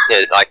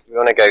 Yeah, like do we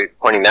want to go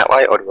pointing that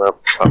way, or do we want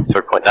to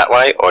sort of point that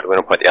way, or do we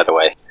want to point the other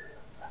way?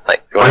 Like,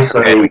 do we want to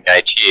I say-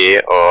 engage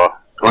here, or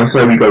I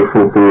say we go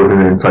full forward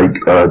and then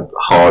take a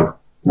hard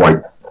right.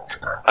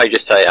 oh, you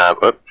just say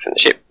oops, in the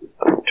ship.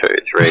 1, 2,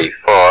 3,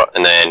 4,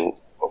 and then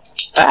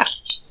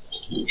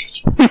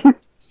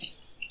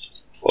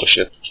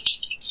Bullshit.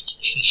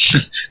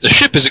 The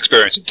ship is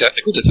experiencing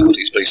technical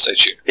difficulties. Please stay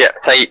tuned. yeah.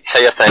 So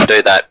you're saying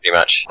do that pretty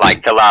much.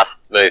 Like the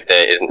last move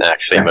there isn't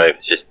actually a move;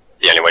 it's just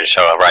the only way to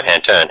show a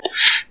right-hand turn.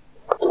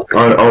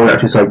 I would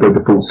actually say go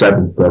the full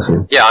 7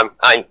 personally. Yeah,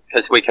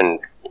 because we can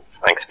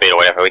flank speed or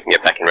whatever. We can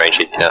get back in range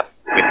easy enough.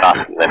 We're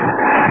faster than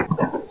them.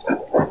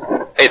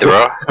 Either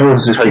or. I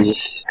was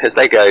just Because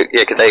they go,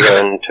 yeah, because they go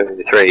in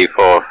 2, 3,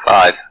 4,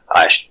 5,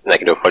 and they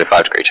can do a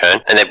 45-degree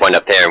turn, and they'd wind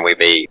up there, and we'd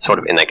be sort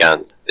of in their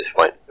guns at this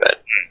point.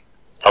 But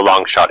it's a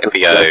long shot if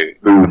we go.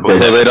 move So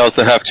there. they'd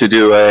also have to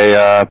do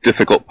a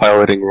difficult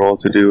piloting roll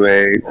to do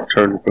a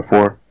turn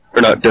before.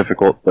 Or not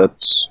difficult, but...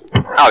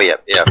 Oh yeah,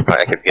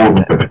 right, I keep More forgetting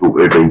that.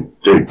 difficult if they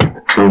do.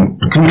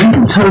 Can you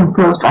even turn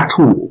first at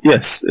all?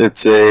 Yes,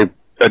 it's a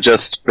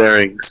adjust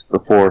bearings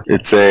before.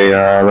 It's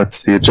a, let's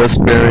see,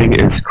 adjust bearing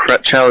is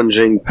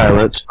challenging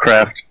pilot,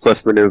 craft,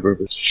 plus maneuver.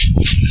 What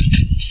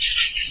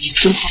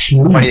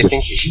do you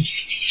think?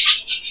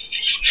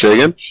 Say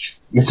again?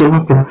 You still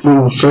have to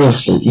move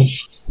first, don't you?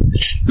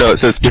 No, it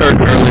says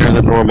turn earlier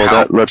than normal.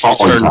 That lets you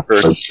turn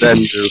first, then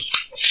move.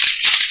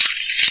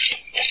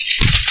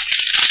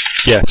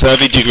 Yeah, so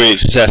every degree of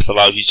success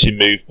allows you to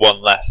move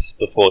one less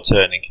before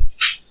turning.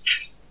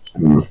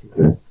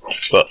 Okay.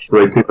 But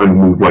So they can only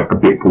move like a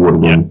bit forward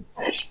and then.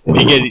 if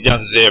you get it down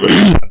to 0,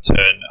 you can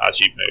turn as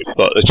you move.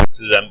 But the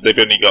chances of them, they've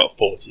only got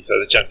 40, so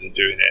the chances of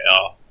doing it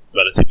are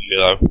relatively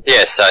low.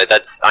 Yeah, so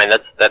that's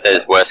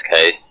there's worst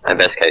case and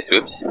best case.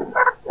 Oops.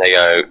 They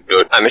go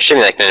good. I'm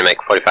assuming they can only make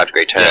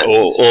 45-degree turns. Yeah,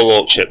 all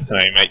orc ships can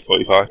only make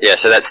 45. Yeah,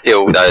 so that's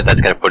still, though, that's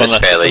going to put us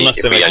fairly, unless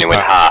if they we make only it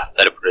went back. half,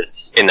 that'll put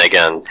us in their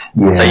guns.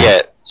 Yeah. So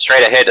yeah,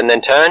 straight ahead and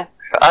then turn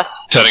for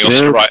us. Turning off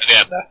to the right at the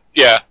end there.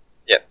 Yeah.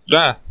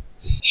 Yeah.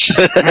 It's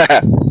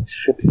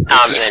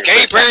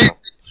escaping!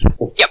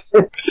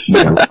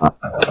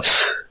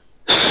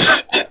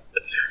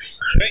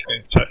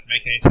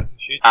 Make any attempts to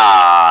shoot?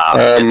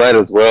 Might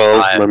as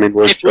well. I mean,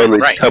 we're If we're only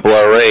a right. couple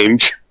hour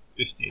range.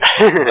 50.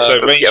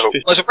 So range Yeah,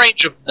 50. There's a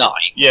range of 9.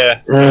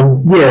 Yeah.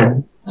 Yeah.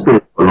 Still a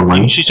long You can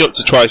range. shoot up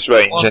to twice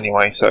range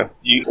anyway, so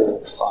you.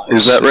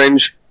 Is that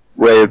range?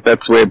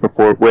 That's way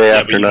before, way Yeah, but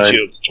after you can 9.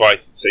 shoot up to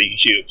twice, so you can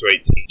shoot up to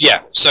 18.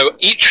 Yeah, so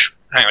each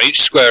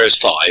square is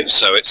 5,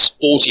 so it's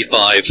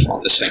 45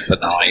 on this thing for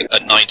 9,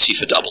 and 90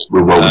 for double.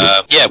 We're rolling.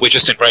 Yeah, we're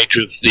just in range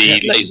of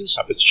the lasers.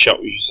 Have a shot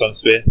with your sun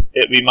spear.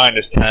 It'll be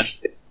minus 10.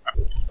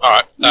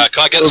 Alright, can I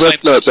get Well, the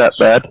that's same not that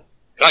bad.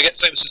 Can I get the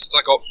same assistance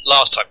I got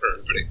last time for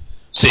everybody?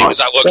 Seeing as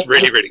that worked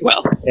really, really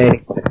well.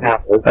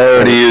 I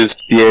already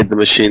used the aid the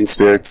machine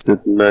spirits,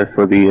 didn't I,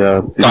 for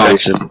the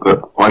detection.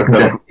 But I can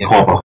definitely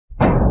cover.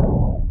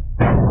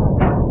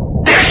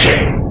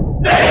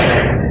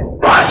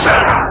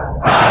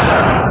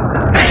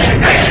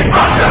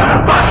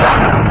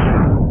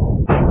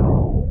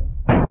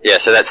 Yeah,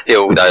 so that's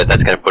still, though,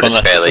 that's going to put us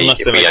fairly, unless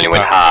if they we make only it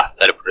went back. half,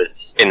 that'll put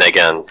us in their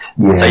guns.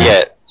 Yeah. So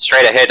yeah,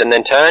 straight ahead and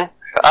then turn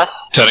for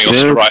us. Turning off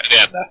to the right at the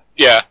end there.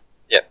 Yeah.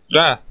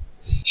 Yeah.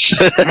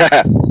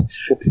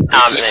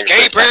 It's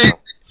escaping!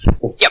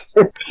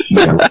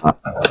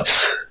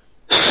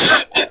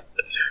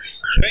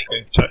 Make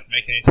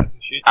any attempts to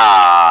shoot?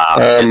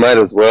 Might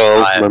as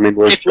well. I mean,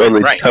 we're If we're only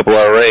a right. couple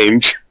hour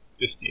range.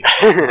 50.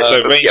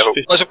 So range Yeah,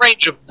 50. There's a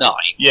range of 9.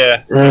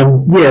 Yeah.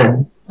 Yeah.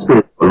 Still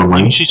a long You can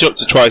range. shoot up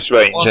to twice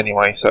range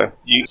anyway, so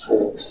you.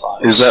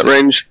 Is that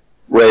range?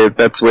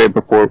 That's way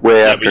before, way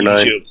Yeah, but after you can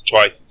 9. shoot up to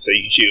twice, so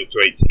you can shoot up to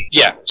 18.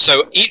 Yeah,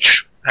 so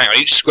each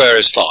square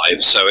is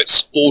 5, so it's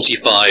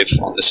 45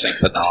 on this thing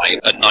for 9,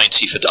 and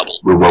 90 for double.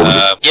 We're rolling.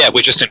 Yeah,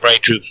 we're just in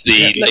range of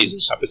the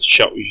lasers. Have a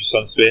shot with your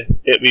sun spear.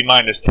 It'll be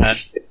minus 10.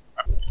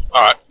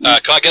 Alright, can I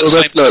get Well, the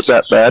same that's not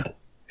that bad.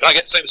 Can I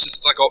get the same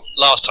assistance I got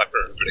last time for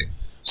everybody?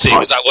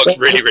 Seeing as that worked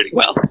really, really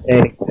well.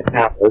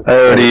 I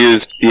already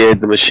used the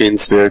aid the machine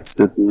spirits,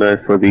 didn't I,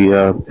 for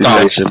the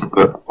detection.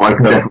 But I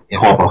can definitely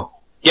cover.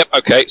 Yep,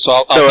 okay, so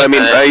I'll No, I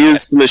mean, I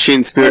used the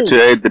machine spirit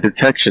to aid the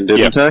detection,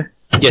 didn't I?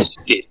 yes,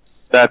 you did.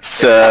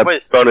 That's that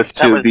was- bonus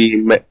that to was-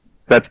 the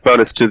that's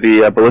bonus to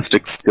the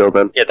ballistics skill.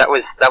 Then Yeah, that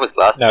was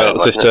last No, turn, that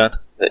was this wasn't turn.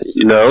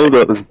 no,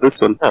 that was this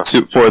one Oh.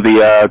 for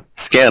the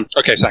scan.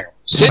 Okay, so hang on.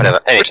 Sid Whatever,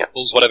 anyhow.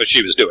 criticals whatever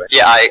she was doing.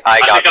 Yeah, I I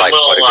got think a like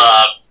little,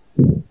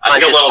 I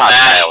think a Punches little past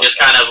bash tails. just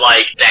kind of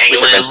like we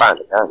would've been dangling fine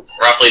with guns.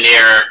 roughly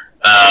near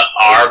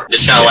Arb,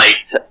 just kind of like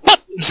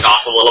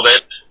toss a little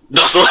bit.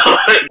 Toss a little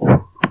bit.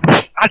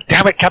 God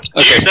damn it, Captain.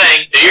 Do your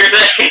thing. Do your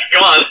thing.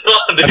 Come on.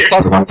 Do your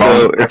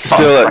So it's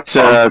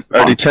still at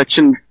our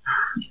detection.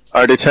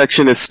 Our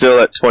detection is still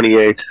at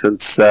 28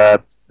 since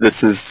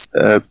this is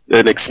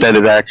an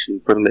extended action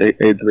from the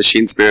aid the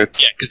machine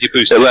spirits. Yeah, because you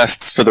boosted. It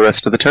lasts for the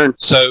rest of the turn.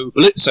 So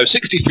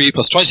 63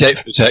 plus 28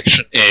 for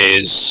detection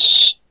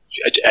is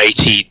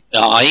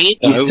 89. You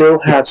No. still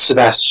have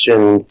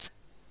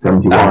Sebastian's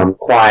 71.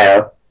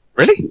 choir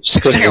Really?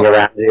 60, sitting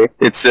around you.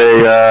 It's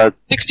a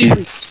 63,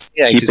 he's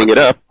Yeah, he's- keeping it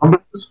up.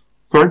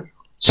 Sorry?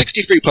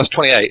 63 plus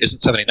 28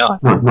 isn't 79.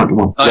 No,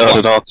 91. Not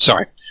at all.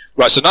 Sorry.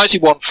 Right, so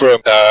 91 from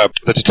the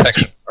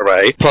detection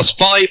array, plus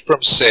 5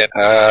 from Sin.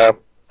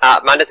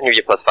 Mine doesn't give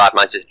you +5,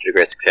 mine's just a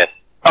degree of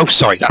success Oh,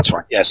 sorry, that's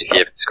right. Yes. if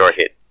you score a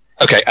hit.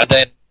 Okay, and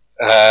then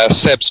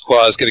Seb's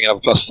choir is giving another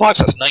plus 5,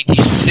 so that's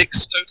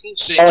 96 total.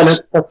 Seeing Oh,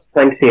 as- that's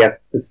 20. I've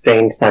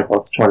sustained my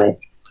plus 20.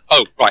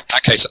 Oh, right, in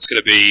that case, that's going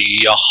to be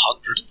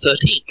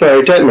 113.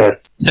 So don't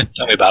miss.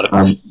 Tell me about it.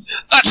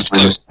 That's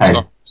minus close.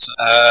 10. So,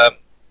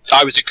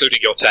 I was including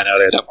your 10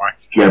 earlier, don't worry.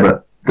 Yeah,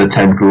 but the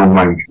 10 for long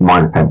range,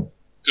 minus 10.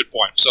 Good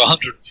point. So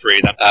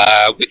 103 then,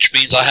 which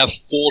means I have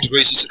 4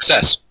 degrees of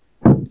success.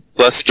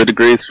 Plus the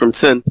degrees from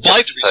Sin.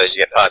 5 degrees So of you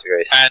get success. 5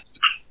 degrees. And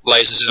the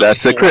lasers is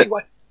That's only a 4 crit.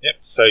 anyway. Yep,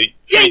 so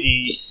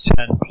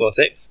 3d10 plus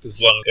X, because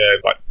one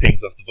like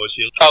pings off the voice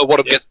shield. Oh, one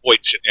of them gets void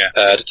shit, yeah.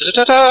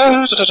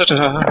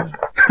 Da-da-da-da-da-da-da-da.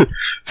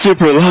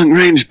 Super long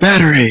range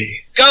battery.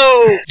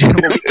 Go!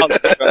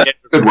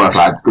 Good work,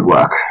 lads. Good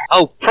work.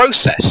 Oh,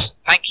 process.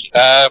 Thank you.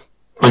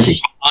 20.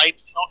 I'm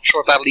not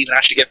sure if that'll even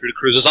actually get through the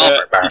cruiser's armor.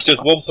 It Embarrassing.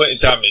 does 1 point of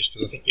damage,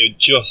 because I think you're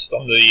just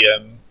on the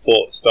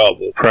port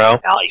starboard. Prow.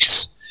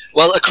 Nice.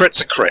 Well, a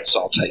crit's a crit, so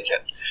I'll take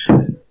it.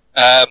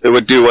 It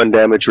would do 1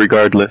 damage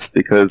regardless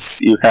because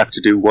you have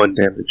to do 1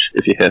 damage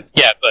if you hit.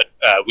 Yeah, but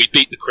we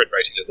beat the crit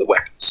rating of the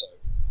weapon, so.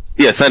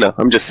 Yes, I know.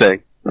 I'm just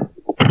saying.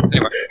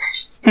 Anyway.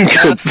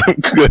 Get some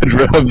good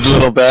rubs,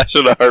 little bash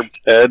on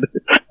Arb's head.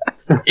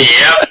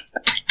 Yep.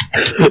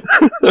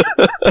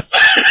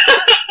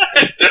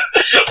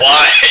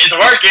 Why? It's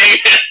working.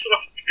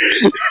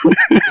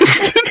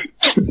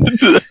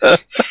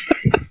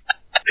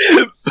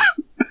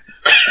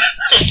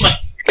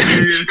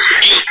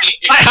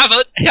 I have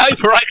a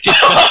hyperactive.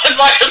 It's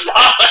like a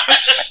stop.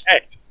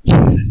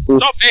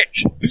 Stop it!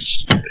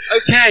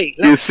 Okay.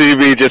 You see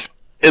me just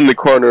in the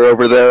corner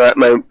over there at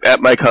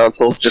my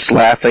consoles, just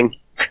laughing.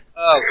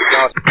 Oh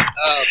god.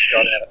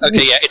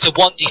 Okay, yeah, it's a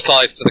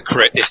 1d5 for the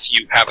crit if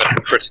you haven't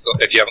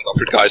got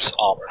Free Guy's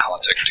armor and Hell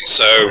Integrity.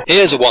 So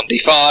here's a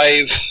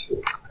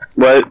 1d5.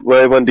 Why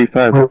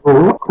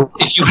 1d5?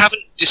 If you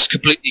haven't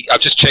completely,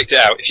 I've just checked it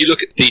out. If you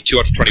look at the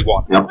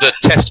 221, Yep. the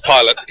test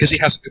pilot, because he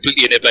hasn't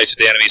completely annihilated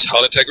the enemy's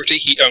hull integrity,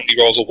 he only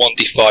rolls a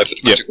 1d5 for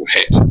the critical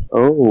hit.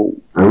 Oh.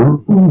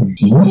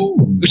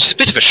 Which is a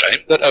bit of a shame,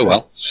 but oh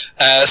well.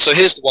 So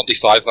here's the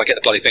 1d5 if I get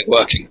the bloody thing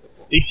working.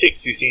 D6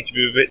 seem to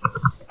be a bit.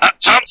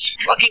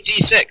 Fucking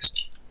d6.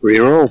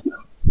 Reroll.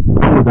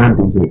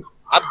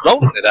 I'm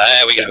rolling it.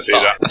 There we go. Can't see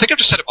that. I think I've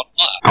just set it on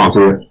fire. Can't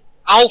see it.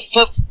 Oh,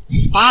 for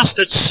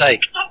bastard's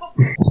sake.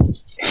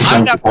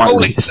 I'm now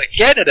rolling this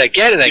again and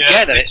again and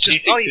again, and it's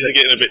just not D6 even is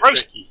getting a bit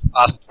gross. tricky.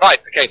 Right,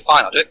 okay,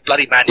 fine, I'll do it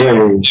bloody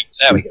manually.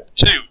 There we go.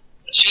 2.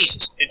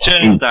 Jesus.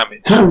 Internal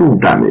damage. Total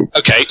damage.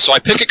 Okay, so I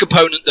pick a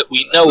component that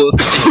we know of,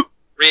 the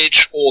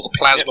Ridge or the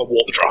plasma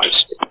warp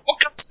drives. What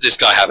guns does this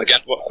guy have again?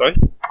 What, sorry?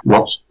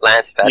 What?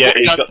 Lance Fat. Yeah,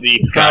 he's got guns the does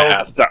this guy Prowl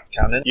have? Zap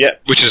Cannon. Yeah.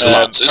 Which is a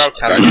Lancers. Prowl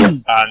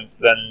Cannon, and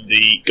then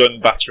the gun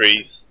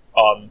batteries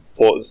on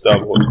Port and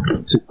Starboard.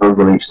 2 guns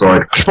on each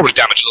side. I should probably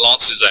damage the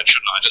Lancers then,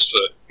 shouldn't I? Just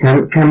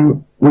for...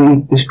 Can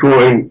we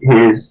destroy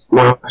his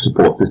life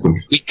support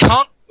systems? We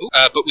can't,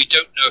 but we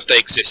don't know if they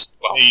exist.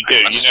 Well, You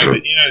do. that's You know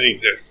true. they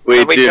exist.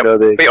 We We do can- know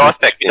they we are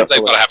spec'd in.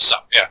 They've got to have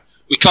some, yeah.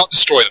 We can't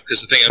destroy them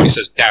because the thing only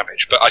says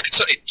damage, but I can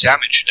certainly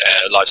damage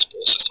their life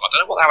support system. I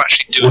don't know what that would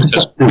actually do in What terms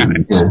does of that do?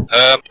 damage.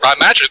 Yeah. I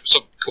imagine it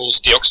would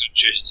cause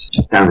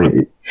deoxygen. Damn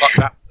it. Fuck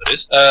that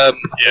is. Yeah.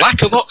 Lack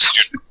of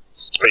oxygen.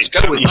 Let's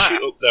go with You that.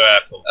 shoot up their air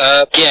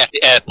pump. Yeah,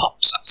 the air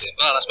pumps.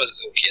 Well, I suppose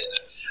it's all key, isn't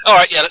it?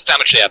 Alright, yeah, let's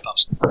damage the air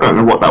pumps. I don't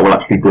know what that will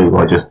actually do.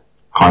 I just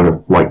kind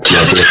of like the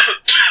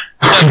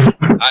idea.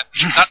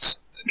 That's...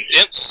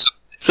 It's,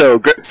 So,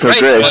 Great,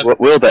 Greg, what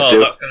will that Well, do?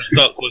 that's going to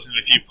start causing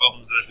a few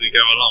problems as we go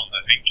along,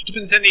 I think.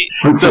 Depends any...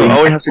 So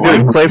all we have to do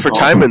is play for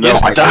time and they'll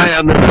die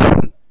on the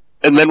mountain.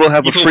 And then we'll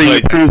have a You've all free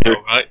played cruiser.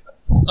 Nextdoor, right?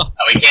 That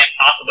we can't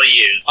possibly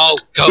use. oh,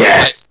 God.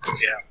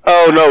 Yes.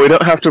 Oh no, we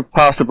don't have to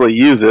possibly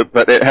use it,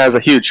 but it has a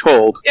huge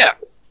hold. Yeah.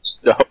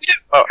 So, We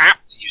don't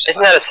have to use it.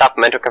 Isn't that a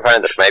supplemental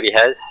component that maybe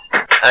has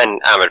an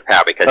armored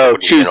power because it oh,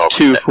 wouldn't use choose an orbital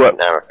two that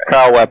wouldn't armor power.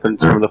 prowl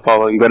weapons from the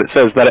following, but it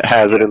says that it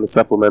has it in the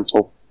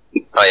supplemental.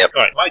 Oh, yep.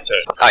 Right, my turn.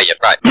 Oh, yep,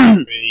 right.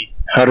 Three.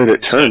 How did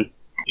it turn?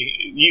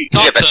 You Yeah,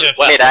 can't but turn well,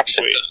 flat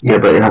mid-action, quick. Yeah,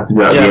 but it has to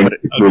be at Yeah, the end but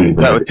of the three.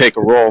 that would take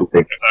a roll.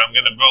 I'm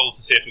going to roll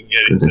to see if we can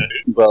get it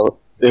to... Well,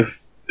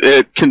 if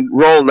it can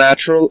roll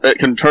it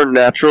can turn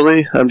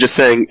naturally. I'm just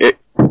saying it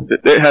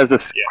has a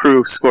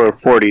crew score of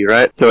 40,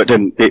 right? So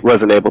it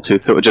wasn't able to,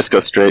 so it would just go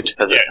straight.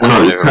 Because it's Yeah.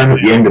 No, not it turn at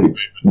the end of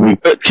its move.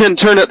 It can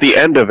turn at the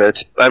end of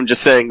it. I'm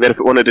just saying that if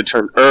it wanted to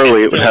turn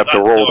early, it would have to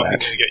roll that.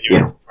 To get you Yeah.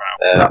 into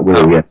prowl. That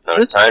will, yes. no,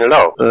 it's not at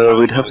all.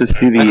 We'd have to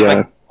see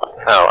the,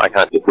 Oh, I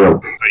can't. It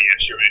will. So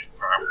yes, you're in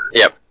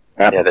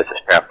prowl. Yeah, this is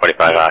Proud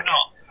 45 You're arc.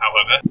 not,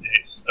 however,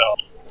 it's start.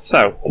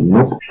 So,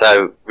 Nope.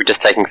 So we're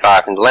just taking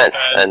fire from the lance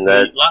and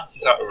the the lance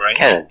is out of range.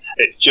 cannons.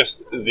 It's just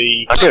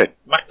the Oh, good.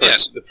 macro,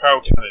 Yes. the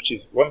prowl cannon, which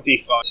is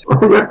 1d5. I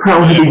thought that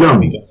Prowl heavy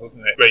guns.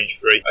 Wasn't it? Range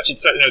 3. Actually,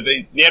 so, no,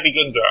 the heavy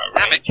guns are out of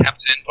Damn range. it,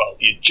 Captain. Well,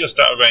 you're just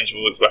out of range of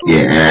all its weapons.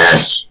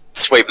 Yes.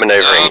 Sweep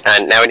maneuvering,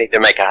 and now we need to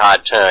make a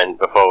hard turn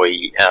before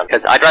we.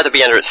 Because I'd rather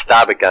be under its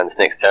starboard guns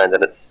next turn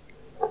than its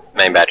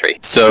main battery.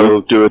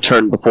 so do a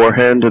turn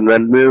beforehand and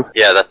then move.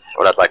 Yeah, that's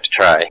what I'd like to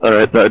try.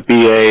 Alright, that would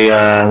be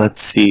a, let's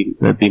see,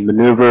 that'd be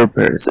maneuver,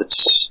 where is it?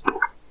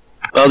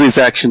 All these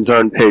actions are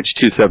on page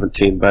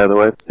 217, by the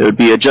way. It would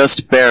be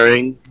adjust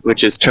bearing,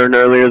 which is turn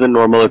earlier than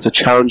normal. It's a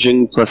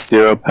challenging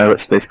 +0 pilot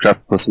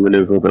spacecraft plus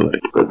maneuverability.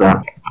 But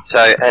that. So,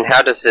 and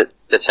how does it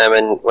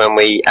determine when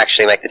we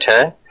actually make the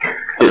turn?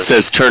 It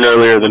says turn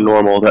earlier than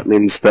normal. That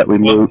means that we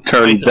move,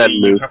 turn, basically,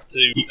 then move.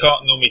 You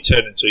can't normally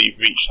turn until you've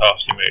reached half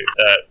your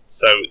move.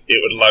 So it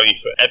would allow you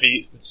for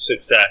every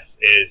success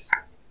is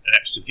an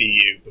extra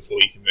VU before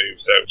you can move.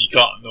 So you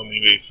can't normally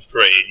move for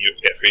free and you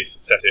get free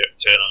success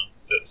turn on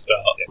at the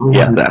start.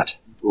 Yeah, that.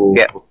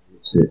 Yeah.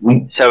 That's it.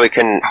 We So we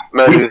can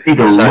we move. need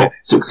a So, lot of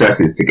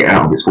successes to get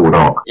out of this forward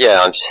arc.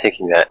 yeah, I'm just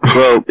thinking that.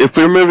 Well, if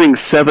we're moving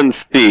 7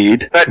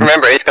 speed, But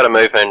remember, it's got to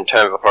move and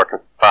turn before it can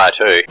fire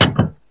too.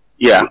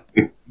 yeah.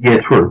 Yeah,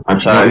 true. I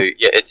So suppose.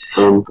 yeah, it's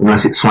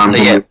Unless it slams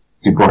So, yeah. on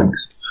the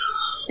brakes.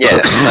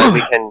 yeah. So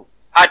we can.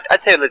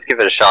 I'd say let's give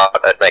it a shot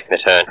at making the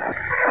turn.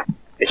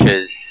 Which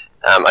is,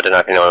 I don't know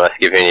if anyone wants to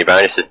give you any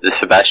bonuses to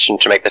Sebastian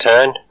to make the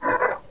turn.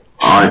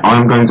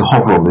 I'm going to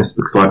hover on this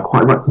because I'd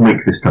quite like to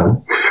make this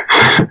turn.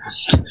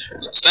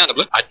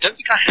 Understandably. I don't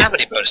think I have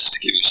any bonuses to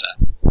give you,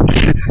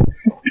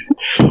 sir.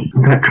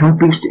 Can I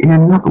boost it in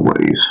any other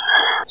ways?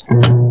 I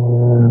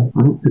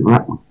don't think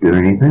that would do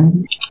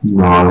anything.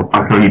 No,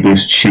 I can only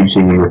boost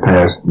shooting and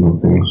repairs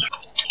and things.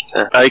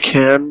 I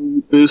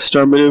can boost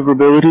our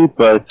maneuverability,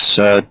 but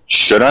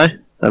should I?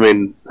 I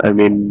mean,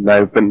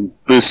 I've been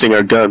boosting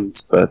our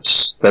guns,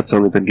 but that's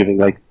only been giving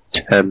like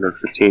 10 or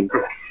 15.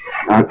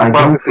 I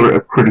go for a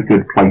pretty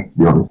good place, to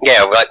be honest.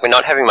 Yeah, we're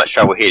not having much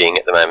trouble hitting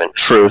at the moment.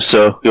 True,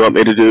 so you want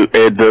me to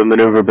aid the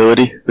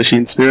maneuverability,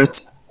 machine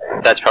spirits?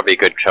 That's probably a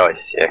good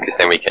choice, yeah, because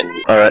then we can...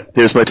 Alright,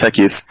 here's my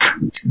techies.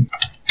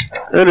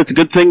 And it's a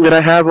good thing that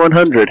I have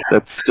 100.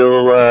 That's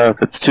still,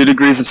 that's 2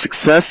 degrees of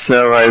success,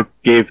 so I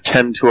gave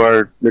 10 to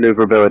our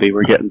maneuverability.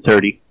 We're getting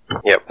 30.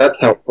 Yep. That's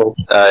helpful.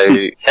 So,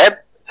 Seb,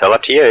 it's all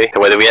up to you,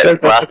 whether we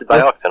get blasted by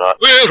Ox or not.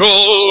 We're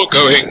all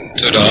going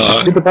to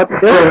die. Did the button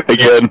go?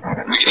 Again.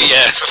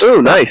 Yeah.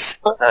 Oh,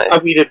 nice.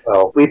 Nice. We did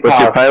well. We What's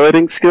your passed.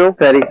 piloting skill?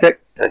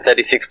 36. So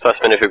 36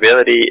 plus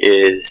maneuverability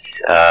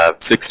is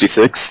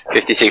 66.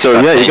 56 So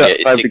plus yeah, you 10, got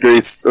is 5 66.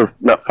 degrees, or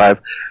not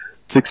 5.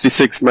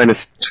 66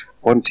 minus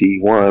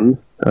 21.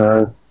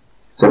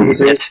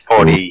 76 It's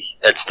 40.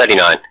 It's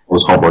 39.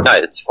 was hovering. No,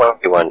 it's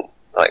 41.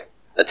 Like,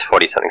 it's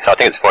 40 something. So I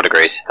think it's 4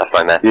 degrees off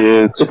my math.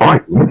 Yeah, It's fine.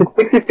 If it's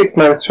 66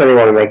 minus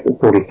 21, it makes it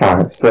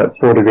 45, so that's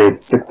 4 degrees of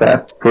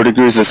success. 4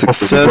 degrees of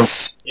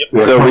success.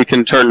 Yep. So we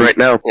can turn right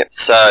now. Yep.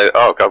 So,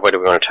 oh god, where do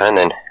we want to turn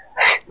then?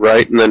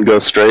 Right, and then go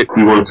straight.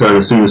 You want to turn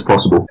as soon as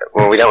possible.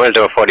 Well, we don't want to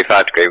do a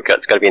 45 degree.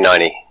 It's got to be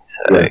 90.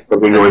 So, Yeah,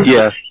 but we know it's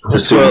Yeah.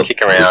 as soon Well, as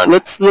kick around.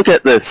 Let's look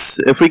at this.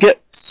 If we get...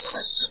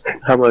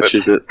 How much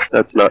is it?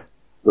 That's not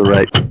the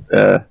right...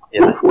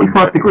 Yeah.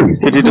 45 degrees.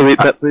 Could you delete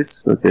that,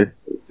 please? Okay.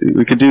 Let's see.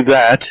 We could do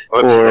that,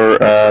 Whoops, or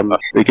that's-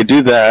 we could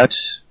do that.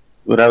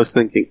 What I was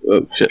thinking...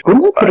 Oh, shit.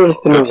 Wouldn't they put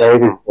us in a row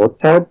with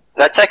broadsides?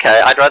 That's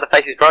okay. I'd rather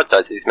face his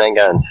broadsides, his main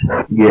guns.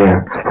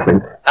 Yeah, I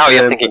think. Oh,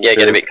 you're Yeah, thinking, yeah,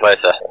 get a bit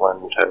closer. 1,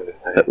 2, 3.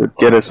 That would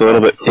get us a little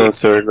bit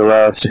closer and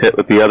allow us to hit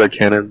with the other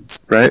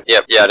cannons, right?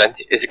 Yep, yeah, I don't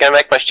is it going to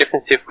make much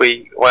difference if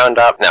we wound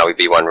up? No, we'd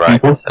be one You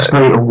right. want to So.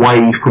 stay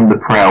away from the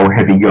prow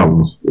heavy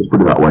guns. Let's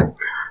put it that way.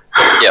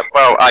 Yep,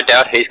 well, I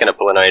doubt he's going to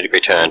pull a 90 degree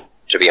turn,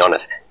 to be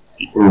honest.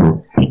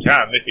 Mm. You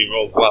can if he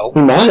rolls well.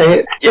 We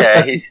might.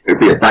 Yeah, he's It'd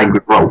be a dang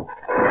good roll.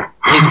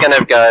 going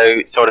to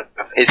go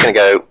he's going to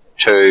go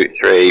 2,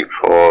 3,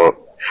 4,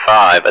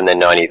 5, and then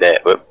 90 there.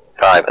 Whoop,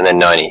 5, and then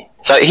 90.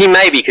 So he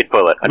maybe could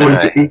pull it, I don't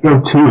know. He'd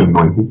go 2 and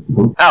 90.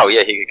 Oh,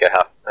 yeah, he could go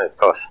half, of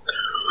course.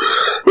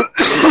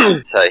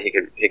 So he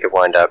could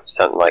wind up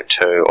something like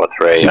 2 or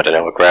 3, I don't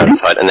know, a ground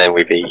side, and then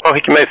we'd be... Oh,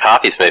 he can move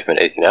half his movement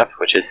easy enough,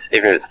 which is,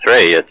 even if it's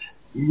 3, it's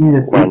Yeah,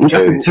 1,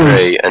 2,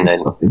 3, and then...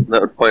 That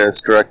would point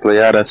us directly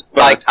at us,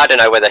 but Like, I don't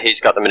know whether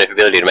he's got the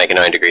maneuverability to make a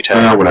 90 degree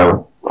turn.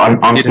 whatever.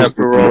 I'm you'd have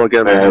to roll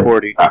against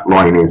 40. That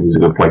line is a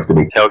good place to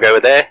be. So we'll go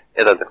with there.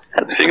 Yeah, that looks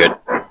pretty good.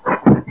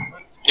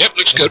 Yep,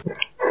 looks good.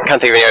 Can't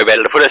think of anywhere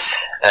better to put us.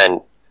 And,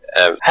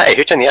 hey,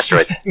 who turned the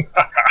asteroids?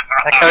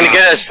 They're coming to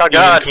get us, oh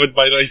god! Covered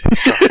by light.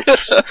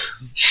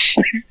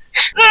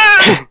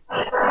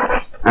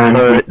 And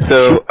Alright,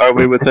 so are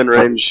we within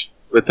range,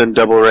 within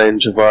double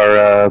range of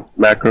our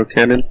macro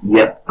cannon?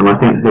 yep, and I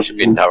think Should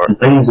be in tower.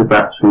 the laser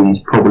batteries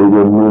probably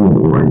were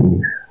normal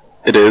range.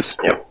 It is.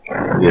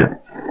 Yeah.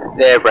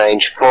 Their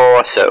range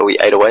 4, so we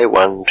 8 away.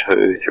 1,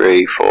 2,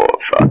 3, 4,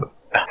 5.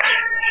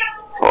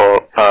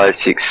 4, 5,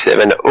 6,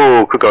 7.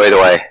 Ooh, could go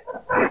either way.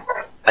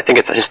 I think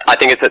it's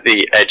at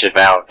the edge of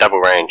our double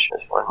range.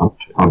 That's fine.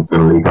 I'm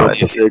going to leave that.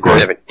 5, 6,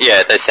 7.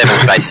 Yeah, there's 7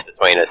 spaces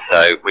between us,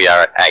 so we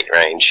are at 8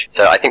 range.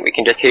 So I think we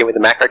can just hit him with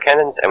the macro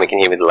cannons, and we can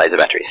hit him with the laser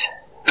batteries.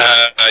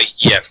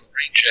 Yeah, from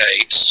range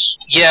 8.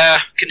 Yeah,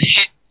 can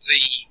hit the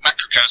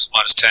macro cannons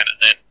at -10 and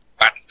then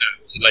back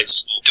with the laser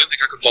storm. Don't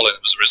think I can volley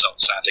them as a result,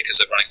 sadly, because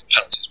they're running the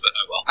penalties, but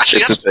oh well.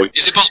 Actually, It's a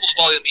is it possible to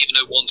volley them even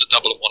though one's a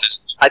double and one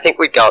isn't? I think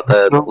we got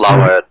the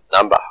lower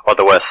number, or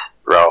the worst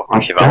roll,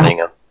 if you're volleying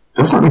them.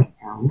 Just let me.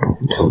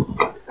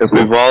 If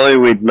we volley,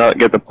 we'd not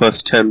get the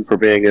 +10 for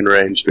being in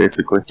range,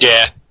 basically.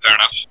 Yeah, fair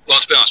enough. Well,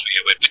 to be honest with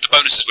you, with the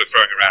bonuses we're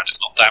throwing around,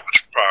 it's not that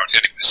much of a priority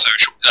anyway, so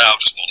I'll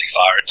just volley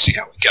fire it and see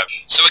how we go.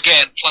 So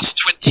again,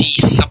 +20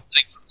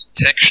 something from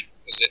detection,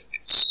 was it?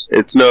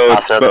 It's no,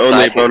 it's So the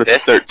only size is bonus of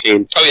this?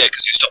 13. Oh yeah,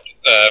 because you stopped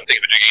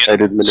thinking of doing it. I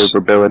did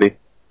maneuverability.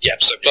 Yeah,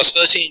 so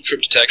 +13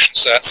 from detection,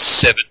 so that's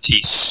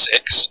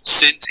 76.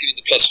 Since giving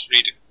the +1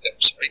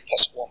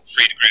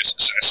 free degree of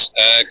success.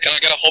 Can I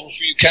get a hover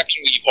for you,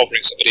 Captain? Or are you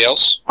hovering somebody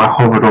else? I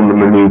hovered on the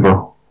maneuver.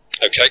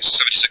 Okay, so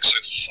 76 so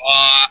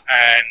far,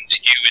 and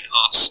you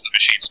enhance the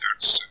machine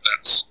spirits, so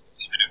that's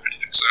the maneuver.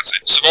 So that's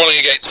it. So rolling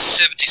against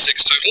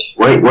 76 total.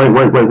 Wait.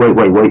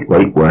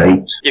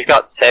 You've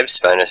got Seb's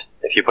bonus,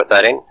 if you put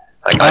that in.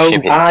 Like, I Oh,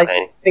 assume he's I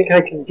insane. think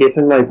I can give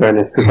him my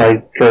bonus because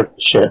I drove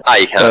the ship. Ah,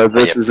 you can't. so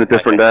This yep, is a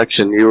different okay.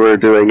 action. You were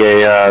doing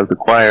a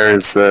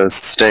requires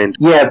sustained.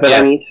 Yeah, but Yeah.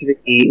 I need to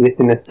be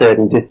within a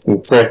certain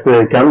distance. So if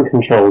the gun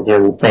controls are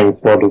in the same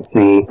spot as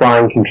the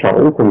flying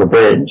controls on the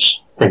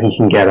bridge, then he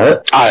can get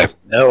it. I have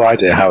no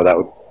idea how that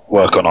would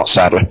work or not,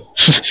 sadly.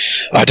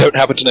 I don't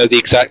happen to know the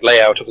exact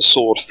layout of a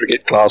sword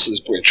frigate class's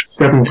bridge.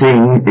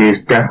 17 is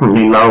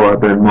definitely lower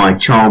than my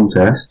charm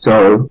test,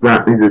 so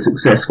that is a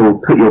successful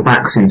put your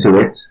backs into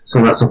it.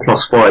 So that's a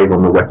 +5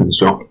 on the weapons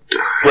shot.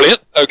 Brilliant.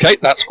 Okay,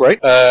 that's great.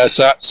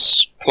 So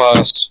that's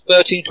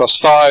 +13,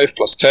 +5,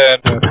 +10,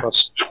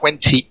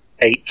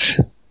 +28.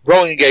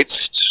 Rolling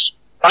against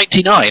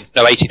 99.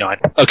 No, 89.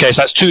 Okay,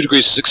 so that's 2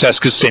 degrees of success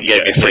because Sin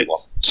gave me a free one.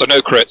 So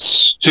no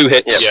crits, 2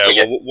 hits.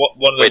 Yeah. Yeah, one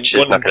of them, Which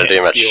is not going to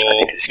do much. I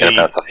think it's going to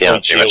bounce off the other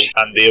too much.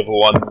 and the other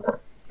one.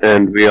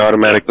 And we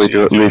automatically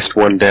do at least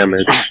 1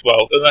 damage.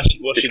 Well, unless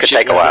This could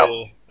take a while.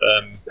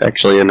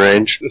 Actually in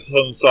range. The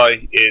sun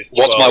sight is.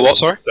 What's 12, my what,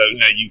 sorry? So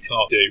no, you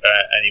can't do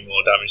any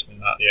more damage than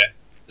that.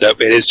 Yeah.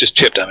 Nope, it is just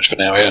chip damage for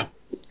now, yeah.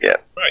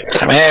 Right.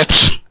 Damn it!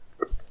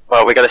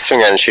 Well, we got to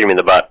swing around and shoot him in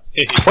the butt.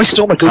 I wasted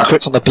all my good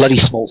crits on the bloody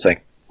small thing.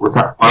 Was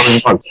that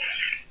firing one?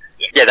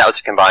 Yeah, that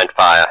was combined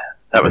fire.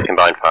 That was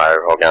combined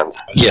fire of all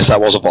guns. Yes, that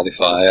was a volley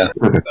fire, yeah.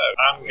 So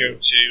I'm going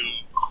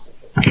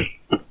to.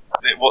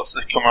 What's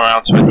the come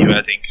around to a new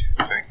heading?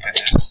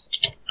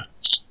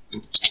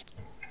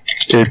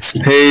 It's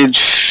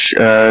page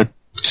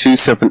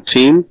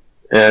 217,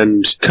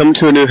 and come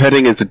to a new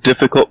heading is a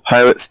difficult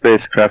pilot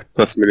spacecraft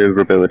plus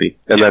maneuverability,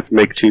 and that's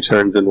make 2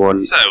 turns in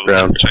 1 So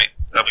round. let's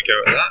have a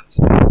go at that.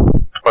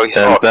 Well,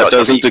 And that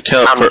doesn't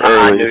account for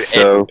early,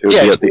 so it would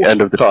Yeah, be it's at the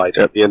end of the side.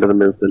 at the end of the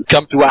movement.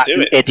 Come to Do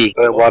it. Eddie.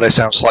 Why they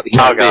sound slightly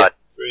Oh god.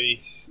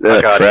 3.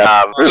 Oh god.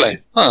 Crap. Really?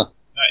 Huh.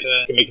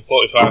 Can make a I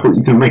 45. thought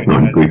you can make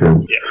 90 degree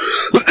turns.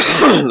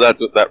 That's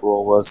what that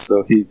roll was,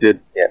 so he did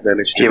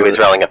manage to He do was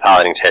it. rolling a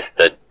piloting test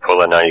to pull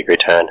a 90-degree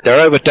turn. They're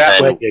over that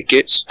And- way, you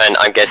gits. And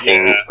I'm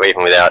guessing, Yeah.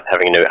 even without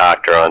having a new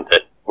Arctor on,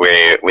 that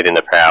we're within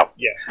the prow.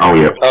 Yes. Oh,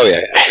 yeah. Oh, yeah.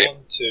 1,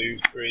 2,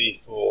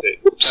 3, 4,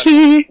 6,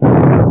 7.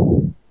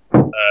 Oopsie!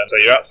 So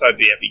you're outside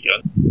the heavy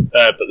gun.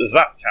 But the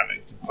zap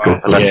cannon can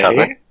fire. Well, that's Yeah.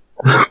 something.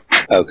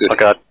 Oh, good. Oh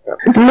god.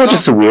 Isn't that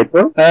just a weird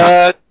one?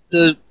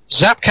 The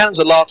zap cannons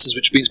are lances,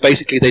 which means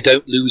basically they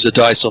don't lose a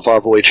dice off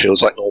our void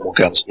shields like normal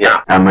guns. And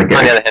they On the other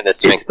get hand, there's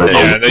swing It's too.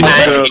 Yeah, they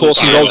Unless, just of course,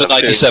 he fire rolls a on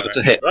 97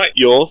 to hit. Right,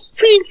 yours.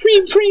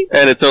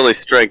 And it's only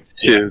strength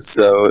too,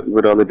 so it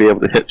would only be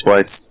able to hit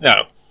twice. No.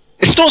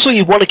 It's not something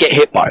you want to get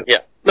hit by.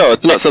 No,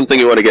 it's not something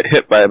you want to get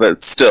hit by, but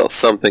it's still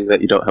something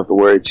that you don't have to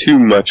worry too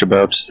much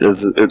about,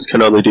 as it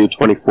can only do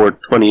 24,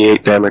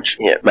 28 damage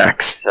Yeah.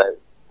 max. So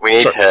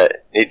we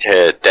need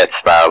to death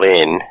spiral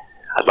in.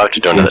 I'd love to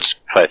do another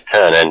close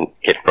turn and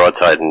hit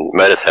broadside and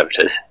murder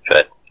servitors,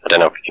 but I don't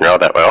know if we can roll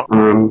that well.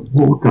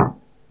 what would that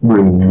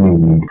really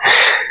mean?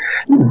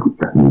 What would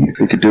that mean?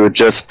 We could do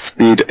adjust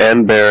speed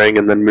and bearing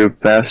and then move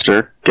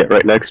faster, get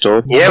right next to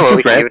him. Yeah, well, This we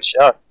is can rad. give it a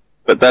shot.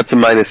 But that's a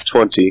minus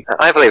 20.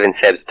 I believe in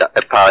Seb's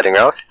piloting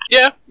rolls.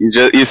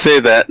 You say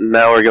that, and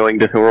now we're going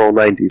to roll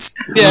 90s.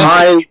 Yeah.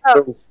 I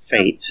will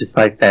fate if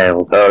I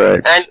fail.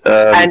 Alright.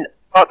 And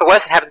well, the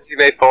worst that happens is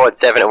we move forward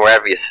 7 and we're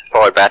over your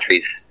forward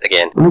batteries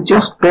again. Well,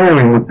 just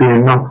bearing would be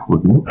enough,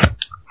 wouldn't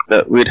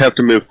it? We'd have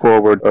to move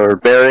forward. Or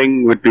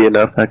bearing would be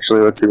enough,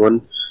 actually. Let's see,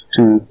 1,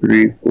 2,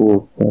 3,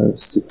 4, 5,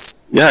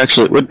 6. Yeah,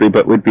 actually it would be,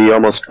 but we'd be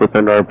almost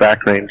within our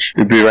back range.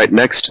 We'd be right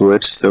next to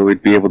it, so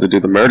we'd be able to do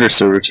the murder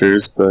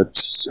servitors, but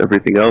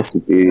everything else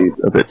would be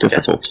a bit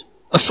difficult.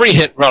 A free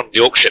hit run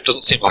York ship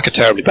doesn't seem like a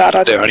terribly bad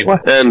idea anyway.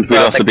 And we'd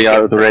Well, also be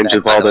out of the range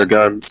of all their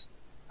guns.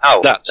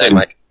 Oh, That's so it.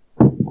 Mike.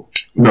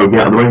 No,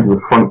 get out of the range of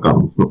the front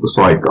guns, not the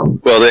side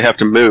guns. Well, they have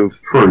to move.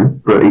 True,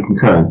 but he can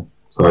turn.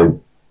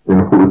 So, in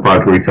a 45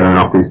 degree turn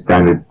after his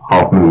standard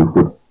half move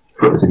would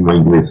put us in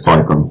range of his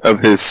side gun.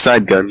 Of his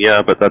side gun,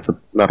 yeah, but that's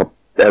not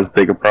as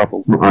big a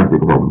problem. Not as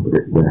big a problem, but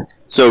it's there.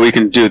 So we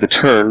can do the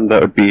turn.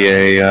 That would be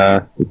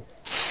a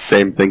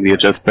same thing, the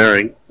adjust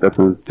bearing. That's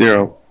a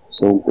 0.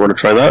 So, want to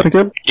try that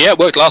again? Yeah, it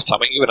worked last time.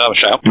 I can give it another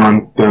shout.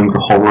 I'm going to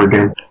hover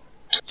again.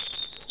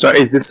 So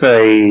is this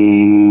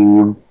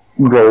a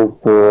roll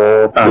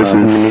for... This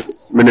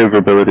is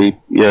maneuverability,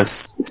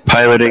 yes. It's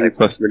piloting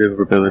plus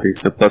maneuverability,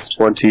 so plus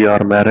 20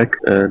 automatic.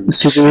 And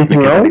Is there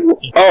anything else?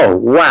 Oh,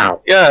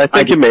 wow. yeah, I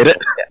think you made it.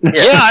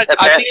 Yeah, I think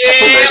Apparently,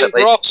 I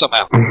pulled off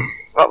somehow.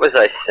 What was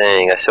I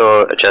saying? I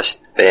saw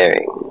adjust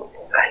bearing.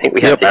 I think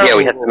we have to. Yeah,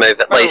 we have to move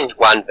at least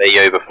 1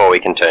 VU before we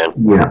can turn.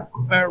 Yeah.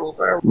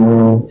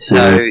 Barrel.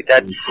 So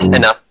that's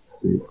enough.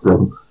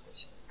 7.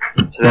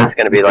 So that's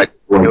going to be like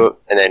 2,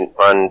 and then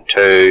 1,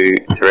 2,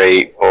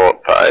 3, 4,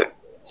 5,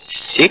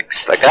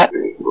 6, like that.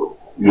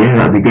 Yeah,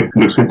 that'd be good.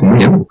 Looks good to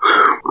me.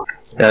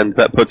 And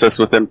that puts us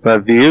within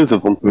 5 VUs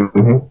of them.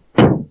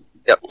 Mm-hmm.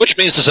 Which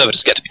means the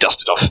servitors get to be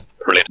dusted off.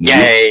 Brilliant.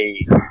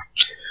 Yay!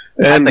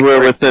 And think we're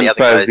we're within the other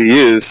 5 guys.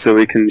 VUs, so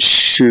we can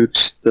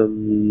shoot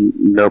them.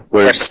 Nope,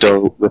 we're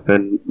still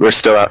within. We're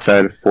still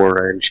outside of 4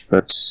 range,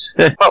 but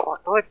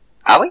What?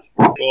 Are we?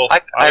 Well,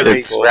 I read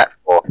It's- that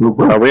 4.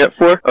 are we at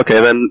 4? Okay,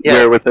 then Yeah.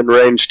 we're within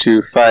range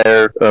to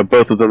fire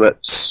both of them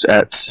at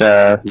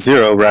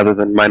 0 rather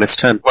than minus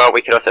 10. Well,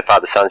 we could also fire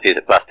the sun's views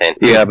at plus 10.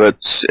 Yeah,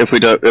 but if we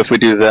do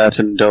that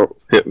and don't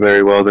hit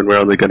very well, then we're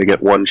only going to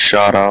get 1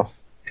 shot off.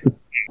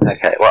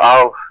 Okay, well,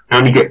 I'll...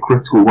 Only get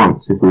critical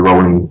once if we're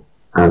rolling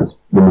as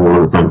them all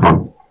at the same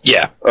time.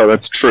 Yeah. Oh,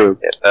 that's true.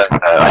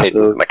 I need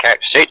my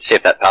character sheet to see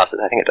if that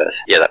passes. I think it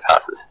does. Yeah, that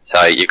passes.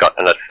 So you've got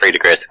another 3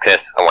 degree of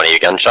success on one of your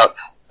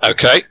gunshots.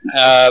 Okay.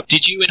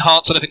 Did you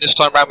enhance anything this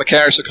time round,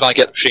 Macarius, or can I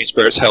get the Machine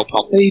Spirit's help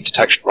on the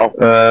detection roll?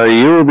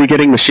 You will be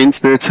getting Machine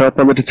Spirit's help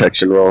on the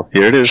detection roll.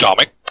 Here it is.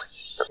 Charming.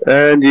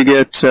 And you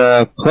get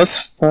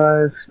plus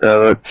 5.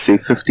 Let's see,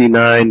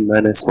 59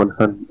 minus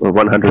 100, or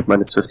 100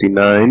 minus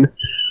 59.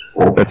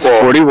 That's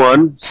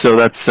 41, so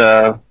that's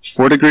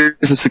 4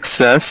 degrees of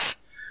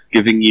success,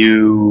 giving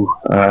you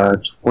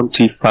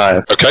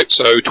 25. Okay,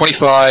 so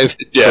 25.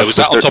 Yeah, Plus was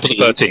that the on top of the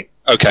 13?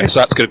 13? Okay, so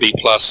that's going to be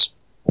plus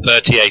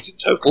 38 in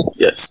total.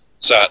 Yes.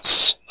 So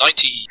that's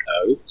 90.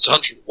 No, it's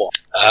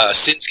 101.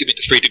 Sin's giving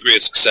the 3 degree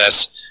of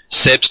success.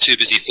 Seb's too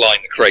busy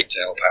flying the crate to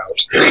help out.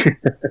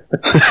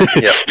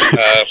 Yep.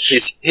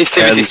 He's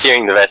too busy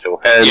steering the vessel.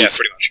 And Yeah,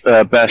 pretty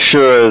much.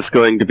 Bashura is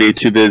going to be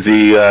too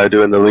busy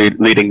doing the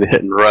leading the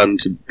hit and run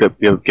to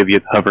give you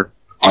the hover.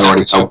 I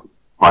already Exactly, told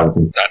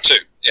piloting. That too,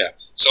 yeah.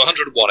 So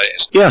 101 it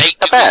is. Yeah, 8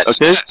 not bad, degrees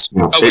of okay. success.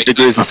 Yeah. Oh, 8 wait,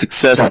 degrees of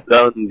success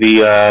on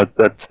the,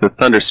 that's the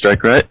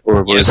Thunderstrike, right?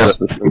 Or was Yes. that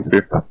the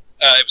Sunsphere? it was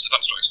the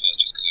Thunderstrikes first,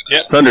 just because.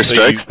 Yeah.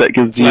 Thunderstrikes, that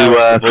gives you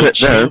Flower of crit there.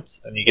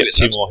 Shields, and you get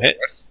 2 more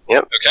hits.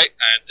 Okay,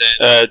 and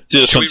then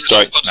Do the shall we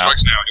resolve Thunderstrikes now.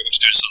 Thunderstrikes now? Or do you want to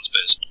do the Sun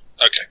Spears?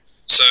 Okay,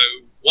 so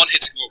 1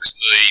 hitting because of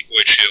the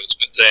Void Shields,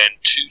 but then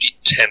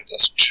 2d10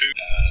 plus 2.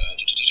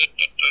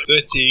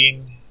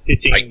 13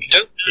 hitting. I don't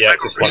know Yeah, if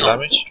I just got 1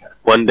 really damage.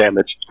 1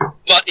 damage.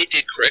 but it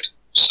did crit,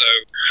 so.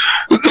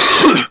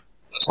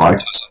 That's not Right.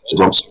 nice,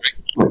 I'm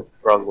sorry.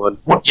 Wrong one.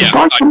 What? Yeah,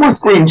 the dice on my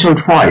screen showed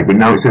 5, but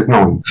now it says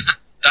 9.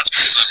 That's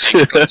because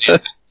I've got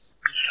the.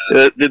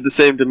 It did the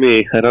same to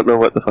me. I don't know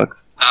what the fuck.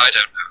 I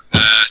don't know.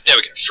 There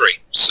we go, 3.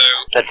 So.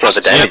 That's not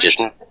the damage,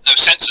 isn't it? No,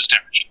 sensors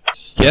damaged.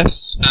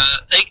 Yes,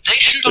 They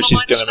shoot on which a is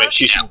minus going to make 30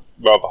 shooting now,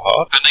 rather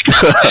hard. and they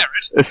can't repair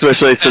it.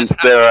 Especially since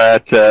they're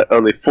at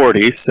only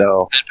 40,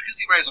 so... And because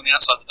the array's on the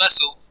outside of the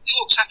vessel, the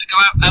orcs have to go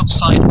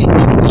outside in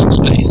deep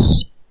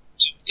space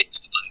to fix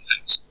the bloody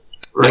things.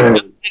 They're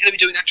going to be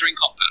doing that during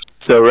combat.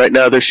 So right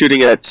now they're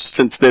shooting at,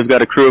 since they've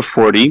got a crew of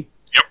 40,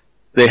 Yep.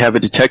 they have a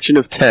detection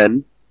of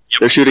 10, Yep.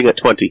 they're shooting at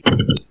 20.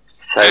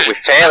 So we're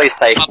fairly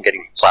safe from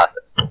getting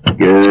blasted.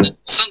 Good.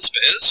 Sun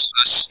Spears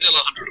are still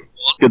 101.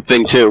 Good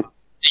thing too.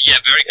 Yeah,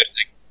 very good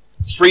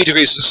thing. 3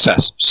 degrees of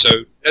success, so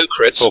no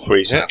crits. All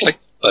 3 sadly.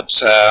 But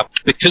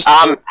because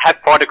Have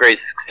 4 degrees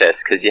of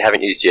success because you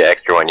haven't used your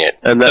extra one yet.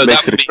 And that no,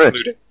 makes that it was a me crit.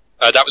 including.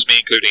 That was me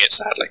including it,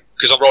 sadly,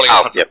 because I'm rolling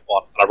Oh,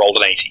 101 and I rolled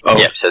an 80. Oh.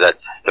 Yep, so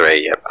that's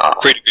 3. Yep. Oh.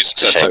 3 degrees of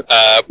success. Okay.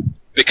 Total.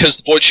 Because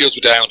the void shields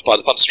were downed by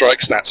the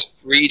Thunderstrikes,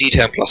 that's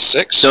 3d10 plus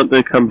 6. Don't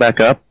they come back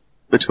up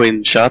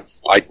between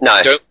shots? I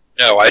No. don't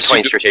know. I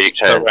Between assumed it strategic would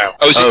go turns. around.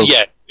 Oh, is Oh. it?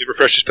 Yeah, it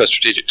refreshes per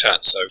strategic turn.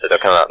 So So they'll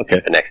come up Okay.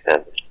 the next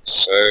turn.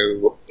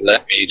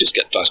 let me just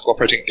get dice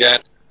cooperating again.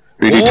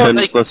 3d10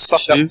 they plus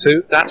fucked 2. up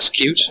too. That's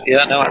cute.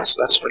 Yeah, no, that's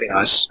really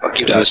nice. Fuck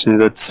you, dice.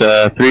 That's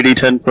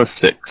 3d10 plus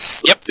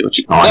 6. Yep. Let's see what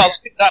you Well, I Nice.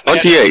 think that may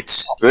actually-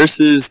 28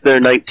 versus their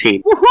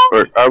 19.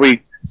 Or are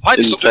we I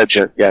just inside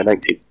there? Yeah,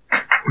 19.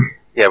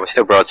 Yeah, we're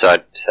still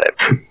broadside, so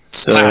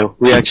So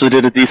we actually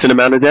did a decent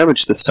amount of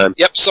damage this time.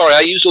 Yep, sorry, I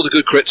used all the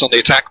good crits on the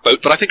attack boat,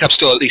 but I think I'm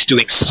still at least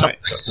doing something.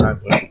 Right, so 9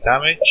 points of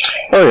damage.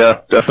 Oh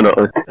yeah,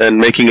 definitely. And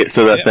making it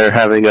so that Yeah. they're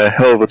having a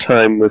hell of a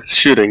time with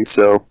shooting,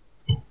 so...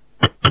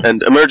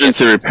 And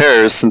emergency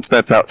repairs, since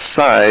that's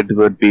outside,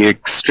 would be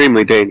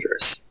extremely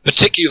dangerous.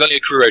 Particularly with only a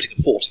crew rating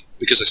of 40,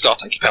 because they start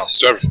taking penalties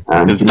to everything.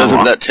 And Because you know doesn't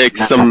what? that take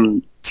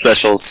some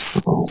special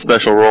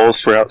roles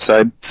for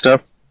outside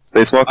stuff? I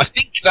Spacewalks?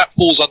 think that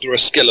falls under a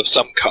skill of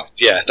some kind.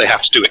 Yeah, they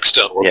have to do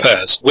external Yeah.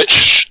 repairs,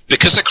 which,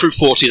 because they're crew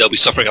 40, they'll be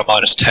suffering a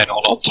minus 10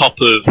 on top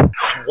of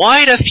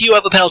quite a few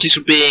other penalties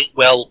from being,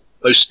 well,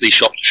 mostly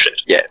shot to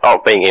shit. yeah. Oh,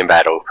 being in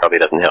battle probably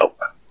doesn't help.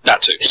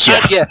 That too. Yeah.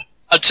 And yeah,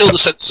 until the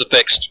sensors are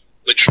fixed,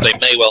 which they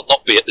may well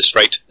not be at this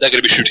rate, they're going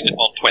to be shooting at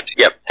 120.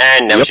 Yep.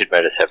 And now we Yep. should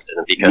murder servitors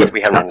because Yep. we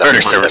haven't done Murder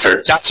enough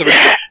servitors. That's a really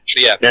good,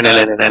 actually, yeah.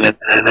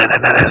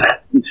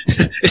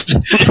 It's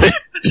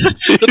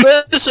the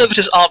murder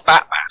servitors aren't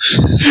Batman.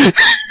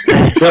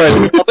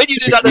 When you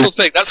did that little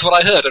thing, that's what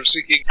I heard. I was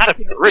thinking, that'd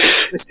be a really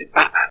twisted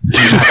Batman.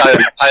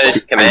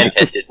 Post command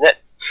test, isn't it?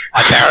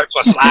 My parents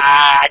were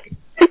slag.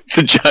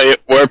 The giant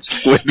warp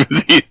squid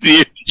was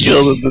easier to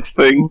kill than this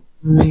thing.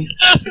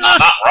 That's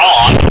not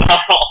wrong.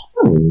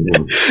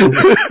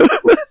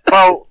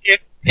 Well,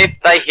 if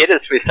they hit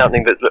us with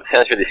something that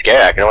sounds really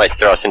scary, I can always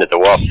throw us into the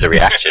warp as a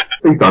reaction.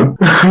 Please don't.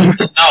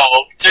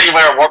 No, considering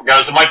where a warp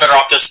goes, it might be better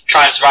off just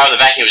trying to survive in the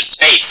vacuum of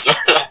space.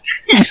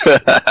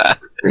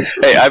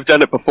 Hey, I've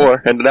done it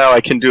before, and now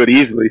I can do it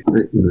easily.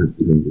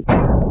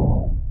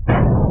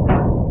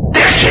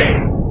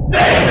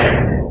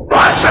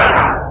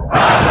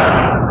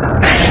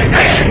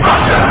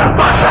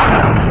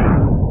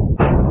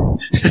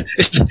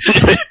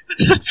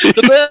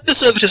 The murder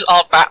servitors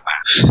aren't Batman.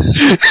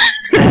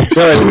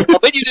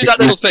 When you did that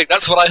little thing,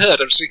 that's what I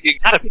heard. I was thinking,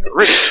 that'd be a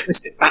really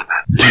twisted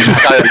Batman.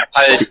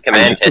 Post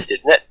command test,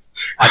 isn't it?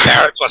 My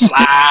parents were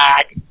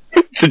slag.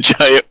 The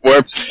giant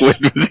warp squid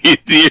was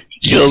easier to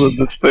kill than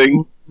this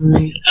thing.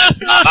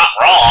 That's not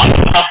wrong.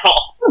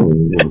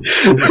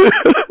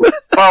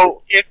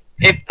 Well,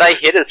 if they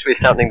hit us with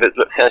something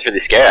that sounds really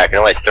scary, I can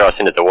always throw us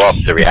into the warp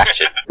as a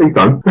reaction. Please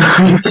don't.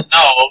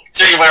 No,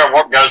 considering where a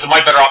warp goes, it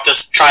might be better off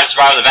just trying to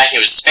survive in the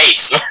vacuum of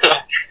space.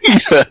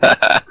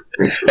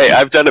 Hey,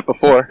 I've done it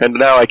before, and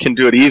now I can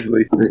do it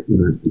easily.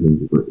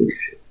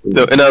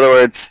 So, in other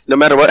words, no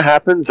matter what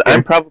happens,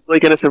 I'm probably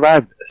going to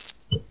survive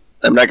this.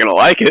 I'm not gonna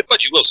like it.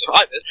 But you will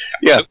survive it.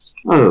 Yeah.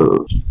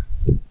 Oh.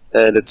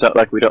 And it's not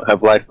like we don't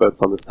have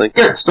lifeboats on this thing.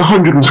 Gets to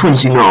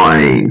 129. I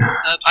may or may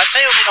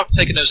not have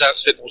taken those out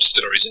to fit more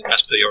distilleries in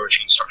as per the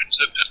original instructions.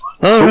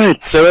 Alright,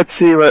 so let's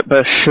see what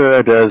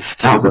Bashura does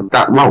to them.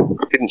 That roll.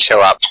 Didn't show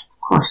up.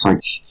 Christ's sake.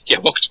 Yeah,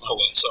 welcome to my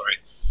world, sorry.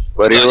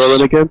 What are you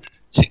rolling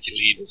against?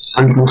 Particularly evil.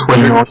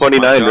 129.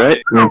 129, right?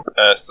 No.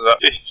 So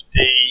that's 50.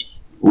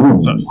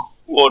 Ooh. That's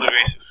 4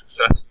 degrees of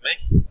success for me.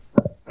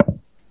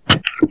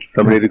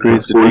 How many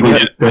degrees did we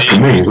get? That's for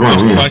me as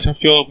well, yeah. Right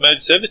off your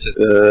mode services.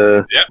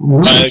 Uh, Because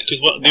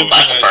what the other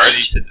That's thing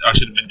first. I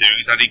should have been doing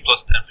is adding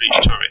plus 10 for each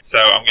turret. So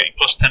I'm getting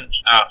plus 10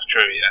 out of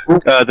true,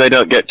 yeah. they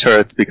don't get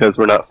turrets because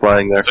we're not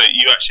flying there. So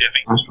you actually, I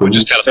think, That's We'll true.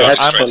 just They teleport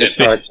had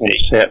straight in. 25 on the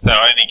ship. so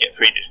I only get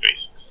 3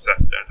 degrees of success,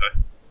 don't I?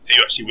 So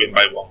you actually win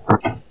by 1.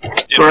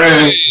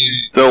 Hooray.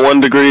 So 1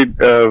 degree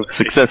of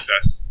success.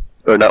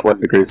 Or not 1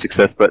 degree of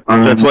success, but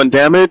that's 1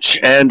 damage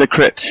and a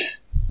crit.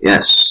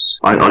 Yes.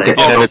 I get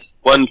And it's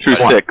 1 through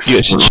 6. You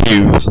actually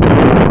choose.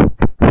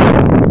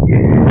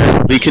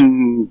 Yeah. We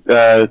can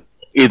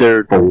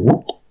either...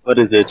 4. What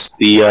is it?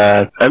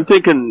 I'm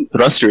thinking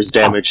thrusters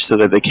damage so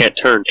that they can't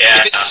turn. Yeah,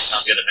 If it's-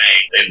 sounds good to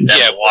me. They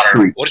Yeah, the water.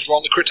 3. What is wrong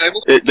on the crit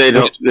table? They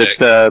don't...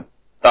 It's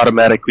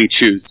automatic we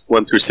choose.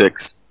 1 through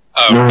 6.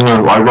 Oh,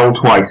 No, I roll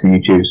twice and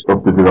you choose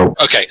of the result.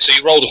 okay, so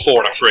you rolled a 4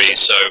 and a 3,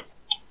 so...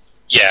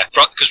 Yeah,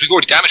 because we've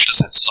already damaged the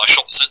sensors, I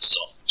shot the sensors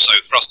off, so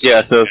thrusters...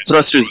 Yeah, so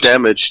thrusters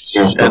damaged,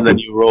 and then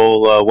you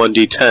roll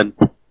 1d10.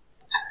 Come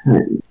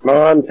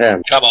on,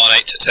 Tim. Come on,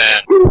 8 to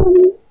 10.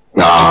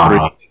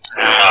 Ah.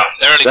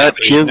 They're only That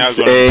damaged. gives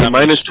now going a to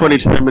minus 20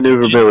 to their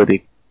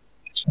maneuverability.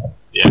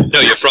 No,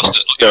 your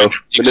thrusters not No, going.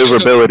 You can still go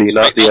maneuverability,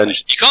 straight not the line.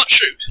 engine. You can't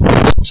shoot. One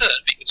turn,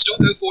 but you can still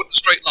go forward in a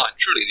straight line.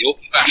 Truly, the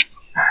Orky fashion.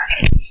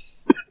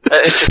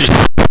 It's just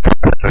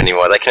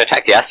anymore. They can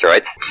attack the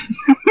asteroids.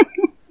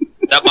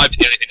 That might be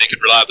the only thing they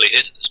could reliably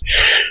hit at this point.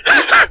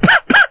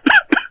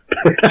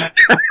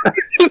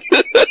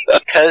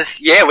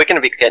 Because, yeah, we're going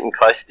to be getting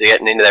close to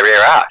getting into their rear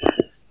arc.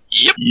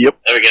 Yep.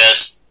 There we go.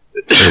 A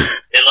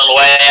little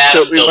way out So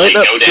we until might they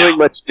not go be doing down.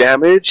 much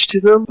damage to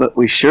them, but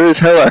we sure as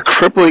hell are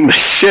crippling the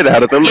shit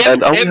out of them, Yep,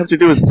 and all we yep. have to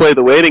do is play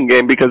the waiting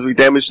game because we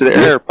damaged their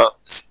air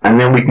pumps. And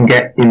then we can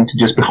get into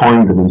just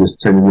behind them and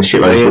just send them the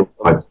shit Right. over.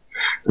 Or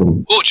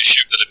just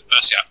shoot the living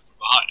mercy out from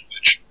behind,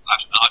 which...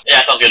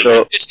 Yeah, sounds good to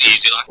So, me. It's the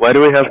easy life. why do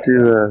we have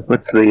to,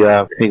 what's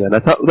the, hang on, I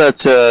thought that,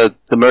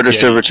 the murder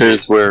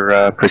servitors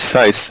were,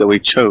 precise, so we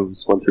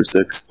chose 1 through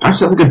 6.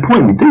 Actually, that's a good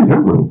point. We do,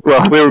 don't we?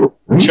 Well,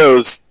 we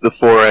chose the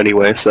 4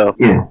 anyway, so,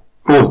 Yeah.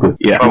 4's good.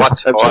 yeah. Well,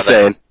 what's I'm 4? just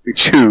saying, we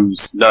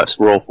choose not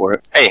to roll for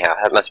it. Anyhow,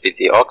 that must be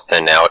the Orcs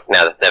turn now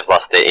that they've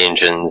lost their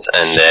engines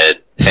and their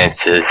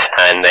sensors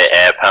and their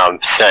air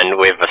pumps, and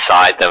we're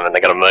beside them and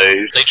they've got to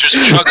move. They just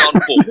chug on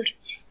forward.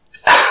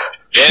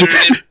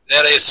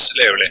 Very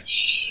slowly.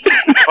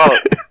 Well,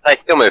 they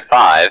still move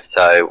 5,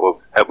 so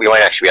we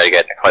won't actually be able to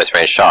get a close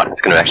range shot.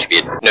 It's going to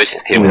actually be a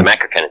nuisance to hit with the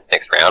macro cannons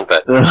next round,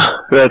 but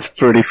That's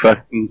pretty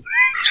fucking...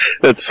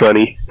 That's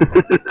funny.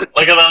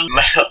 Look at them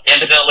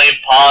impotently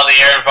paw the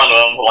air in front of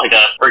them like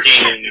a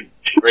freaking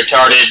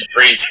retarded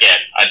green skin.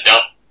 I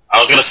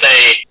was gonna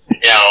say,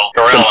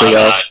 gorilla. Something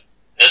but else.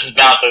 This is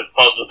about the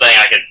closest thing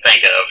I could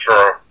think of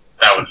for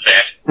that would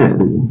fit.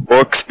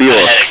 Orcs be I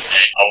had a headache orcs.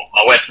 today.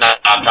 My wet's not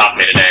on top of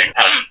me today.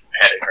 Kind of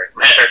headache hurts.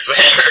 My head hurts. My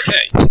head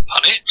hurts.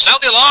 Honey,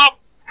 sound the alarm!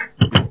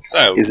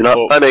 So, He's not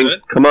Orcs running.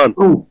 turn. Come on.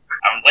 Oh,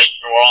 I'm waiting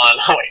for one.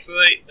 I'm waiting. So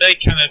they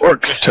kind of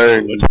Orcs drift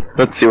turn. forward.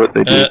 Let's see what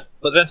they do.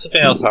 But then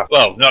something else happens.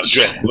 Well, not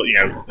drift, but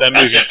they're That's moving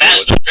good.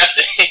 That's forward.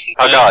 drifting.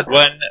 oh god.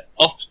 When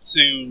off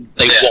to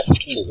They their-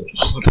 waft forward.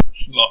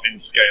 That's not in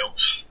scale.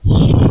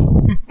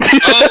 Oh,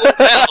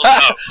 hell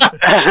no!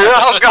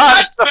 Oh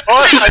god!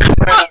 Fighting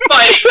that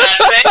thing.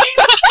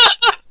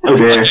 oh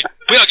dear.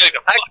 We are getting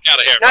the fuck out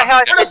of here. No, how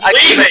We're just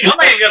leaving. I'm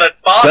not even gonna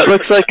bother. That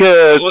looks like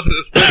It a...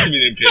 wasn't supposed to be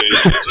an Imperium.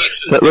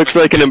 That looks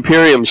like an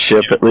Imperium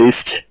ship, at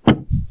least.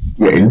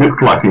 Yeah, it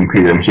looked like an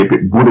Imperium ship.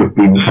 It would have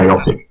been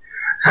chaotic.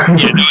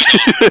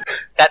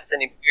 That's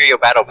an Imperial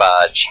battle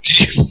barge.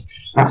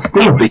 That's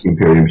still a big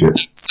Imperium ship.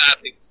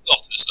 Sadly, was not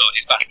at the start of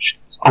his battleship.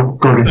 Oh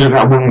god, is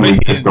that wing we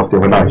pissed off the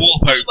other day?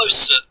 Warpoke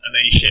Almost certain. and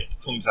a ship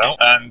comes out,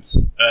 and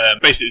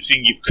basically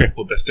seeing you've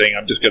crippled this thing,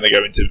 I'm just going to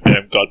go into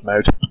God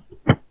mode.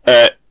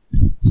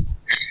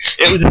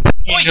 It was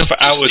taking enough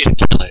hours to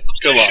kill it.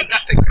 Go on.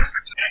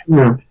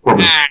 No,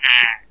 probably.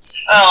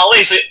 Oh, at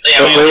least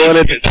But we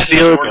wanted to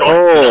steal its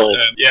hull.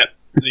 Yeah,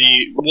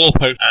 the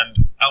Warpoke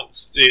and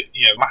outsteer,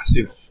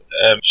 massive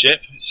ship.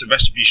 It's a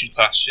retribution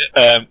class ship,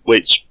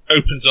 which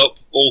opens up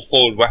all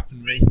forward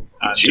weaponry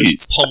and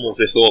just pummels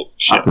this orc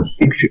ship, That's a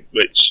big ship.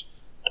 which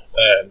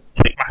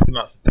take massive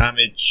amounts of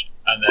damage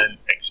and then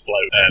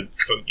explode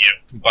from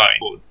combined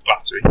forward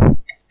battery.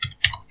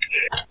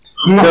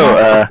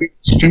 So,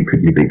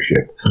 Stupidly big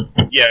ship.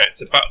 Yeah,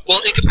 it's about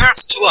Well, in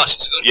comparison to us,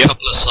 it's a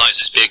couple of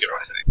sizes bigger,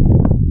 I think.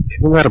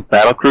 isn't that a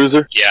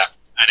battlecruiser? Yeah,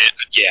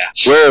 yeah.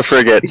 We're a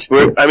frigate.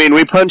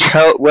 We punch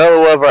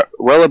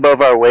well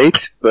above our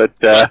weight, but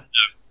Not a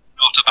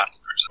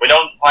battlecruiser. We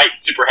don't fight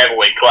super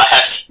heavyweight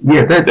class.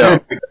 Yeah,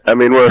 they're I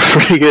mean, we're a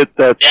frigate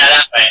that. Yeah,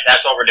 that way.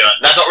 That's what we're doing.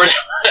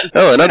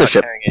 Oh, another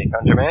ship. Carrying a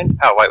contraband?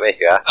 Oh, wait, where's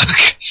you are?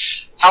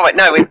 Oh, wait,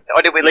 no,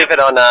 or did we leave it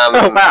on,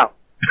 Oh, wow.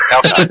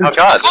 Oh,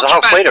 God, there's a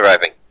whole fleet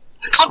arriving.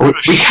 Are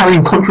we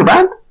carrying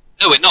contraband?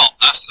 No, we're not.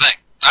 That's the thing.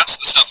 That's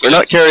the stuff We're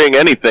not carrying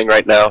anything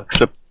right now,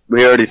 except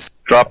we already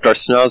dropped our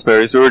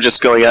snozberries. We were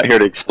just going out here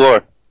to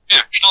explore.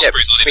 Yeah,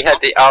 Schnozberry's not We even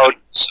had the old,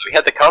 we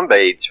had the com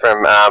beads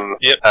from,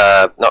 Yep.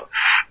 I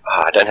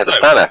don't have the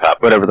star map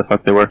up. Whatever the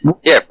fuck they were.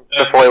 Yeah,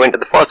 before we went to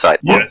the foresight.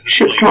 Yeah, What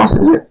ship class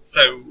is it?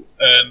 So,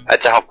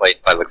 It's a whole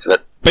fleet by the looks of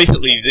it.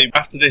 basically,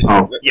 after this,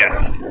 Oh.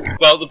 yes.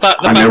 Well, the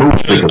And they're all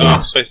battles bigger than are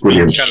us. supposed to be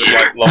Brilliant. kind of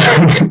like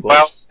long.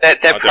 Well, they're I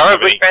don't have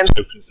probably any friends.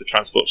 tokens to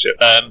transport ship.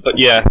 But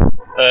yeah,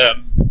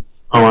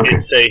 Oh, okay.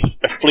 it's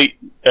a fleet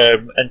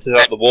enters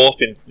out the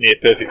warp in near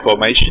perfect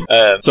formation.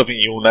 Something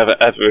you will never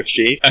ever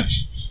achieve.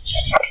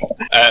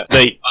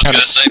 They kind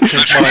of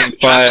try and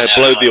fire,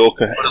 blow the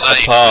orca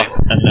apart,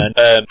 and then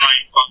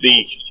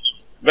the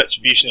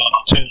retribution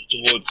turns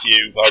towards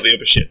you while the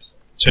other ships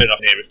turn off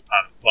nearest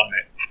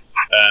planet.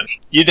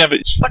 You never.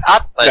 What are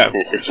the planets in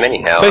the system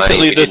anyhow?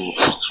 Basically, we this- didn't We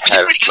didn't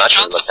have really get a much of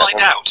chance to a look at find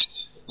them. out.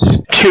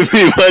 Give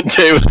me one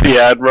day with the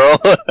Admiral.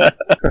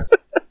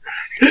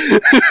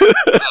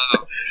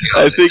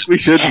 I think we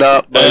should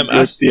not fight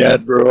with the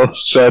Admiral.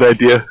 Bad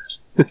idea.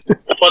 We'll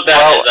put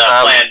that as a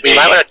plan B. we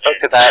might want to talk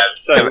to that.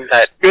 So-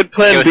 that Good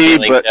plan You're B,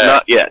 stealing, but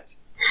not yet.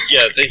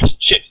 Yeah, the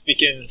ships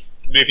begin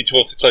moving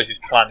towards the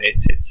closest planet.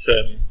 It's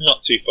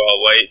not too far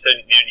away. It's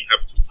only the only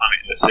habitable planet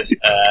in the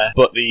system.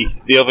 But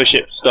the other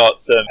ship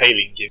starts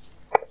hailing you.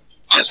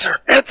 Answer!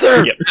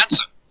 Yep.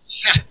 Answer.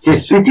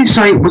 Did you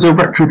say it was a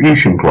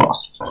retribution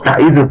class?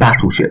 That is a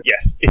battleship.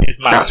 Yes, it is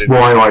That's massive.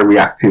 why I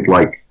reacted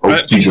like, oh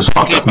Jesus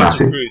fuck, that's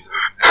massive.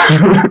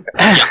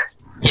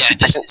 Yeah,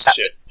 this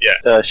is...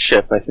 Yeah.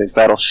 Ship, I think.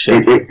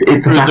 Battleship. It's a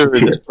Cruiser is a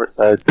battleship. different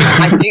size.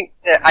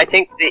 I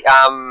think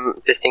the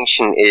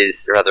distinction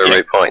is rather a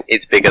moot point.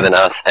 It's bigger than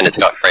us, and it's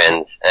got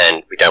friends,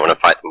 and we don't want to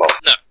fight them all.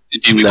 No.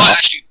 Indeed, we No. might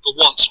actually, for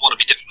once, want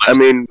to be diplomatic. I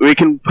mean, we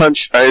can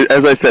punch,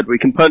 as I said, we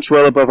can punch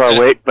well above our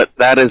weight, but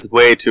that is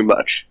way too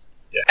much.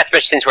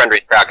 Especially since we're under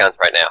his brow guns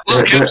right now.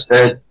 Well,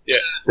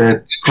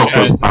 They're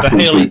proper The battleship,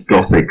 Haley's,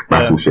 gothic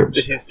battleships.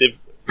 This is the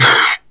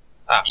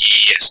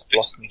yes.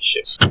 lost me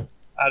ship.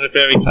 I had a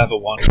very clever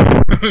one. No.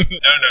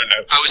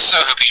 I was so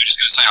hoping you were just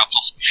going to say I've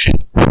lost my ship.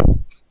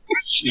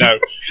 No.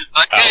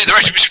 Like, yeah, the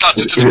retribution class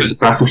Is it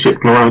participants. battleship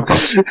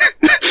Glorantha?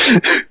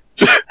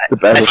 The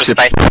That's battleship. just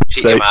based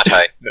say- on Yamato.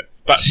 No.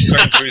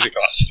 Battleship Cruiser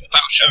class.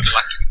 Battleship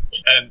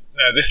Galactica.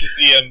 No, this is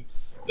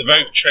the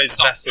rogue trade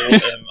vessel.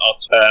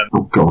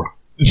 Oh god.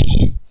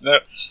 No,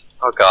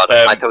 Oh god,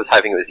 I was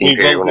hoping it was the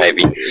Imperial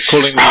Navy.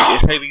 calling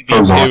hailing the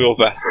Imperial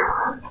vessel.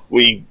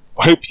 We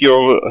hope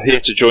you're here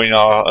to join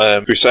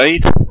our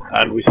crusade,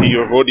 and we see you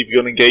have already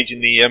begun engaging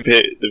the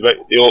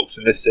orcs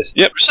in this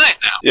system. Yep, We're saying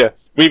now. yeah.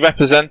 We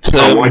represent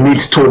Oh, I need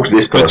to talk to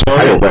this person.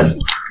 Hail then.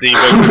 the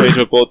rogue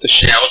trader aboard the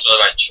ship. Yeah, that wasn't the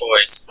right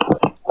choice.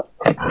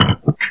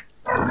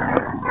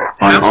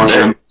 I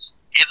am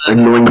a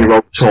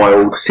 9-year-old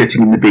child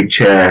sitting in the big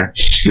chair,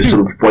 just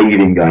sort of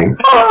waving, going,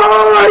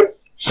 "Hi!"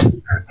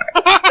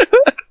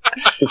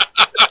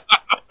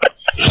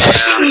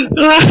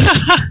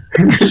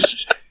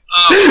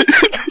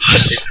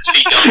 His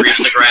feet don't reach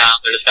the ground.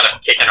 They're just kind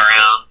of kicking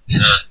around.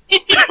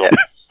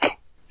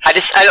 I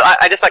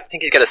just like to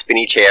think he's got a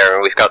spinny chair,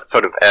 and we've got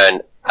sort of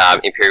an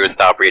Imperial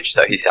style bridge,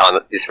 so he's on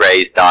this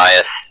raised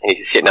dais, and he's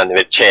just sitting under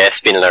the chair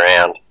spinning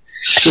around.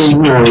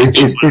 No,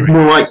 it's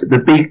more like the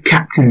big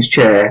captain's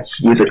chair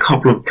with a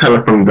couple of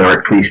telephone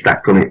directories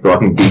stacked on it so I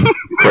can be the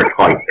correct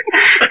height.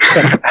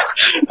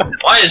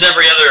 Why is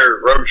every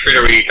other road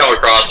trader we come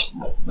across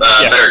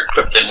better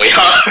equipped than we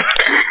are?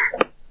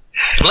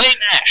 Blame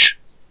Ash.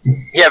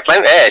 Yeah,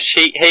 blame Ash.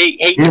 He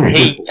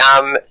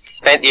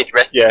spent the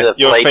rest Yeah, of the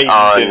you're fleet fading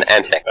on in.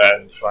 Amsec.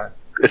 Fine.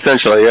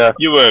 Essentially, yeah.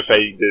 You were a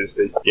fading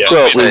dynasty. Yeah.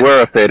 Well, so we were a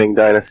it's- fading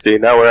dynasty.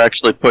 Now we're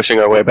actually pushing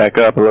our way back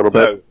up a little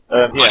bit. So, I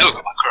yeah. don't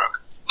got my crook.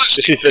 Looks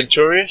This is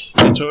Venturius.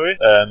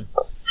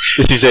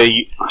 This is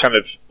a kind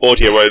of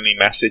audio-only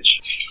message.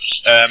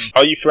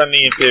 Are you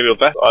friendly, Imperial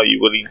Veth? Are you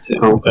willing to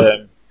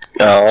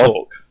Oh,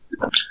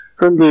 talk?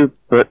 friendly,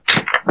 but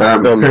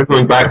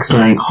Circling back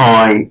saying,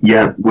 hi,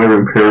 yeah, we're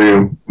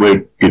Imperial,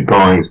 we're good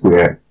guys,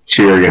 we're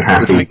cheery and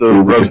happy. this is the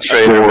We're rogue just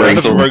trader exploring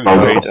vessel, rogue all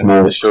trader, the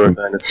small the short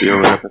dynasty or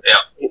whatever.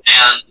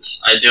 And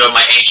I do have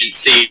my ancient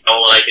seal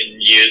that I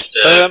can use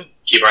to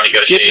keep our Give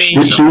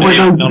negotiations. me. Do I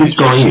know knowledge this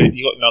guy roll. is,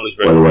 You got knowledge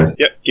by the roll. way?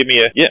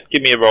 Yep.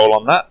 Give me a roll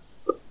on that.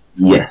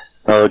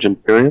 Yes. Knowledge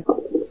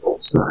Imperial.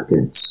 So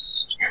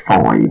it's 5,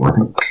 I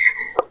think.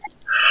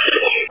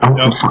 Oh,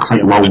 No, for fuck's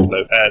sake, yeah, roll.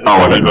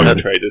 I don't know.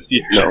 traders.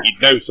 You'd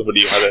know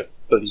somebody who had a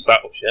bloody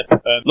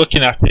battleship.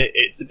 Looking at it,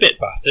 it's a bit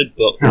battered,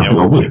 but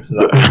all ships are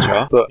that much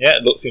are. But yeah,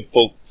 it looks in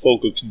full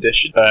good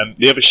condition.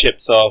 The other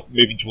ships are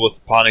moving towards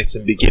the planet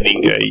and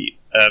beginning a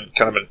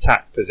kind of an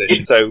attack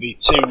position. So the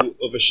two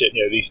other ships,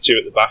 these two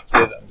at the back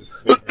here, that I'm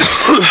just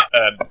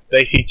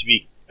they seem to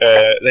be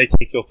they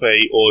take up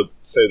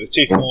so the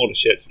two smaller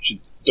ships, which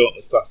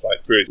Dauntless-class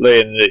light cruise.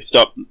 They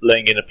stopped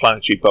laying in a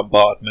planetary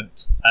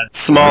bombardment. And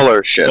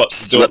Smaller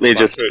ships. Let me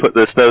just put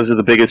this. Those are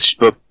the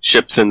biggest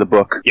ships in the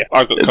book. Yeah,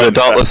 I got The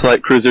Dauntless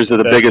light cruisers are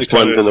the biggest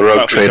ones in the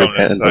Rogue Trader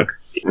handbook.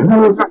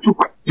 No, there's actual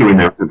cruiser in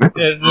there, isn't there?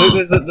 Yeah,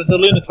 there's a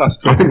lunar-class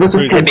I think there's a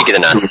cruiser. They're bigger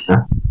than us.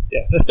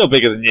 Yeah, they're still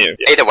bigger than you.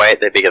 Either way,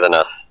 they're bigger than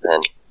us.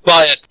 Then.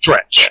 By a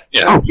stretch.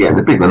 Yeah. Oh, yeah,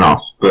 they're bigger than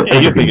us, but Yeah,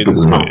 you're everything's bigger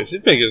than bigger than us. destroyers.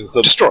 You're bigger than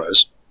some.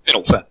 Destroyers, in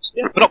all fairness.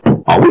 Yeah. But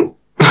not Are we?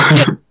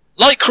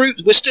 light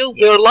cruiser.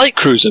 We're a light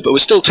cruiser, but we're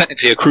still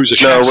technically a cruiser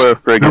ship. No, we're a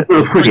frigate.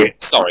 We're a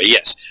frigate. Sorry,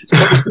 yes. But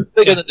we're still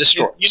bigger than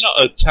destroyers. You're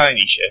not a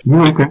tiny ship.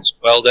 Yeah, okay.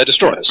 Well, they're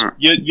destroyers.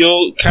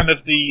 You're kind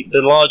of the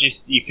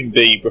largest you can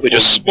be before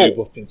just you small. move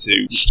up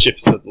into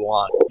ships of the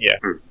line. Yeah.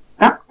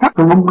 That's the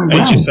wrong way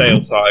Age of round.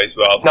 sail size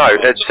rather No,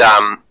 than... it's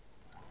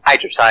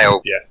Age of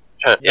Sail. Yeah.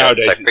 Yeah,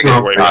 Nowadays so it's bigger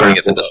not than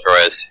very than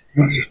destroyers.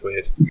 It's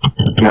weird.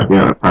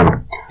 Yeah, fair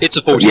enough. It's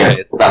a 40k. Yeah,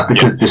 that's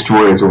because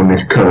destroyers are on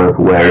this curve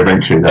where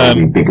eventually they'll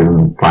be bigger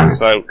than planets.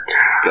 So,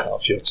 get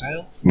off your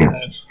tail. Yeah.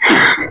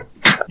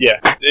 Yeah,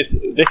 this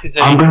is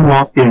I'm a... going to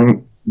ask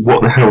him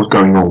what the hell's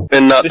going on.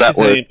 And not This that is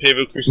an word.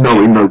 Imperial Crusader.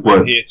 No, in those I'm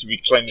words. here to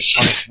reclaim the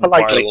planet from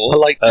Politely, Firelord.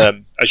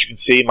 politely. As you can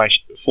see, my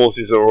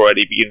forces are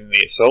already beginning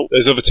the assault.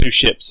 Those other two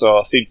ships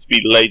seem to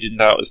be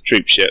laden out as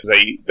troop ships.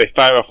 They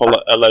fire off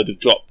a load of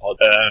drop pods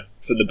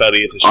from the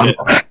belly of the ship,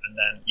 and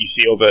then you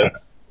see other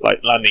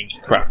landing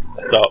craft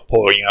start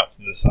pouring out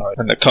from the side.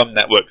 And the comm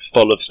network's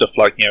full of stuff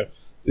like,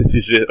 this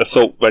is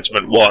Assault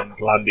Regiment 1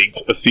 landing,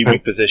 assuming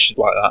positions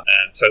like that.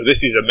 So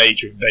this is a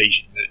major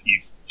invasion that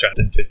you've jumped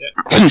into.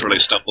 Literally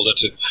stumbled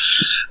into.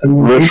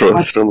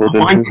 Literally stumbled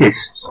into.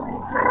 Quietest,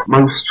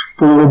 most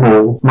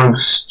formal,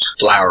 most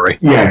Flowery.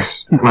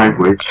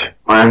 language.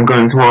 I am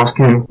going to ask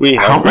him, We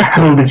how have the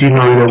hell did you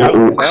know there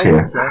were orcs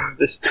here?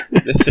 This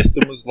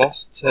system was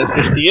lost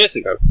 50 years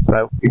ago.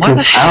 So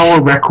Because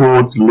our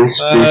records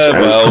list this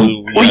as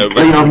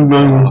completely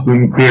unknown to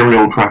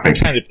Imperial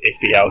traffic. kind of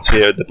iffy out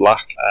here in the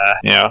black.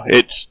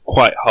 It's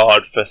quite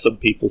hard for some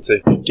people to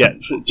get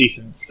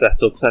decent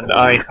setups, and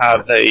I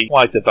have a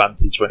slight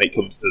advantage when it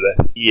comes to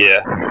this.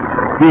 Yeah.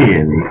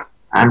 Really?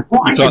 And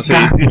why Can't is see,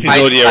 that? this is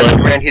I audio.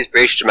 look around his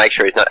bridge to make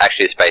sure he's not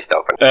actually a space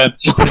dolphin.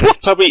 It's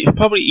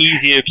probably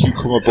easier if you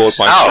come aboard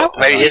my Oh, ship.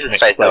 maybe it is a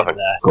space Explain dolphin.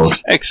 there. God.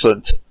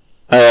 Excellent.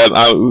 I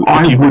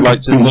If you would would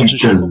like to be launch a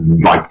shuttle?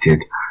 delighted.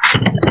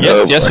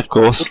 Yes, of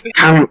course.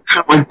 Can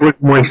I bring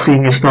my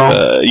senior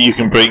staff? You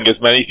can bring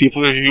as many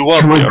people as you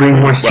want. Can I bring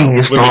my Well,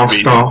 senior women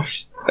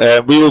staff?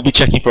 We will be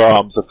checking for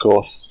arms, of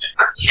course.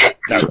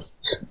 No.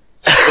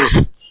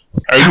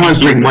 Can I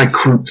bring my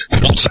crew?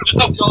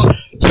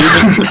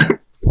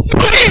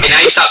 Okay,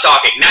 now you stop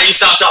talking. Now you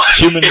stop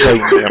talking. Human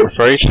only, I'm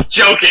afraid.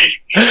 Joking.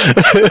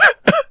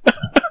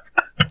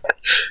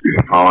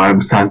 Oh, I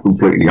understand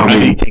completely. I I'm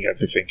mean, eating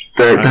everything.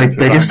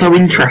 they're just so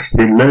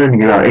interested in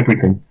learning about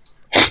everything.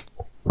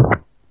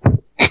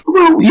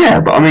 Well, yeah,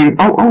 but I mean,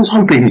 I was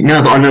hoping,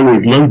 now that I know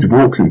there's loads of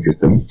orcs in the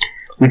system,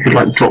 we could,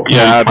 drop...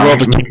 Yeah, I'd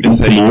rather keep this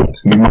a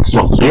orcs and must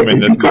not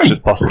human as much as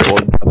possible.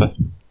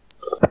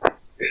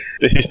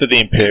 This is for the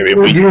Imperium.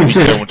 Well, We you don't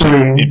insist.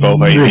 want to involve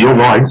Yeah, aliens you're if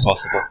right.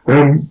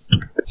 possible.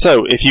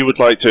 So, if you would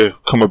like to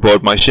come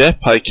aboard my ship,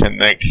 I can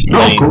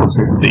explain course.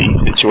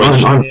 the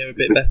situation I'm- here a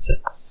bit better.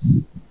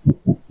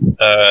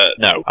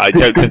 No, I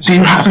don't tend to Do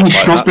you have any like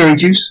that. strawberry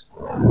juice?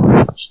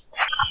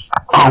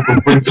 Oh,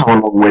 we'll bring someone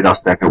along with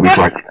us then, it'll be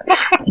great.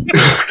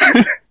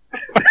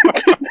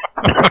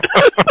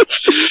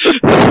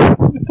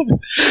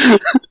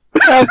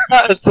 Have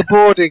that as the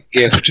boarding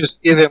gift.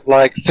 Just give him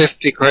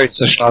 50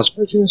 crates of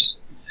Schleswig juice.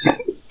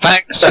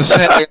 Thanks for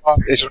sending on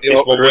this New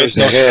York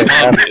cruiser here.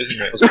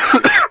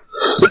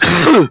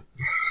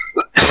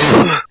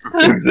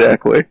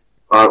 Exactly.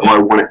 I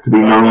want it to be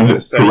known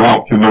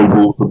throughout the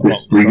nobles of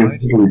this region.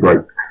 It'll be great.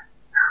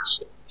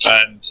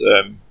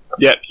 And,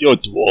 yep, you're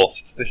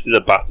dwarfed. This is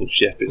a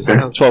battleship. It's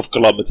Okay. 12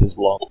 kilometres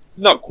long.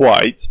 Not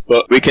quite,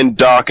 but We can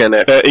dock in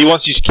it. he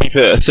wants you to keep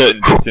it at a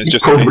certain distance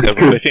just in case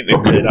everyone. They think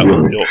they've cleared out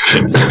the Orc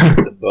ships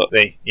system, but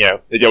they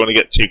don't want to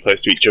get too close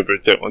to each other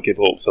and don't want to give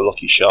Orcs a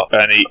lucky shot.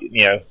 And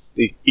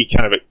he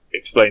kind of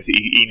explains that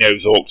he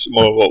knows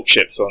more Orc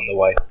ships are on the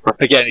way.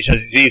 Again, he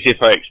says it's easier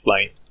if I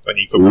explain when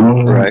you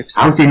come. Right.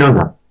 How does he know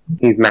that?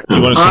 He's mad.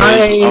 You want to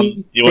I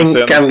you want to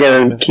think say I'm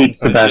going to keep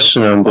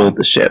Sebastian on board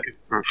the ship.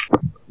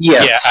 Yeah,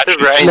 The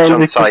actually, range Then on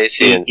we can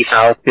see Sayasians.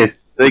 how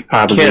this They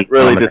part of can't the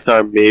really economy-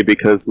 disarm me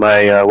because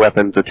my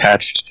weapon's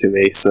attached to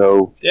me,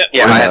 so... Yeah,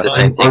 Yeah, I have the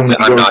same thing, so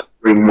I'm not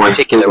bring my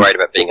particularly worried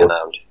about being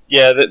unarmed.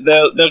 yeah, they're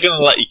going to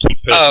let you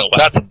keep personal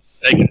that's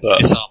weapons. they can but,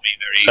 disarm me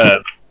very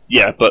easily.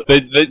 yeah, but they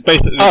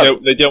basically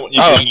they don't want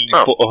you bringing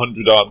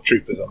 100 armed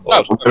troopers on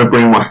board. I'm going to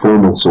bring my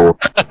formal sword.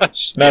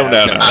 No. Okay,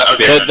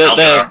 They're- I'll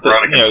they're-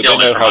 run a you know, they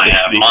concealment know for how my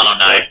this mono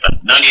knife, but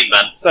no need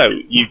then. So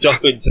you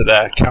dock into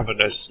their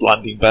cavernous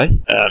landing bay,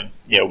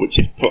 which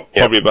is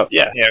probably about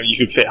you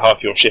can fit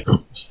half your ship.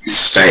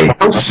 Say, how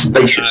And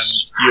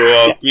spacious. you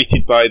are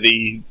greeted by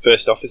the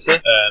first officer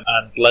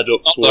and led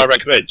up towards the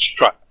bridge.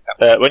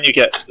 When you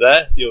get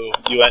there, you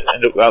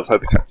end up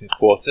outside the captain's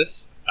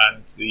quarters,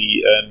 and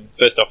the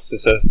first officer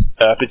says,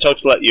 "I've been told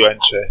to let you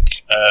enter.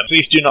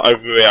 Please do not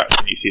overreact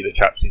when you see the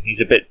captain. He's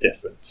a bit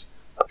different."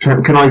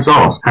 Can I just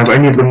ask, have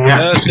any of them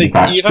reacted to the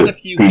fact you've had a that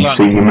few the glances,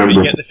 senior but member you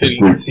of get the this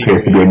feeling group you see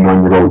appears to be a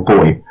 9-year-old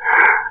boy?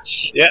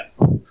 Yeah.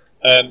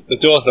 The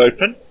door's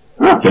open.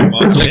 Okay.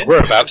 We're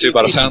about to,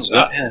 by the sounds of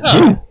it. Yes.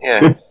 Oh,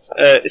 Yeah.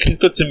 it is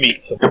good to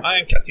meet someone. I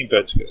am Captain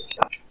Vertigus.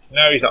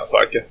 No, he's not a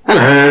psycho.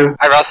 Hello.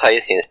 I roll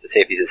Hyacinthus to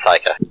see if he's a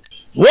psycho.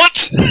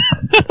 What?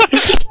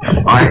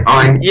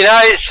 I You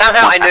know,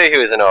 somehow I knew he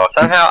was an orc.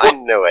 Somehow I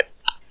knew it.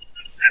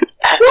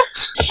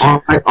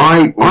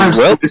 I'm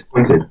so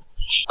disappointed.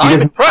 He I'm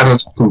doesn't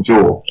impressed. have a full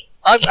jaw.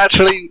 I'm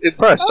actually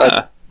impressed.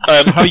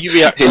 How you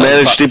react? He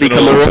managed to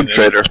become a rogue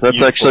trader.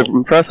 That's actually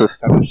impressive.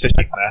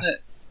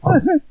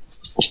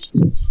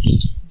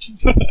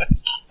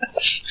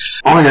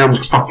 I am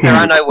fucking. There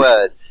are no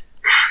words.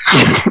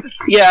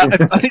 Yeah,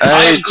 I think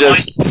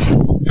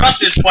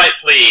Trust is quite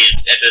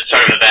pleased at this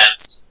turn of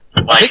events.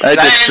 Like, I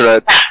just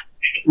read.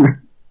 fantastic.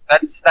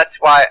 That's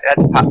why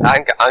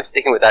I'm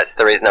sticking with that's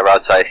the reason I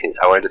rolled Hyacinthus.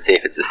 I wanted to see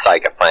if it's a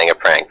psycho playing a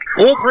prank.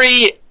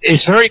 Aubrey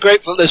is very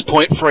grateful at this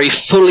point for a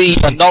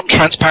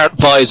non-transparent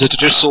visor to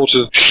just sort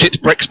of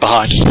shit bricks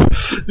behind.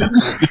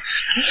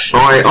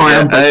 I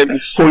am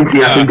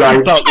pointing at him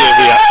going.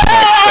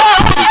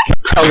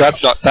 Oh,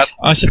 that's not. That's.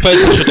 I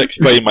suppose I should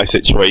explain my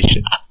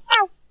situation.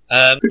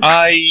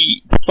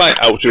 Despite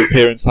outer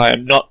appearance, I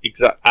am not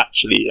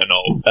actually an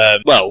orc.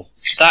 Well,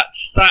 that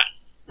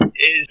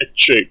is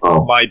true.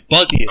 Oh. My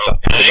body is that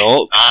of an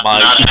orc.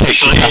 Not He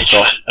takes actually. his hat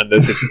off, and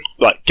there's this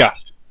like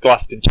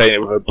glass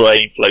container with a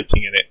brain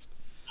floating in it.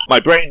 My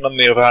brain, on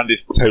the other hand,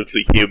 is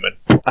totally human.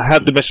 I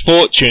had the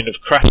misfortune of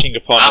crashing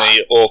upon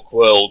the orc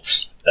world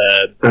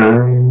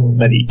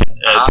many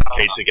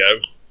decades ago,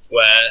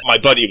 where my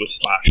body was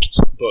smashed,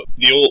 but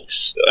the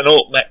orcs, an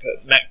orc mech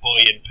boy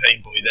and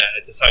pain boy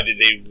there, decided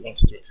they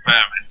wanted to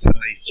experiment, and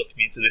they stuck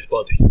me into this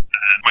body. And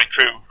my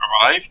crew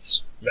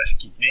arrived,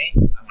 rescued me,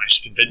 and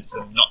managed to convince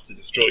them not to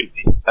destroy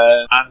me.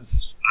 And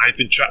I've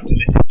been trapped in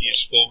this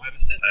hideous form ever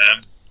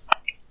since.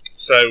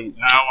 So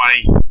now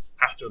I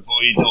have to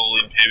avoid all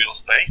Imperial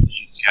space, as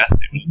you can guess.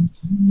 It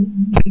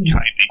would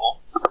kindly more.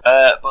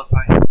 But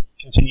I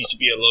continue to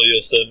be a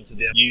loyal servant to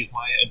them, use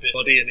my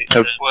body, and it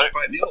work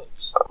by the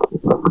orcs.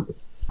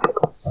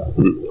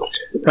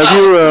 Have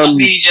you, Let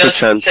me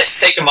just perchance-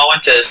 take a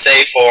moment to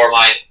say for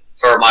my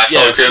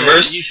fellow crew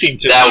members you seem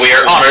to that we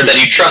are honored that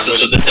you willing trust us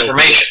to with this go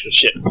information. the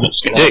ship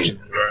much larger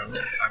than your own.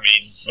 I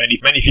mean,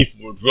 many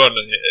people would run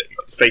in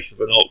the face of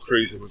an orc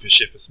cruiser with a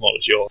ship as small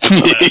as yours.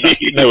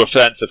 No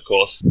offence, of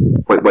course.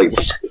 Wait.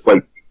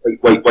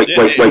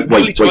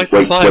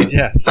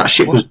 Yes. That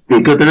ship was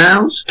bigger than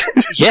ours?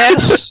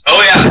 Yes.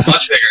 Oh yeah,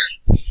 much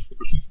bigger.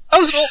 I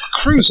was an orc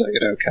cruiser, you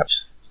know, Cap.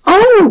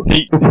 Oh!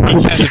 He kind of,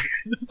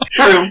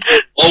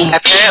 Well,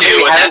 Apparently we we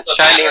do, and haven't that's what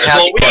shining matters. how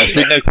Well, we yes,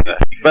 we noticed that.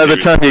 By the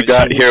time you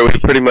got here, we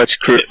pretty much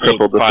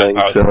crippled the thing,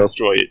 Firepower to so...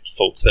 destroy it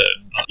full turn.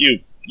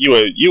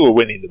 You were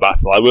winning the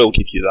battle. I will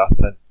give you that.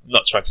 I'm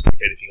not trying to take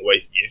anything away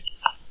from you.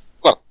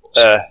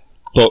 Well,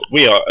 but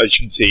we are, as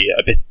you can see,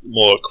 a bit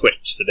more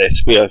equipped for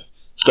this. We have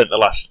spent the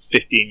last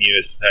 15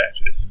 years preparing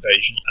for this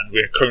invasion, and we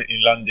are currently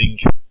landing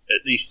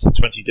at least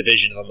 20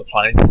 divisions on the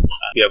planet, and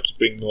be able to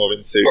bring more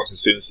in soon, as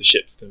soon as the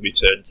ships can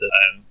return to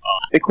our...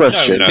 A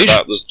question. No,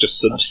 that was just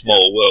some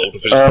small world.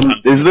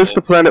 Of Is this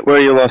the planet where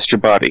you lost your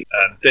body?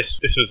 This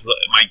was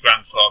my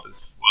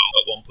grandfather's world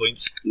at one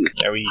point.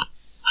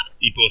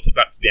 He brought it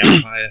back to the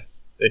Empire,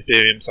 the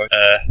Imperium, sorry.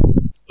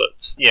 But,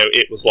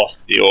 it was lost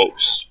to the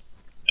orcs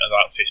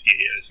about 50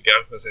 years ago,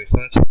 as I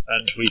said,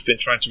 and we've been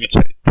trying to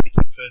retake it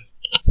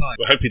for time.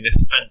 We're hoping this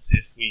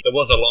offensive, there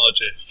was a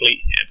larger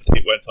fleet here, but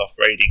it went off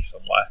raiding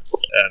somewhere,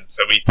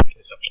 so we've taken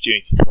this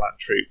opportunity to land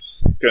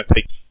troops. It's going to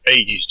take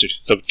ages to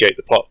subjugate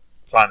the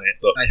planet,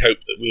 but I hope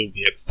that we'll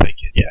be able to take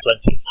it. Yeah,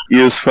 plenty.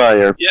 Use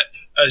fire. Yep,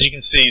 as you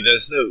can see,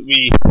 there's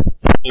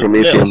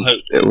Prometheum,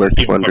 it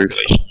works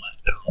wonders.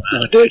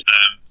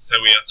 So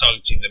we are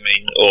targeting the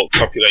main orc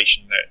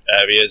population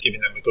areas,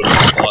 giving them a good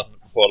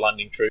bombardment before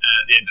landing troops.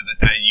 At the end of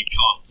the day, you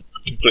can't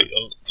complete,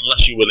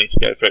 unless you're willing to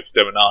go for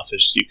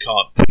exterminatus, you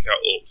can't take out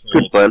orcs and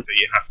Good plan. so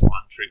you have to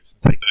land troops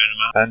and take them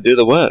out and do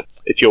the work.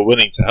 If you're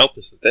willing to help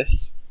us with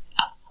this,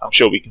 I'm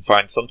sure we can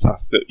find some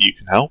tasks that you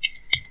can help.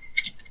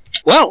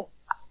 well,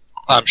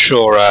 I'm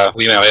sure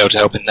we may be able to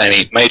help in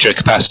any major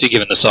capacity,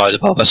 given the size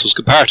of our vessels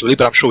comparatively.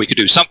 But I'm sure we could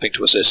do something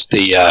to assist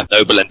the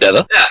noble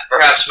endeavour. Yeah,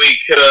 perhaps we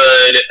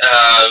could,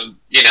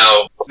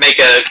 make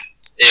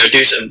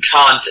do some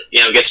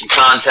get some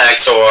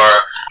contacts or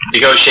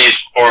negotiate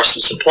for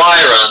some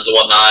supply runs and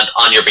whatnot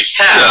on your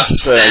behalf,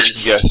 Yes,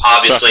 since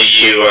obviously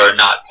you are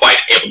not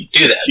quite able to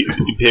do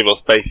that. Imperial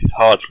space is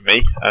hard for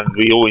me, and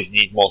we always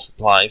need more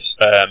supplies.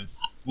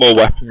 More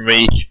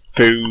weaponry,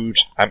 food,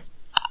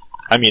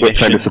 ammunition. What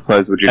kind of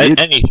supplies would you need?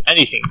 Anything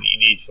that you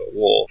need for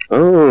war.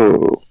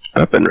 Oh,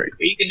 weaponry.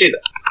 You can do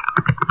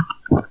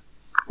that.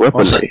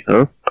 Weaponry,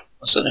 huh?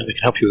 Certainly, we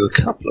can help you with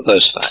a couple of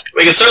those facts.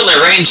 We can certainly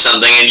arrange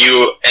something, and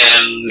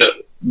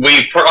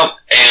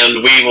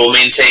we will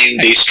maintain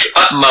the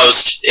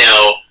utmost,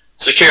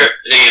 security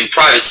and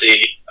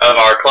privacy of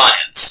our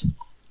clients.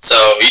 So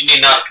you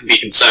need not be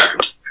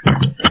concerned.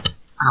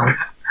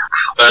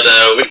 But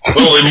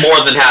we'll be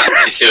more than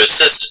happy to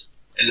assist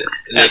in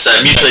this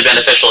mutually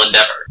beneficial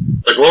endeavor.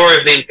 The glory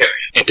of the Imperium.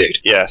 Indeed.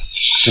 Yes.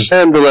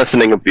 And the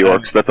lessening of the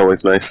orcs. That's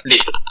always nice.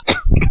 Indeed.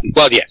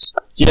 Well, yes.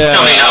 Yeah.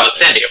 I mean,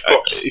 notwithstanding, of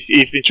course.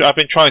 I've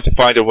been trying to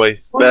find a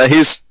way.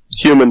 He's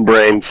human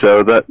brain,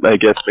 so that, I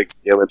guess, makes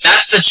him human.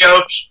 That's a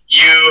joke,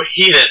 you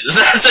heathens.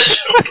 That's a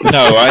joke.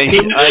 No,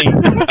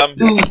 I'm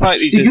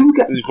slightly Do you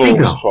get bigger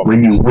divorced from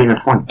when it. you win a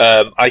fight?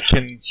 I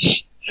can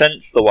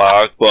sense the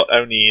warg, but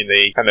only in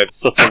a kind of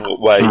subtle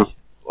way.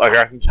 Like,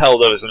 I can tell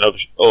there is another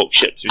orc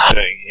ship's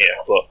returning here,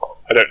 but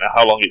I don't know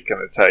how long it's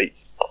going to take.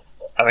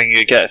 I think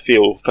you get a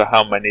feel for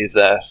how many of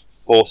their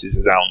forces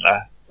are down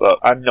there, but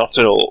I'm not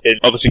an orc.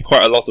 Obviously,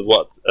 quite a lot of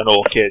what an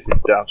orc is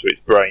down to its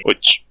brain,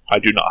 which I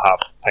do not have,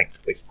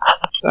 thankfully.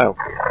 So,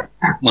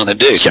 Well,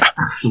 indeed. Yeah.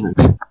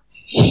 Absolutely.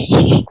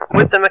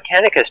 Would the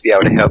Mechanicus be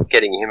able to help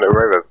getting him a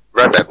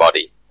robo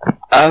body?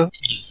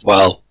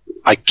 Well,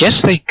 I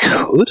guess they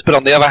could, but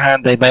on the other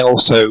hand, they may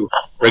also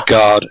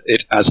regard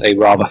it as a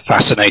rather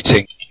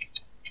fascinating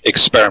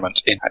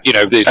experiment. I'd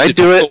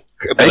do it.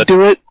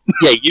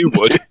 Yeah, you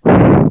would.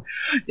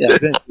 Yeah, I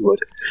bet you would.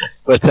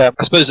 But I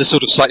suppose there's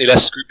sort of slightly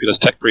less scrupulous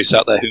tech priests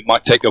out there who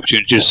might take the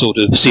opportunity to sort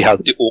of see how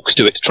the orcs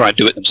do it to try and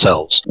do it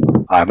themselves,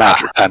 I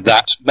imagine. And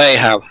that may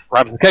have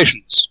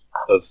ramifications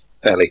of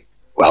fairly,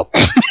 well...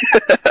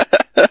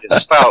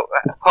 yes. Well,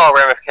 poor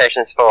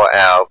ramifications for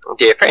our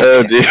dear friend.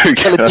 Oh dear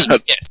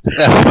God! Yes.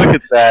 Look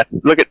at that!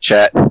 Look at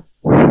chat. some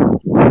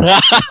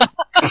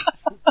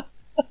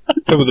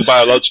of the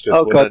biologicals.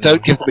 Oh god,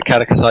 don't give the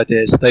Mechanicus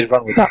ideas. They'd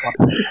run with that one.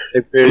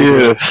 They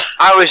really would.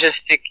 I was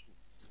just thinking.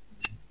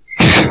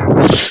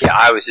 Yeah,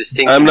 I was just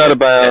thinking. I'm not a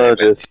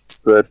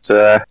biologist, but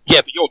Yeah,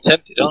 but you're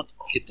tempted, aren't you?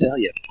 I can tell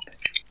you.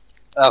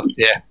 Oh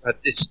dear,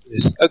 this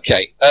is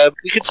okay.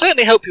 We can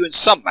certainly help you in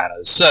some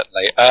manners,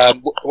 certainly.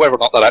 Whether or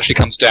not that actually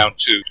comes down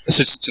to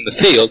assistance in the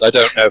field, I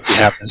don't know if we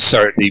have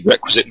necessarily the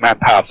requisite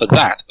manpower for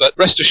that. But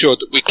rest assured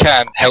that we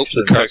can help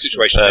the current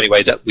situation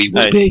anyway. That we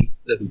will be.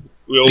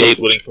 We're always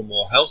willing for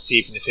more help,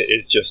 even if it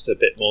is just a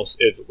bit more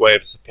way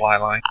of a supply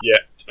line. Yeah,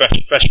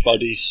 fresh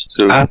bodies.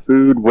 so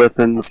food,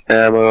 weapons,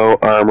 ammo,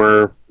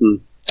 armor.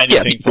 Anything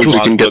I think we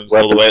can get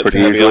all the way weapons up to pretty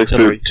heavy easily.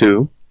 artillery. Food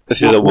too.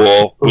 This is a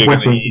war. We're going to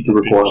weapons need do you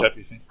pretty much require?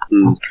 everything.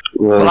 Well,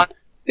 Well, I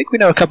think we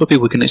know a couple of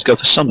people who can at least go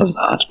for some of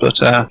that, but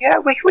Yeah,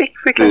 we can.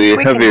 the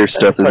we heavier can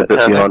stuff is a bit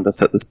something. beyond us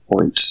at this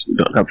point. We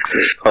don't have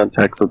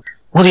contacts with.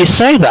 well, you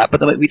say that, but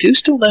we do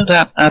still know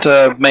that at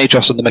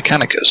Magos and the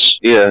Mechanicus.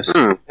 Yes.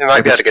 We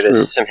might be able to get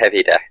That's us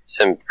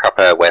some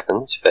proper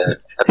weapons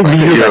for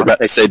You were about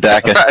to say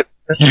DACA.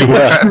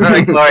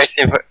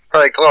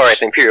 for a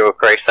glorious Imperial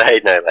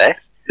Crusade, no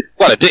less.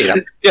 Well, indeed,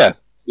 yeah.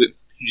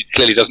 He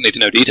clearly doesn't need to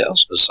know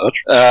details as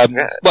such. Well,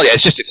 yeah,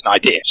 it's an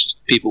idea. It's just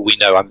people we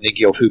know I'm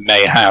thinking of who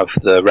may have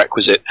the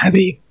requisite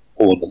heavy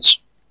ordnance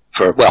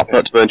for, well,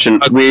 Not to mention,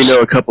 we know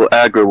a couple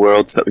aggro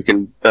worlds that we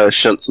can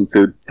shunt some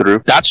food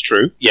through. that's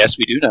true. Yes,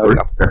 we do know a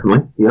couple.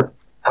 Definitely, yep.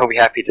 I'll be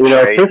happy to We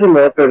know a trade. prison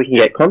world where we can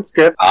get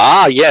conscript.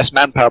 Ah, yes,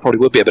 manpower probably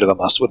would be a bit of a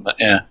must, wouldn't it?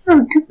 Yeah. Yeah,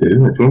 we could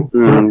do, actually.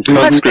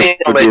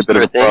 Conscript would be a bit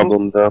of a problem,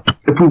 though.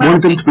 If we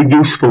want them to be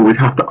useful, we'd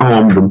have to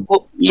arm them.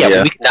 Well, yeah,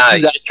 Yeah. we can No, do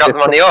you that just drop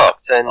them on the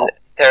orcs and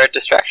they're a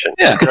distraction.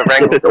 Yeah. Got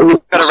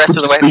to rest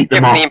of the way. Give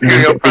them the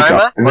Imperial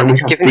Primer, and then we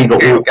have give them the bigger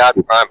Imperial orcs. Guard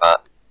Primer,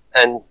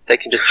 and they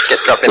can just get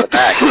dropped in the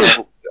back. And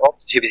then the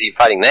orcs are too busy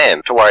fighting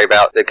them to worry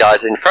about the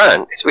guys in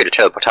front. Because we're a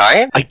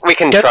teleportarian. We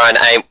can try and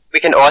aim. We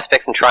can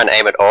auspex and try and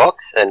aim at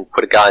orcs and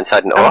put a guy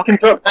inside an And we orc. can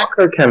drop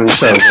macro cannon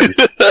shells.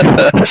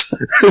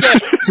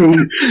 See,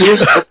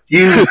 a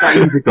few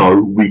days ago,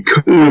 we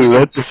could.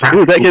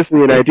 That gives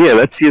me an idea.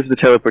 Let's use the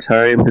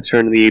teleportarium to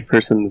turn the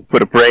person's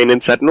put a brain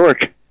inside an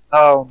orc.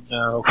 Oh,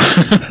 no.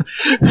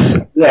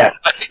 Yes.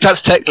 I think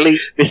that's technically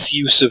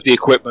misuse of the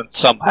equipment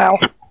somehow.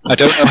 I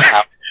don't know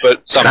how,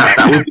 but somehow.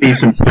 That would be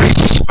some.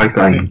 I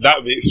say. That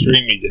would be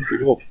extremely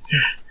difficult.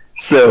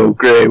 So,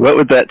 Gray, what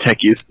would that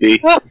tech use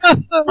be?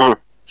 I'll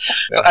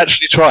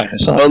actually try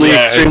this. Only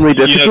Yeah, extremely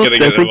you're not difficult? gonna I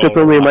get think it that's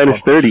all only a on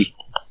minus that 30.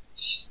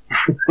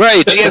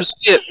 Ray, GM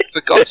skip,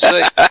 for God's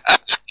sake.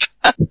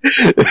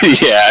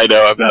 Yeah, I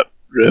know, I'm not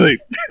really.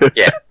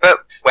 Yeah,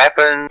 but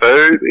weapon,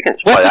 food, we can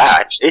supply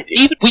that.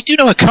 Even we do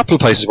know a couple of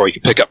places where you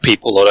can pick up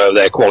people, although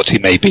their quality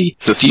may be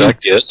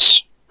Suspect.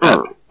 dubious.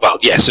 Well,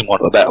 yes, in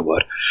want of a better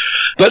word.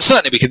 But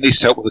certainly we can at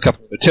least help with a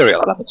couple of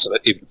material elements of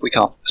it, even if we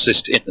can't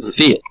assist in the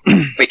field.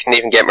 We can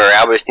even get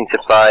morale boosting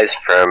supplies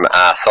from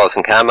Solace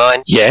and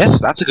Carmine. Yes,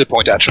 that's a good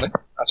point, actually.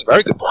 That's a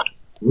very good point.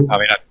 I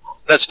mean,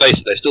 let's face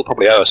it, they still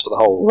probably owe us for the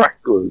whole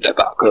Ragu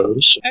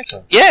debacles.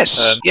 Excellent.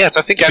 Yes, yes,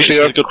 I think actually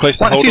This is a good place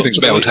to quite a hold few up things to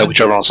will be able to help with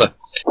your answer.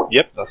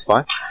 Yep, that's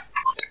fine.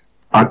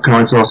 Can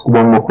I just ask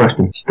one more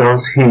question?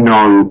 Does he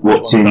know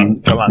what's in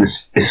Go on. the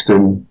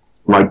system,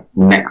 like,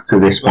 next to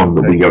this one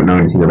that we don't know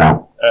anything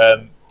about?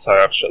 Sorry,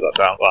 I've shut that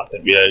down. Well, I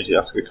didn't realise you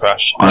after the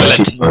crash. I No,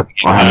 haven't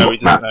he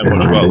got doesn't know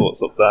much about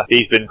what's up there.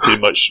 He's been pretty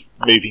much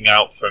moving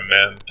out from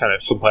kind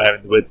of somewhere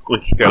in the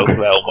Winterscale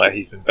realm where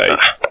he's been based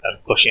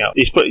and pushing out.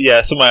 He's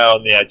somewhere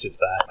on the edge of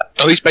there.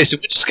 Oh, he's based in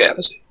Winterscale,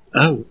 is he?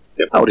 Oh.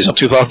 Oh, he's not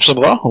too far from some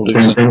of our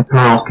holdings. Then can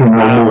I ask him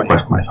one more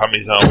question? My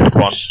family's not always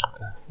one.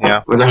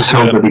 Yeah. Well, that's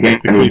how they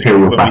get an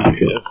Imperial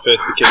battleship. First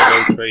became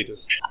road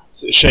traders.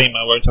 It's a shame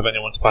I won't have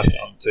anyone to pass it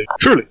on to.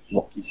 Truly.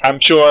 I'm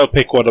sure I'll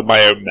pick one of my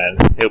own men.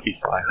 He'll be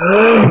fine.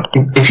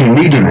 If you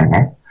need him,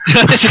 man.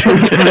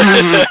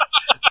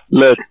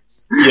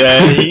 Let's.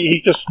 Yeah,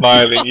 he's just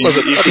smiling. He's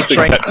just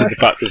accepted the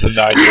fact there's a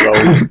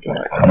 9-year-old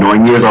guy.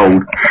 9 years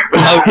old.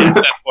 Oh, yeah,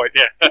 that point,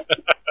 yeah.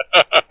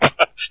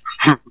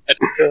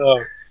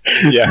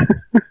 Yeah.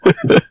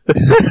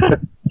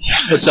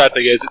 The sad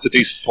thing is, it's a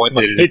decent point.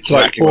 It's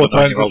like 4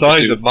 times the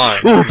size of mine.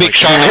 Ooh, big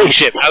shiny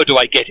ship. How do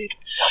I get it?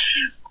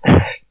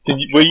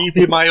 Will you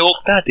be my orc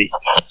daddy?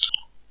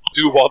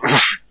 Do what?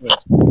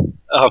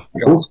 Oh,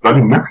 God. It's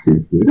bloody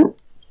massive, isn't it?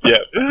 Yeah.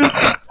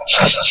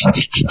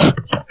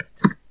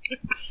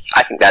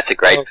 I think that's a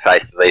great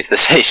place to leave the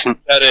station.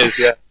 That is,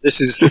 yes.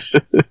 This is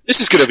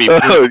going to be.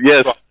 Oh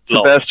yes,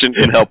 Sebastian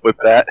can help with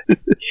that.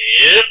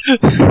 Yep.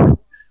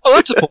 Oh,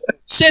 that's a point.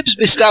 Seb's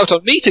missed out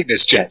on meeting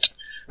this jet.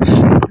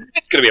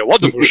 It's going to be a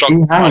wonderful shock.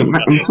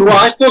 Well,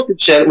 I thought the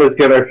jet was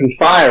going to open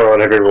fire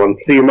on everyone,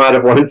 so you might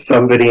have wanted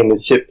somebody in the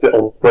ship to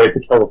operate the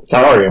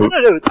teleportarium.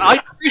 No,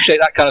 I appreciate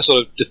that kind of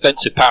sort of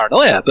defensive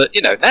paranoia, but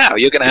now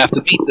you're going to have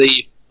to meet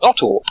the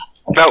not orc.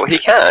 Well, he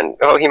can.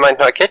 Well, he might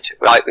not get to.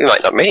 We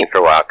might not meet him for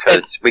a while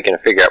because we're going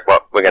to figure out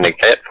what we're going to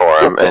get for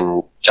him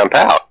and jump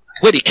out.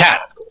 When he can,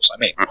 of course. I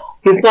mean,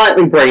 His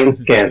nightly brain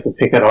scans will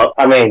pick it up.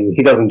 I mean,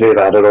 he doesn't do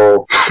that at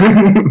all.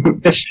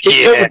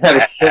 He doesn't have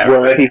a good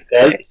word he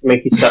says to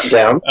make you shut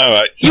down.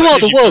 Alright. You are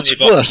the world's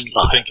worst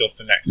to think of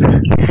for next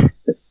week.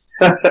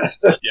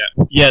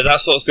 Yeah,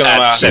 that's what's going to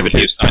happen. 7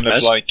 years Kind of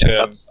time, like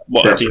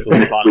what are people's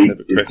Next plans week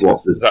over is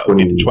Christmas? what, That will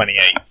be the 20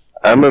 28th.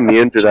 I'm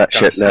immune to that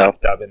Kind of shit now.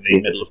 smack dab in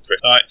the middle of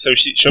Christmas. Alright, so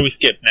shall we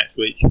skip next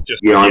week?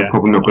 Just I'm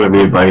probably not going to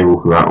be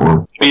available for that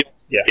one.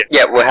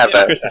 Yeah, we'll have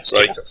a Christmas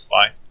break, that's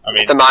fine. I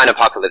mean, the mine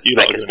apocalypse you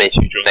make lot us are going meet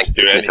to be too drunk next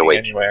to do Christmas a anything week.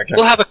 anyway, I guess.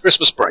 we'll have a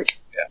Christmas break.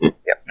 No,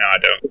 I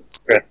don't.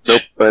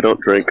 Nope, I don't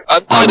drink. I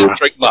don't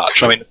drink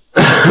much. I mean,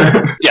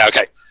 yeah,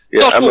 okay.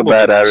 Yeah, Not I'm a normal.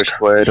 bad Irish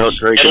boy. I don't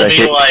drink and It'll I be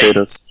hate like-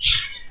 potatoes.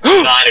 9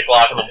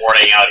 o'clock in the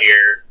morning out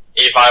here.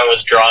 If I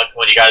was drunk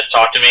when you guys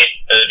talk to me,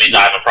 it means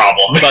I have a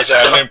problem. But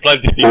I mean,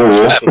 plenty of people.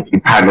 Or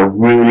you've had a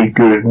really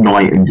good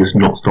night and just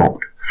not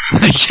stopped.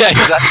 Yeah,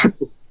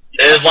 exactly.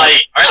 It's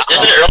like, alright,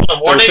 isn't it early in the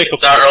morning?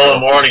 It's not early in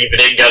the morning if you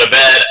didn't go to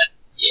bed.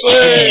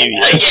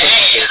 Yeah.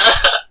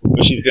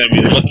 But she's going to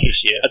be lucky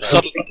this year. And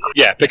suddenly,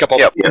 yeah, pick up on.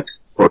 Yep.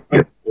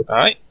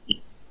 Alright.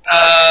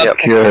 Yep.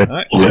 Good.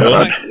 Alright,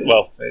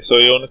 so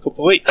you're on a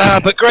couple of weeks.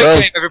 But great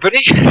Well, game,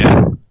 everybody.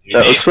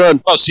 That was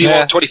fun. Well, see you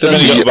on We've only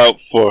 21st. got about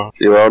 4.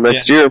 See you all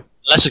next year.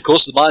 Unless, of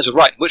course, the mines are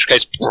right, in which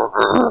case. So But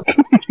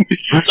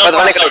I've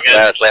far, only so got good.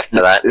 hours left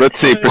for that. Let's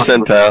see,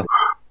 percentile.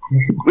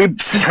 We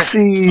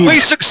succeed! We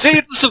succeed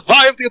and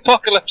survive the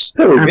apocalypse.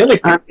 Oh, we really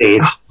succeed.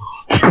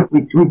 Oh,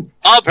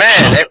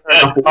 Man,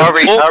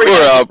 Aubrey. Poor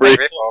Aubrey.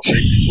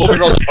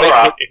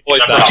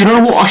 But you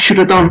know what I should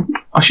have done?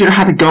 I should have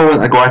had a go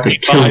at the guy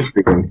that killed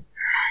Steven.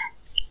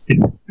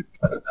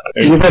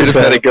 You should have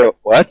had to go.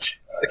 What?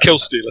 The kill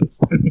stealer.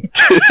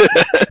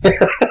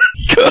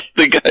 Got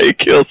the guy who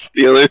kills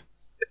Stealer.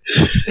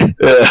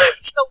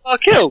 Still our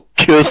kill.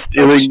 Kill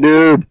stealing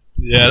noob.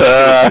 Yeah,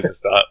 that's a good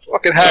start.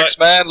 Fucking hacks,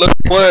 man. Look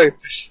away.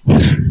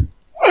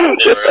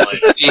 Really.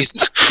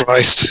 Jesus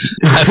Christ.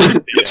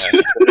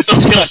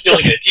 Some kill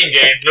stealing in a team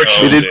game. No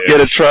Oh, We kill. didn't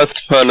get a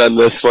trust fund on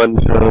this one,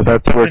 so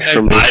that works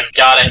for me. I've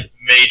got a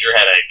major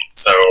headache,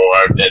 so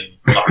I've been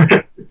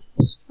sorry.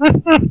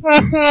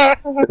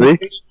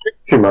 Really?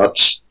 Too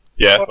much.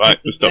 Yeah, right,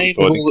 we're stopping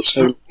recording. All that's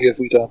holy have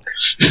we done?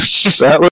 That was